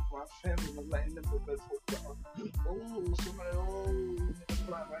look over my family right now, because, oh God. Oh, somebody, you need to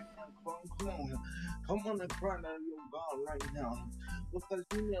cry right now. Come on and cry out to your God right now. Because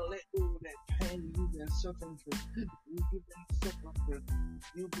you need to let go of that pain you've been suffering from.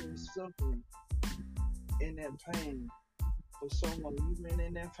 You've been suffering in that pain for so long. You've been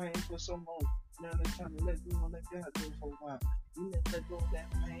in that pain for so long. Now it's time to let go and let God do it for a while. You need to let go of that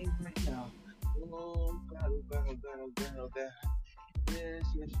pain right now. Oh God, oh God, oh God, oh God, oh God. Yes.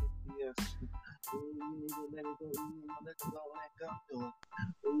 Oh, you need to let it go. You need to let God do it.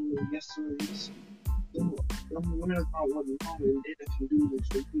 Oh, yes, sir, yes. Don't worry about what mom and dad can do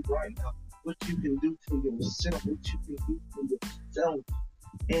for you right now. What you can do for yourself. What you can do for yourself.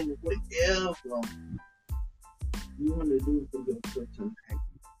 And whatever you want to do for yourself tonight.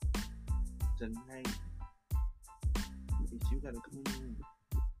 Tonight is you gotta come on.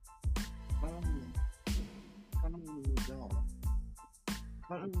 Come on with God.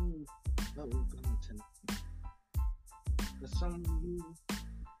 Come on with God tonight. Because some of you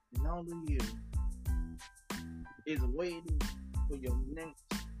and all of you is waiting for your next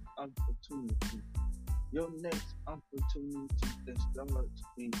opportunity. Your next opportunity that starts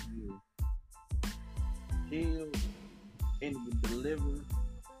in you. Heal and deliver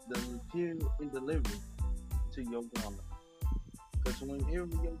to your God. Because whenever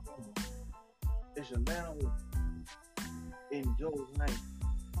you're gone, it's allowed in your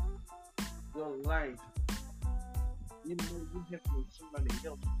life. You know, you have to somebody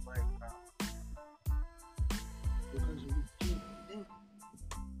else's life now. Because what you think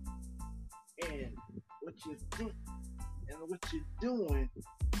and what you think and what you're doing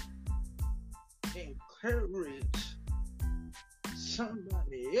encourage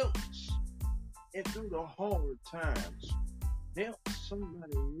somebody else, and through the hard times, help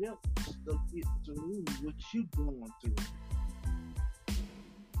somebody else to get through what you're going through.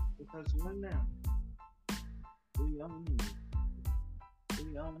 Because right now, We all need.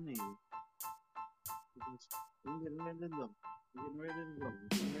 We all need. Because we're getting ready to go. We're getting ready to go.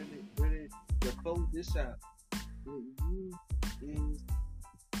 We're getting ready to close this out. What you is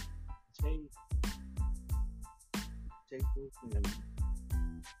take your family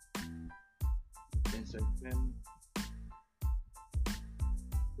and say family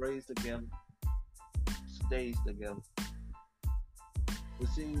raised together, stays together. But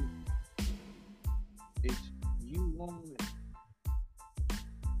see, if you want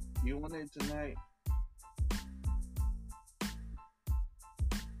it tonight,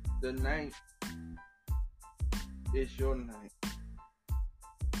 the night is your night.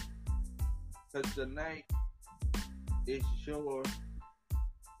 Because the night is your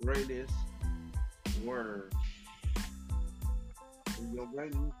greatest word. And your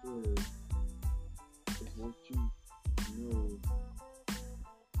greatest word is what you know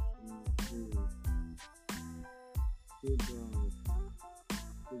to God,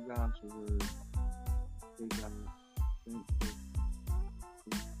 to God's word, to God. Thank you.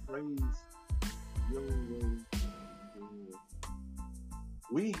 Praise your way.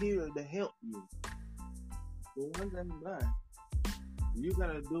 We here to help you. But one thing about it, you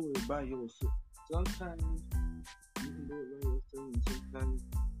gotta do it by yourself. Sometimes you can do it by yourself, and sometimes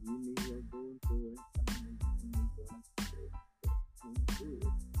you need help going through it.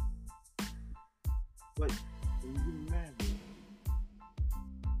 But when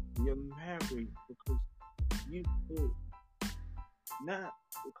you're married because you put, not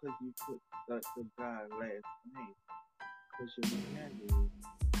because you put the guy last name, because you're married,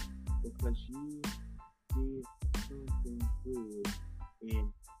 because you did something good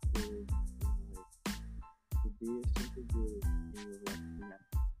in your life. You did something good in your life now.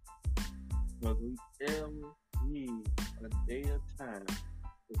 But we ever need a day of time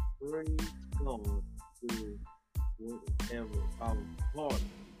to praise God through whatever our heart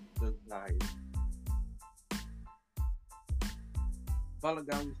desires. Father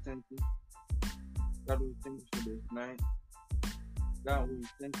God, we thank you. God, we thank you for this night. God, we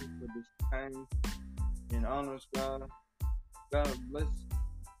thank you for this time and honors, God. God, bless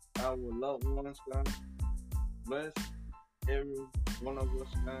our loved ones, God. Bless every one of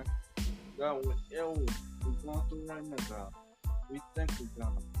us, God. God, whatever we're going through right now, God, we thank you,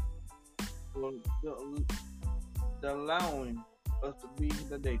 God, for the allowing us to be here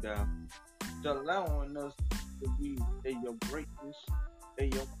today, God. To allowing us to be in your greatness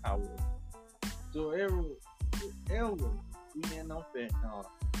and your power. So wherever we end up at, God,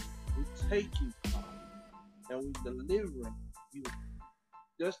 we take you, God, and we deliver you.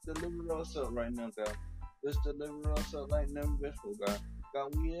 Just deliver us up right now, God. Just deliver us up like never before, God.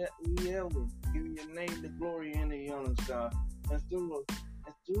 God, we ever give your name the glory and the honors, God. And through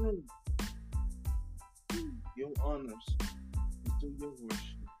your honors, and through your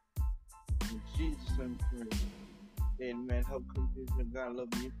worship. In Jesus' name we pray. Amen. Help continue. God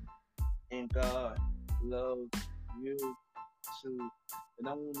love you. And God loves you too. And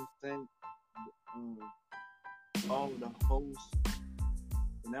I want to thank all the hosts.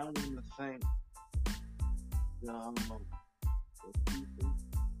 And I want to thank the people.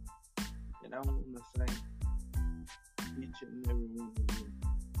 And I want to thank each and every one of you.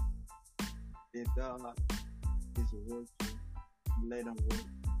 That God is working. Let him work.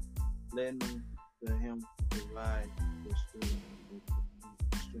 Let him provide the strength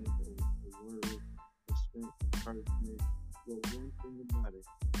of the word, the strength of encouragement. But one thing about it,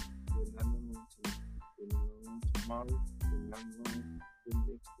 we're not alone today. We're not alone tomorrow. We're not alone the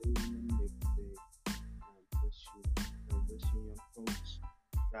next day and the next day. God bless you. God bless you, young folks.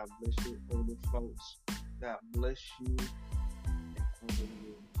 God bless you, older folks. God bless you and cover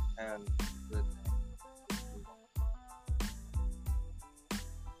you. Have a good night.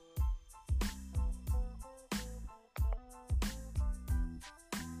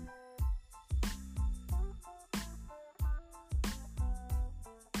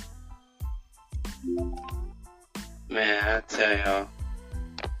 Man, I tell y'all,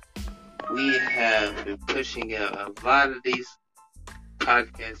 we have been pushing out a lot of these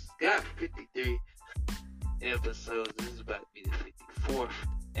podcasts. Got 53 episodes. This is about to be the 54th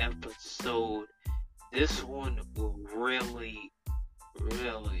episode. This one will really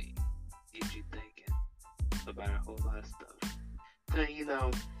get you thinking about a whole lot of stuff. So, you know,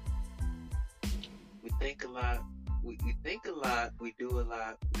 we think a lot, we think a lot, we do a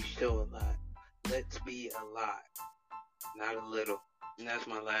lot, we show a lot. Let's be a lot, not a little. And that's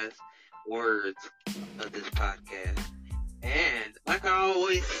my last words of this podcast. And like I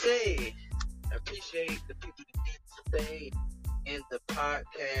always say, I appreciate the people that did stay in the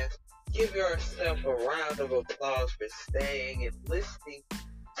podcast Give yourself a round of applause for staying and listening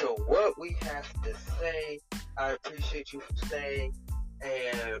to what we have to say. I appreciate you for staying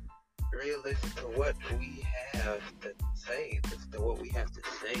and really listen to what we have to say. Listen to what we have to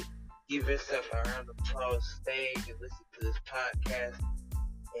say. Give yourself a round of applause, staying and listening to this podcast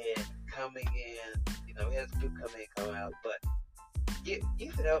and coming in. You know, we have to come in, come out, but give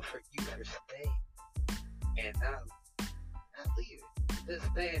it up for you for staying and not leaving. Just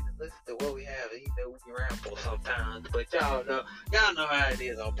stand and listen to what we have. You know, we ramble sometimes, but y'all know how it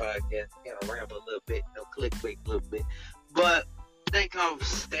is on podcasts. You gotta ramble a little bit, clickbait a little bit. But thank y'all for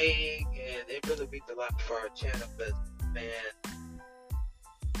staying, and it really means a lot for our channel, because, man,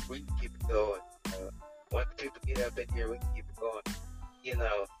 we can keep it going. Once people get up in here, we can keep it going. You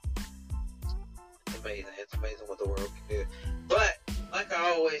know, it's amazing. It's amazing what the world can do. But, like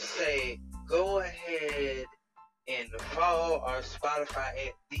I always say, go ahead and follow our Spotify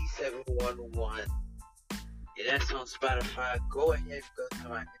at D711. Yeah, that's on Spotify. Go ahead and go to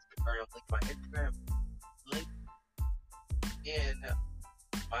my Instagram. Link my Instagram link in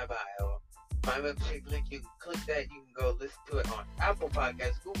my bio. My milkshake link, you can click that. You can go listen to it on Apple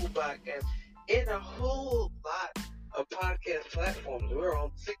Podcasts, Google Podcasts, and a whole lot of podcast platforms. We're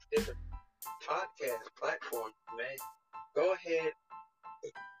on 6 different podcast platforms, man. Go ahead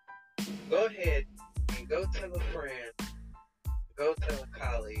and go tell a friend, go tell a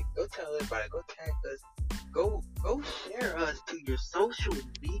colleague, go tell everybody, go tag us, go share us to your social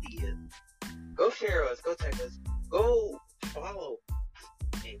media. Go share us, go tag us, go follow us,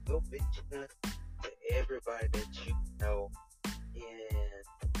 and go mention us to everybody that you know. And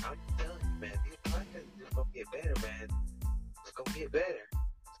I'm telling you, man, these podcasts are just gonna get better, man. It's gonna get better.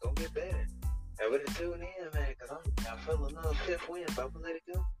 It's gonna get better. I better tune in, man, because I feel another 5th win, but I'm gonna let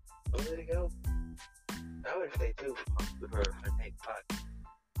it go. I would stay tuned for the next podcast.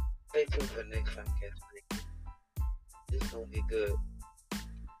 Stay tuned for the next podcast. This is gonna be good.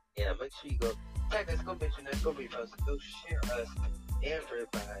 Yeah, make sure you go tag us, go mention us, go repost us, go share us to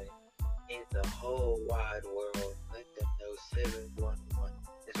everybody in the whole wide world. Let them know 711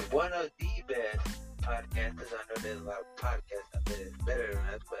 is one of the best podcasters. I know there's a lot of podcasts out there that's better than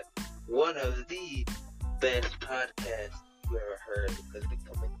us, but one of the best podcasts you ever heard, because we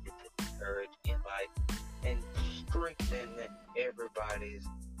come in to encourage in life and strengthen everybody's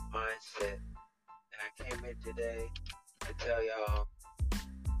mindset. And I came in today to tell y'all,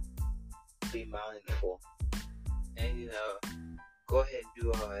 be mindful. And you know, go ahead and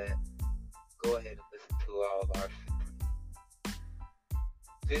do all that. Go ahead and listen to all of our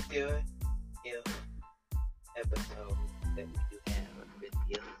 50th episodes that we do have.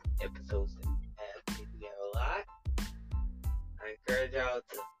 50th episodes that we have. We do have a lot. I encourage y'all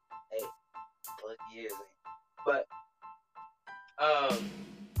to, hey, plug years in. But,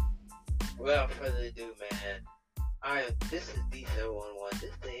 without further ado, man, this is D711. This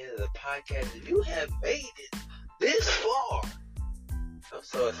is the end of the podcast. If you have made it this far, I'm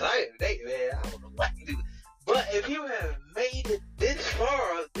so excited today, man. I don't know what to do. But if you have made it this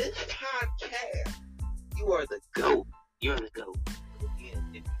far of this podcast, you are the GOAT. You're the GOAT. Again,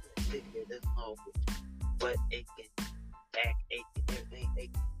 if you sit here this long, but aching, back aching,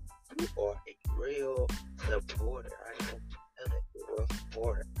 everything, you are a real supporter. I just want you to know that you're a real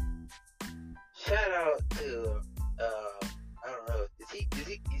supporter. Shout out to, I don't know, is he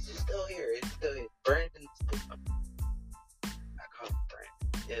still here? He's still here. Brandon, I call him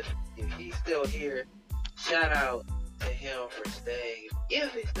Brandon. If he's still here, shout out to him for staying.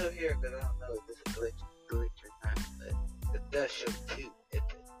 If he's still here, because I don't know if it's a glitch or not, but it does show 2 at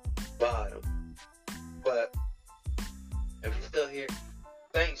the bottom. But if he's still here,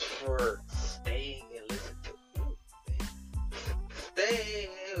 thanks for staying and listening to stay.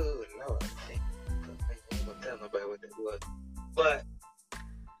 Oh Lord, I ain't gonna tell nobody what that was. But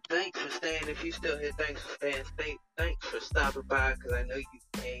thanks for staying. If you still here, thanks for staying. Thanks for stopping by, because I know you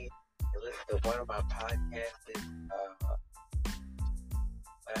came and listened to one of my podcasts.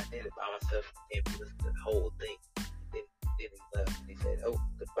 But I did it by myself and listened to the whole thing. Then he left and he said, "Oh,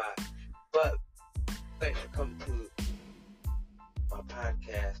 goodbye." But thanks for coming to my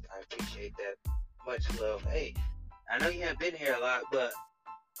podcast. I appreciate that. Much love. Hey, I know you haven't been here a lot, but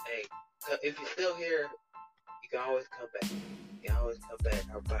hey, if you're still here, you can always come back. You can always come back.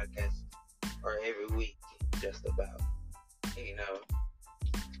 Our podcasts are every week, just about. You know,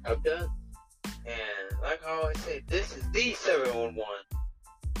 I'm done. And like I always say, this is D711.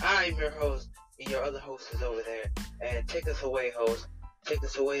 I'm your host, and your other host is over there. And take us away, host. Take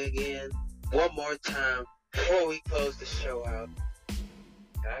us away again, one more time, before we close the show out.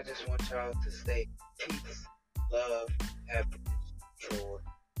 And I just want y'all to stay peace, love, happiness, joy,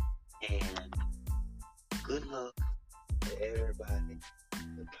 And good luck to everybody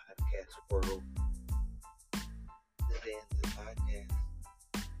in the podcast world. This is the end of the podcast.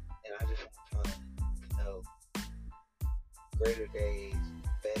 And I just want y'all to know greater days,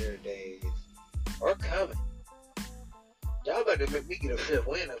 better days are coming. Y'all better make me get a fifth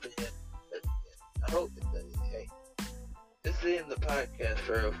win up in here. I hope it does. Hey, this is the end of the podcast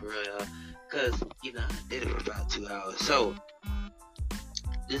for real. Because, I did it for about 2 hours. So,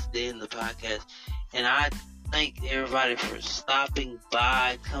 this is the end of the podcast. And I thank everybody for stopping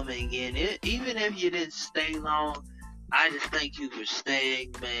by, coming in. Even if you didn't stay long, I just thank you for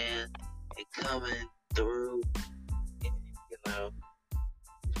staying, man, and coming through. And, this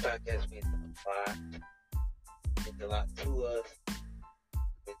podcast means a lot. It means a lot to us. It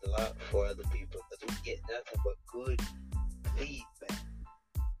means a lot for other people. Because we get nothing but good feedback.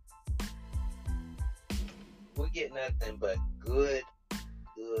 We get nothing but good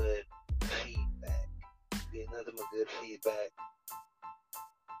feedback. We get nothing but good feedback.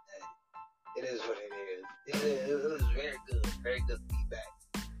 And it is what it is. It was very good feedback.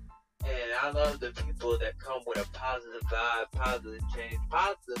 And I love the people that come with a positive vibe, positive change,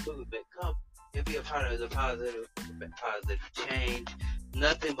 positive movement. Come and be a part of the positive movement, positive change.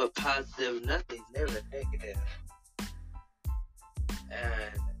 Nothing but positive, nothing, never negative.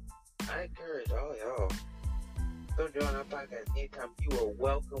 And I encourage all y'all, come join our podcast anytime. You are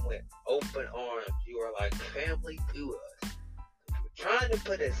welcome with open arms. You are like family to us. We're trying to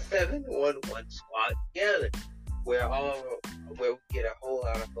put a 711 squad together where we get a whole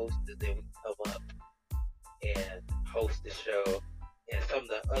lot of hosts, and then we come up and host the show, and some of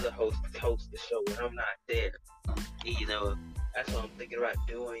the other hosts host the show when I'm not there. That's what I'm thinking about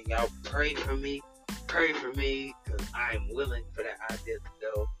doing. Y'all pray for me, because I'm willing for that idea to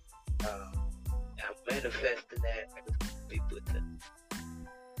go. I'm manifesting that. I just want people to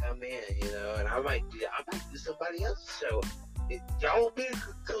come in, and I might do somebody else's show. If y'all want me to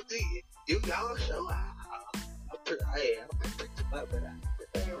come do y'all show, I'll preach about it, but I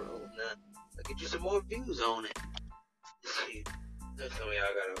put that wrong now. I'll get you some more views on it. See, some of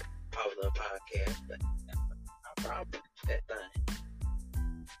y'all got a popular podcast, but I'll preach that thing.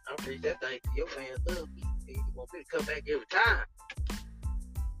 I'll preach that thing to your fans love me. You want me to come back every time.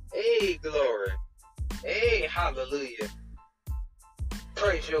 Hey, glory. Hey, hallelujah.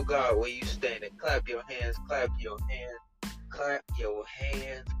 Praise your God where you stand and clap your hands, clap your hands, clap your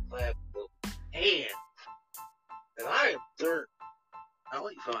hands, clap your hands. And I am third. I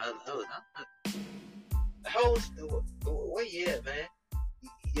wait for my other host. The host, where you at, man?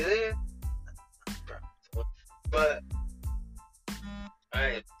 You there? But I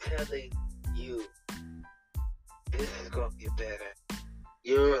am telling you, this is going to get better.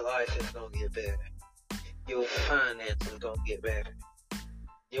 Your life is going to get better. Your finances is going to get better.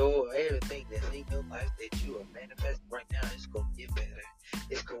 Everything that's in your life that you are manifesting right now is going to get better.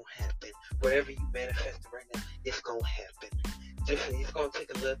 It's going to happen. Whatever you manifesting right now, it's going to happen. It's going to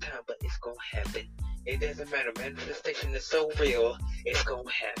take a little time, but it's going to happen. It doesn't matter. Manifestation is so real. It's going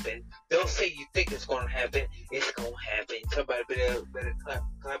to happen. Don't say you think it's going to happen. It's going to happen. Somebody better clap.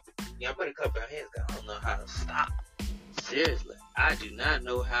 Y'all better clap your hands, because I don't know how to stop. Seriously, I do not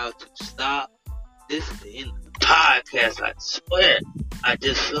know how to stop. This is the end of the podcast. I swear. I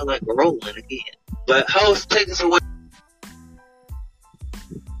just feel like rolling again. But host, take us away.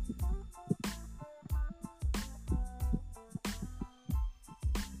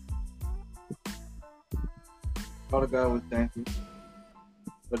 Father God, we thank you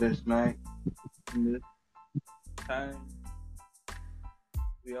for this night and this time.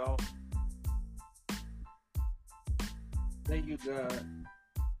 We all thank you, God,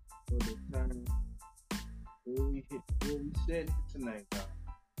 for the time where we sit here tonight, God.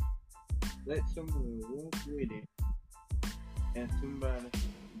 Let somebody walk with it and somebody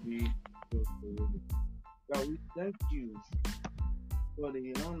be joyful with it. God, we thank you for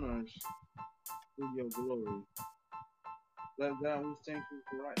the honors to your glory. God, we thank you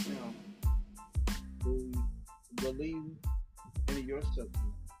for right now. We believe in your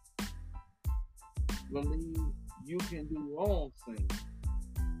substance. Believe you can do all things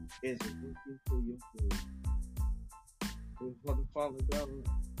as a working for your glory. For the Father God,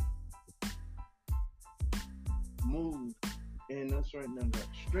 move in us right now, God.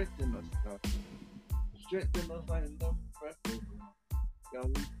 Strengthen us, God. Strengthen us like never before, God.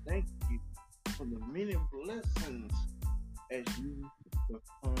 God, we thank you for the many blessings as you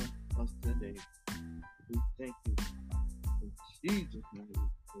upon us today. We thank you, God. In Jesus' name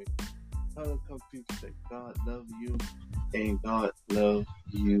we pray. Other people say God love you and God love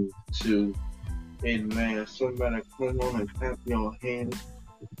you too. Amen. Somebody come on and clap your hands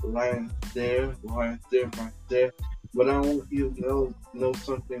right there, right there, right there. But I want you to know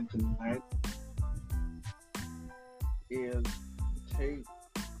something tonight is take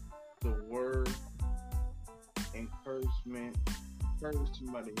the word encouragement, encourage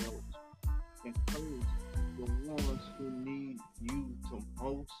somebody else, encourage the ones who need you the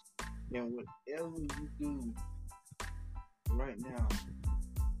most, and whatever you do right now,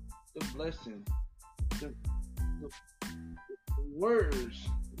 the blessing, the, the,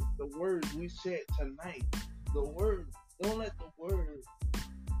 the words we said tonight, the word, don't let the word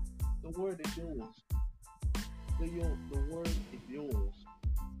is yours. The word is yours.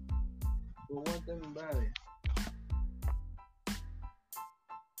 But one thing about it,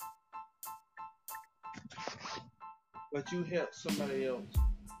 but you help somebody else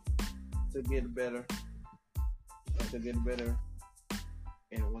to get better,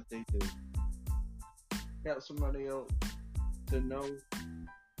 in what they do. Help somebody else to know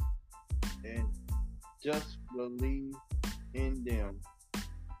and just believe in them.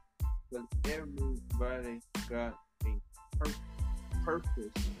 Because everybody got a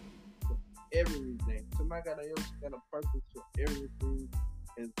purpose for everything. Somebody else got a purpose for everything,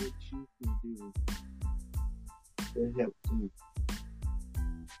 and what you can do to help you.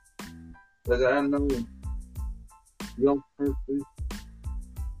 Because I know your purpose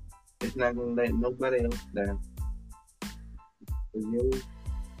is not going to let nobody else down. For your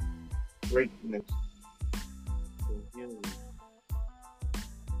greatness, for healing,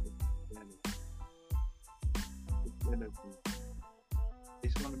 it's better.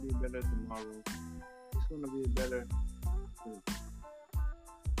 It's going to be better tomorrow. It's going to be better.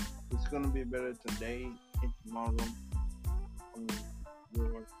 It's going to be better today and tomorrow on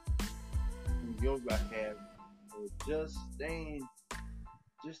your behalf. So just stand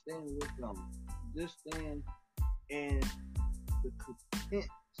with them. Just stand in the content.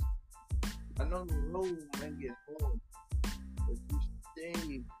 I know the road may get hard, but you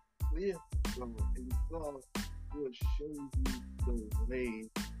stay with God, and God will show you the way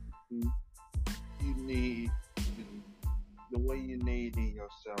you need, the way you need in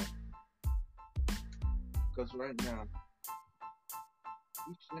yourself. Because right now,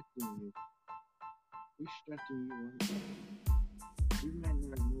 we strengthen you. We strengthen you right now. You might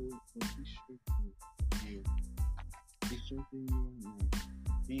not know it, but we strengthen you. We strengthen you right now.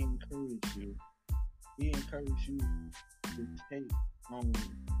 He encouraged you. He encouraged you to take on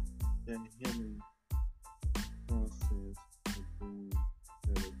the healing process of doing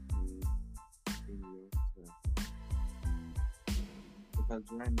better things in yourself. Because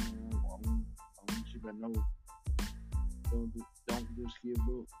right now, I want you to know, don't just give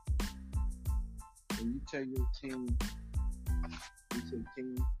up. When you tell your team, you say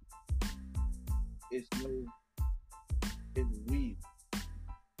team, it's we.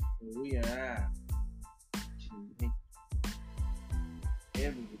 And we and I can make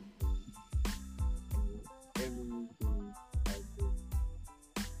everything. Everything I do.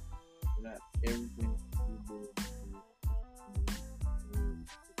 Not everything you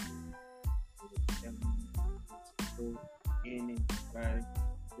do. Anybody.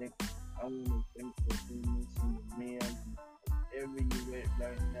 I want to thank for doing this in the mail. Wherever you at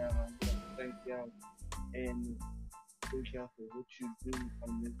right now, I want to thank y'all and thank y'all for what you do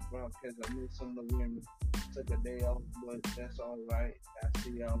on this broadcast. I know some of the women took a day off, but that's alright. I'll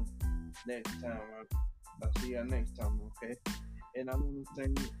see y'all next time. I'll see y'all next time, okay? And I want to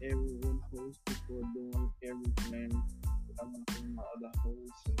thank everyone hosting for doing everything. I want to thank my other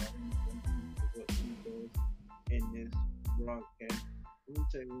hosts, and I want to thank you for what you do in this broadcast. Let me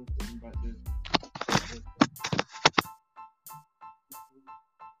tell you one thing about this.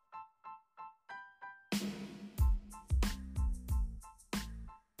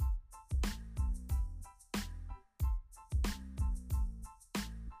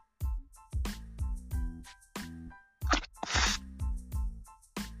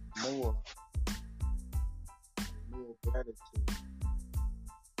 More gratitude.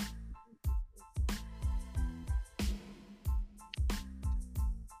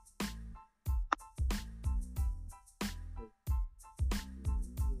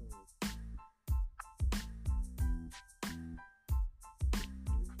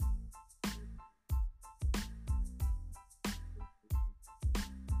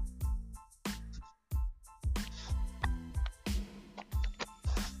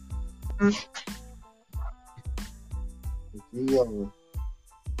 Yo.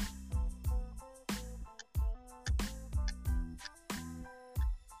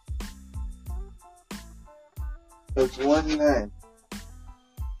 It's one night.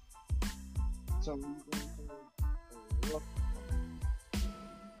 So we're going to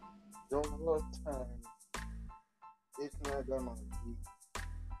During a lot of time, it's not gonna be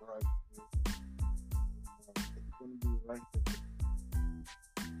right here. It's gonna be right there.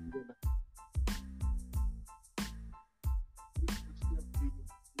 You gotta still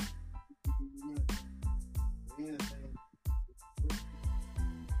be anything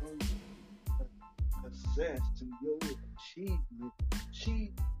success to your achievement.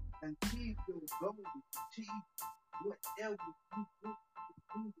 Achieve your goals. Achieve whatever you want to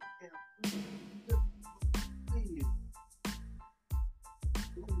do and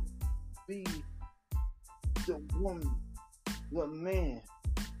be the woman, the man,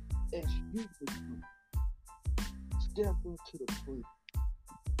 as you become. Step up to the plate.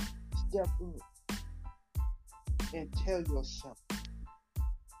 Step up and tell yourself,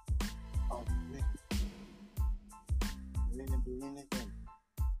 I'm ready. I'm ready to do anything.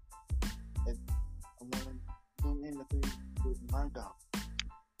 And I want to do anything with my God.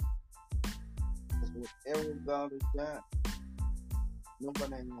 Because whatever God has got,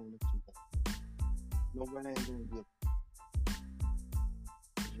 nobody ain't gonna let you go. Nobody ain't gonna give.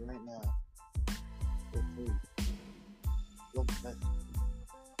 Because right now, your food, your blessing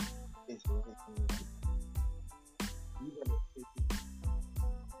is right here. You gotta take it.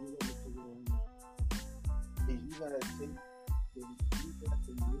 You gotta take it on. And you gotta take it. You got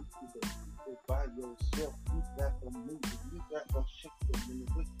to move to the people by yourself. You got to move. You got to shake them in the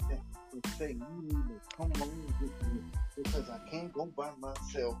weekend and say, you need to come on with me because I can't go by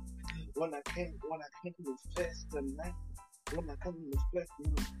myself. When I can't confess tonight, when I come to confess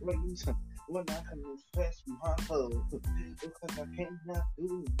my praise, when I can confess my love, because I cannot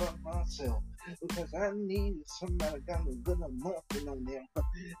do it by myself, because I need somebody got a good anointing on them.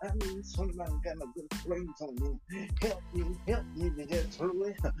 I need somebody got a good praise on them. Help me to get through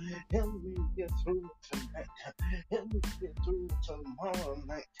it. Help me to get through it tonight. Help me to get through it tomorrow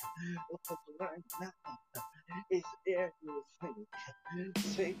night. Because right now, it's everything.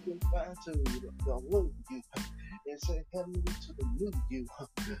 Say goodbye to the old you and say hello to the new you.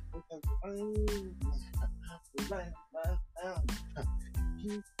 Because right now,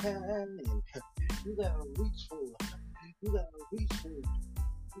 keep climbing. You gotta reach for it. You gotta reach for it.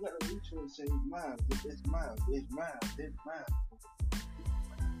 You gotta reach for it and say, it's mine, it's mine, it's mine, it's mine.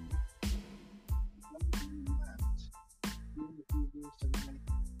 You want to do this tonight.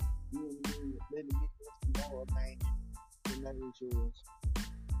 You want to do it. Let me get this tomorrow night. The night is yours.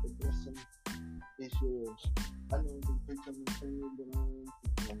 The blessing is yours. I know the preacher is saying, but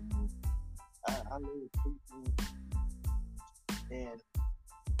I love the preacher. And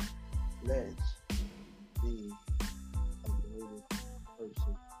let's be a greater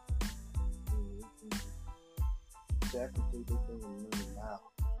person. So I can take this thing another mile.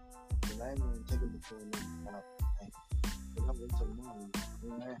 Because I ain't going to take it before another mile. But I went to mine.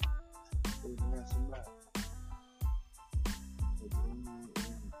 Amen. Amen. Somebody.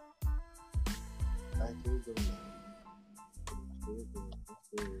 I feel good. I feel good. I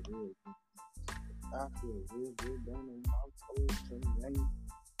feel real good. I feel real good down in my soul tonight.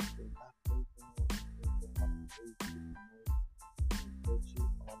 And I thank God for my faith and touch you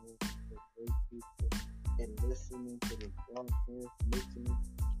all the great people and listening to the broadcast, listening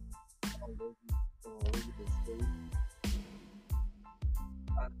all over the state.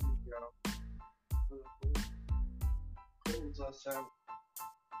 I think y'all close us out.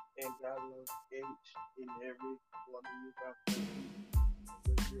 And God loves each and every one of you. God bless you.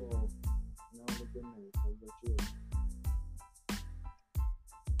 Bless you all. And have a good night. God bless you all.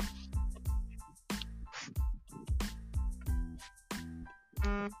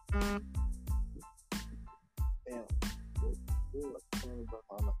 And we'll turn back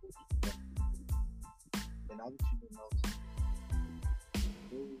on the host. And I want you to know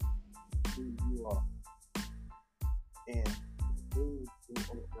who you are. And who you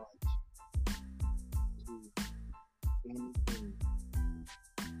are right to anything.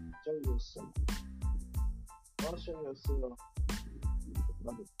 Show yourself. Don't show yourself to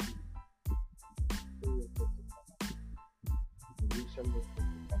other people. Show yourself to God. And you show yourself to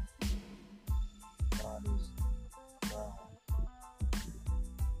God. God is God.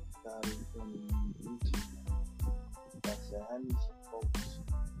 God is going to use you. God said, I need some folks.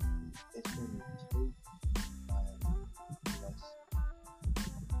 It's going to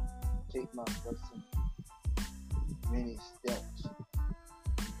take my blessing many steps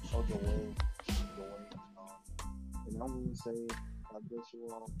of the way on. And I'm going to say, God bless you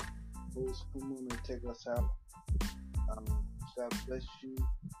all. Host, come on and take us out. God bless you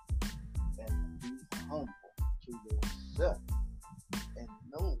and be humble to yourself and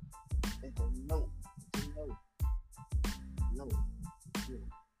know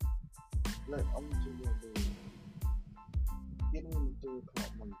like I want you to do getting in the 3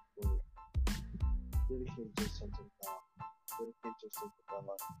 o'clock morning prayer. Dedicate yourself to God. Dedicate yourself to God.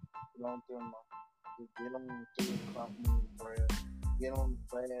 Get on through my get on the 3 o'clock morning prayer. Get on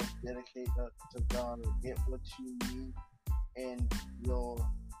the fast. Dedicate to God and get what you need in your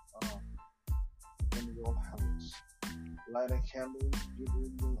house. Light a candle. Get rid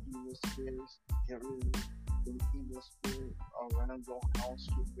of the evil spirits. Get rid of the evil spirit around your house.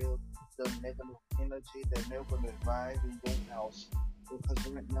 Get rid of the negative energy that never revive in your house. Because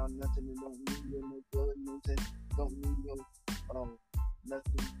right now nothing that don't need you no good, nothing don't need you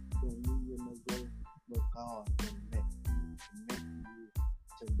nothing don't need you no good, but God connect you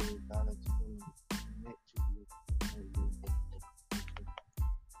to the God is going to connect you and you.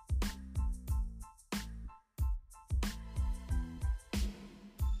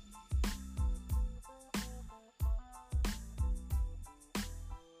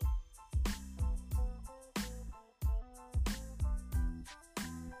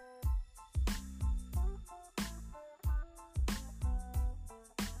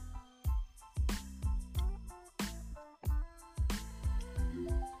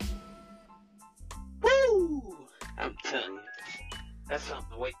 Woo! I'm telling you, that's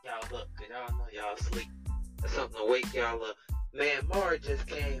something to wake y'all up, cause y'all know y'all asleep. That's something to wake y'all up. Man, Mara just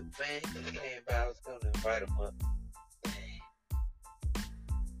came by. I was gonna invite him up.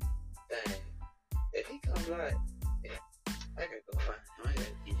 Dang. If he comes by, I gotta go find him. I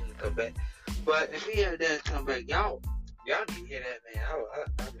gotta get him to come back. But if he ever does come back, y'all need to hear that man.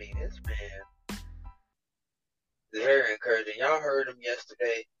 I mean, this man is very encouraging. Y'all heard him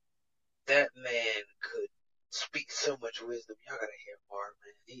yesterday. That man could speak so much wisdom. Y'all gotta hear Mark,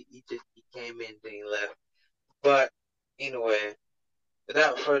 man. He came in, then he left. But anyway,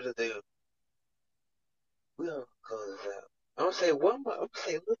 without further ado, we're gonna close this out. I'm gonna say a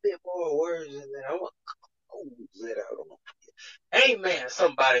little bit more words, and then I want to close it out. Amen.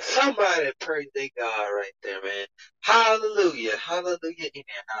 Somebody praise their God right there, man. Hallelujah, hallelujah in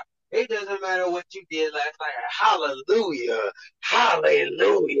there. It doesn't matter what you did last night. Hallelujah,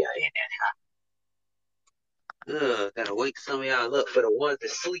 hallelujah in there. Gotta wake some of y'all up for the ones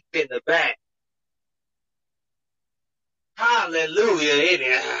that sleep in the back. Hallelujah in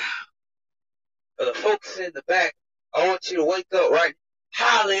there. For the folks in the back, I want you to wake up right.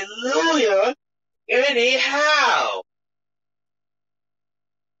 Hallelujah anyhow.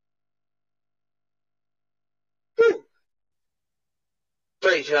 Whew.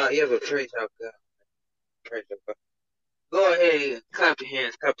 Praise y'all. You ever praise y'all God? Praise y'all God. Go ahead and clap your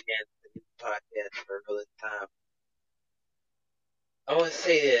hands for the podcast for a really time. I want to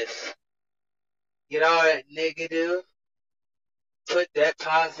say this. Get all that negative, put that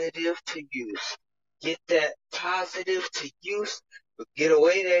positive to use. Get that positive to use. Get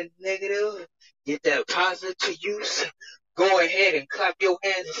away that negative. Get that positive to use. Go ahead and clap your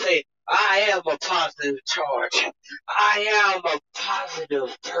hands and say, I am a positive charge. I am a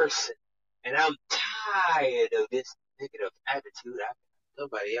positive person. And I'm tired of this negative attitude.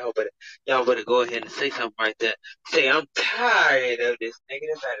 Y'all better go ahead and say something like that. Say, I'm tired of this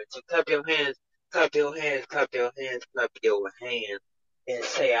negative attitude. Clap your hands, clap your hands, clap your hands, clap your hands. And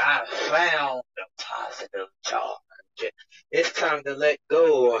say, I found a positive charge. It's time to let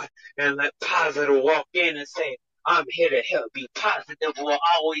go and let positive walk in and say, I'm here to help you. Positive will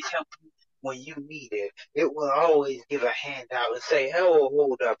always help you when you need it. It will always give a handout and say, oh,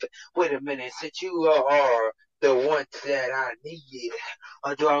 hold up. Wait a minute. Since you are the one that I need,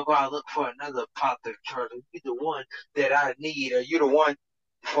 or do I go out and look for another positive charge? Are you the one that I need? Are you the one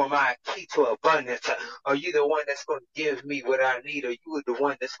for my key to abundance? Are you the one that's going to give me what I need? Are you the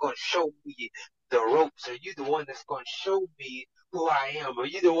one that's going to show me the ropes? Are you the one that's going to show me who I am? Are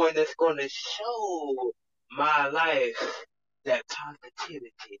you the one that's going to show my life that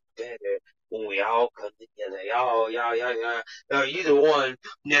positivity better when we all come together? Y'all. Are you the one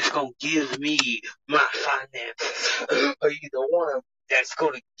that's going to give me my finances? Are you the one that's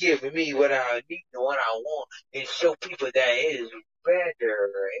going to give me what I need and what I want and show people that it is better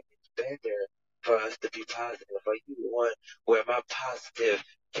for us to be positive? Are you the one where my positive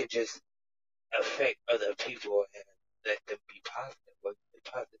can just affect other people and let them be positive? Like the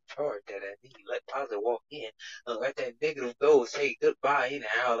positive charge that I need. Let positive walk in and let that negative go. Say goodbye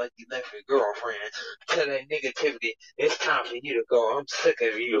anyhow, like you left your girlfriend. Tell that negativity, it's time for you to go. I'm sick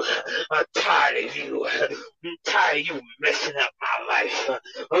of you. I'm tired of you. I'm tired of you messing up my life.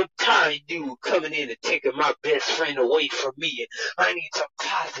 I'm tired of you coming in and taking my best friend away from me. I need some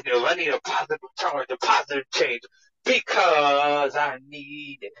positive. I need a positive charge, a positive change. Because I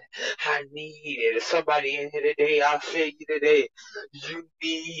need it. I need it. Somebody in here today, I feel you today. You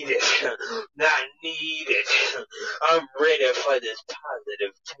need it. I need it. I'm ready for this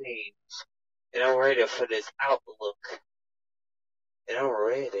positive change. And I'm ready for this outlook. And I'm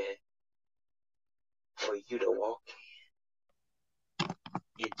ready for you to walk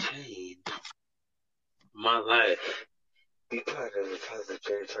in change my life. Be part of the positive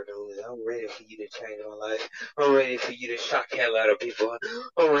change for those. I'm ready for you to change my life. I'm ready for you to shock hell out of people.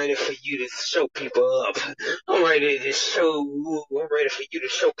 I'm ready for you to show people up. I'm ready for you to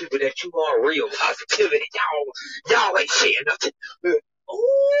show people that you are real positivity. Y'all ain't saying nothing.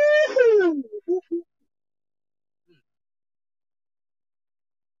 Ooh.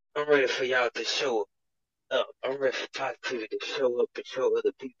 I'm ready for y'all to show up. I'm ready for positivity to show up and show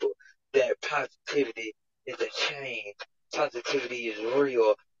other people that positivity is a change. Positivity is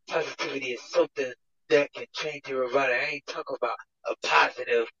real. Positivity is something that can change everybody. I ain't talking about a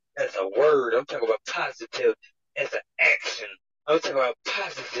positive as a word. I'm talking about positive as an action. I'm talking about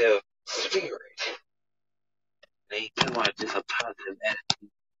positive spirit. I ain't talking about just a positive attitude.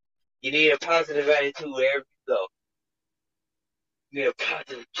 You need a positive attitude wherever you go. You need a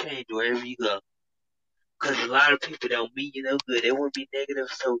positive change wherever you go. Because a lot of people don't mean you no good. They want to be negative,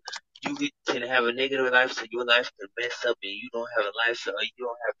 so you can have a negative life, so your life can mess up, and you don't have a life, so you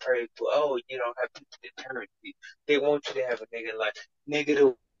don't have people. Oh, you don't have people to turn to. They want you to have a negative life.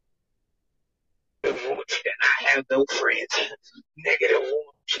 Negative want you to not have no friends. Negative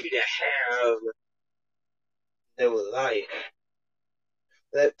want you to have no life.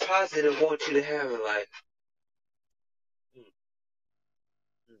 That positive want you to have a life.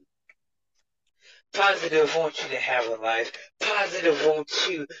 Positive wants you to have a life. Positive wants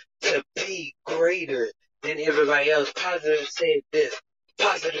you to be greater than everybody else. Positive said this.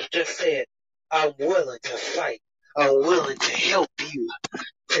 Positive just said, I'm willing to fight. I'm willing to help you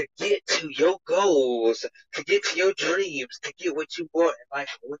to get to your goals, to get to your dreams, to get what you want in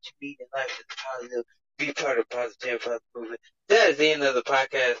life and what you need in life is positive. Be part of Positive Positive Movement. That is the end of the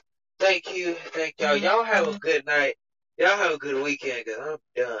podcast. Thank you. Thank y'all. Y'all have a good night. Y'all have a good weekend, because I'm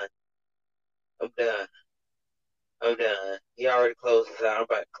done. I'm done. I'm done. He already closed us out. I'm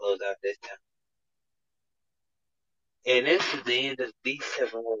about to close out this time. And this is the end of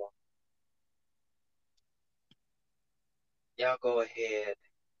B71. Y'all go ahead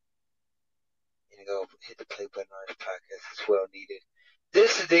and go hit the play button on this podcast. It's well needed.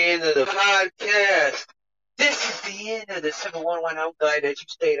 This is the end of the podcast. This is the end of the 711. I'm glad that you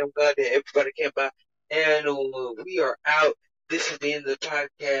stayed. I'm glad that everybody came by. And we are out. This is the end of the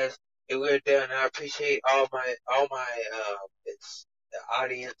podcast. And we're done. I appreciate all my it's the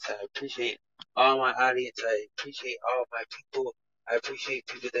audience. I appreciate all my audience. I appreciate all my people. I appreciate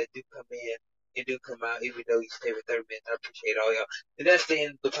people that do come in and do come out, even though you stay for 30 minutes. I appreciate all y'all. And that's the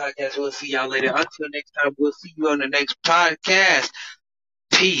end of the podcast. We'll see y'all later. Until next time, we'll see you on the next podcast.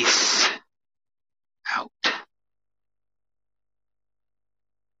 Peace out.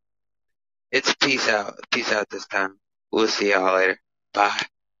 It's peace out. Peace out this time. We'll see y'all later. Bye.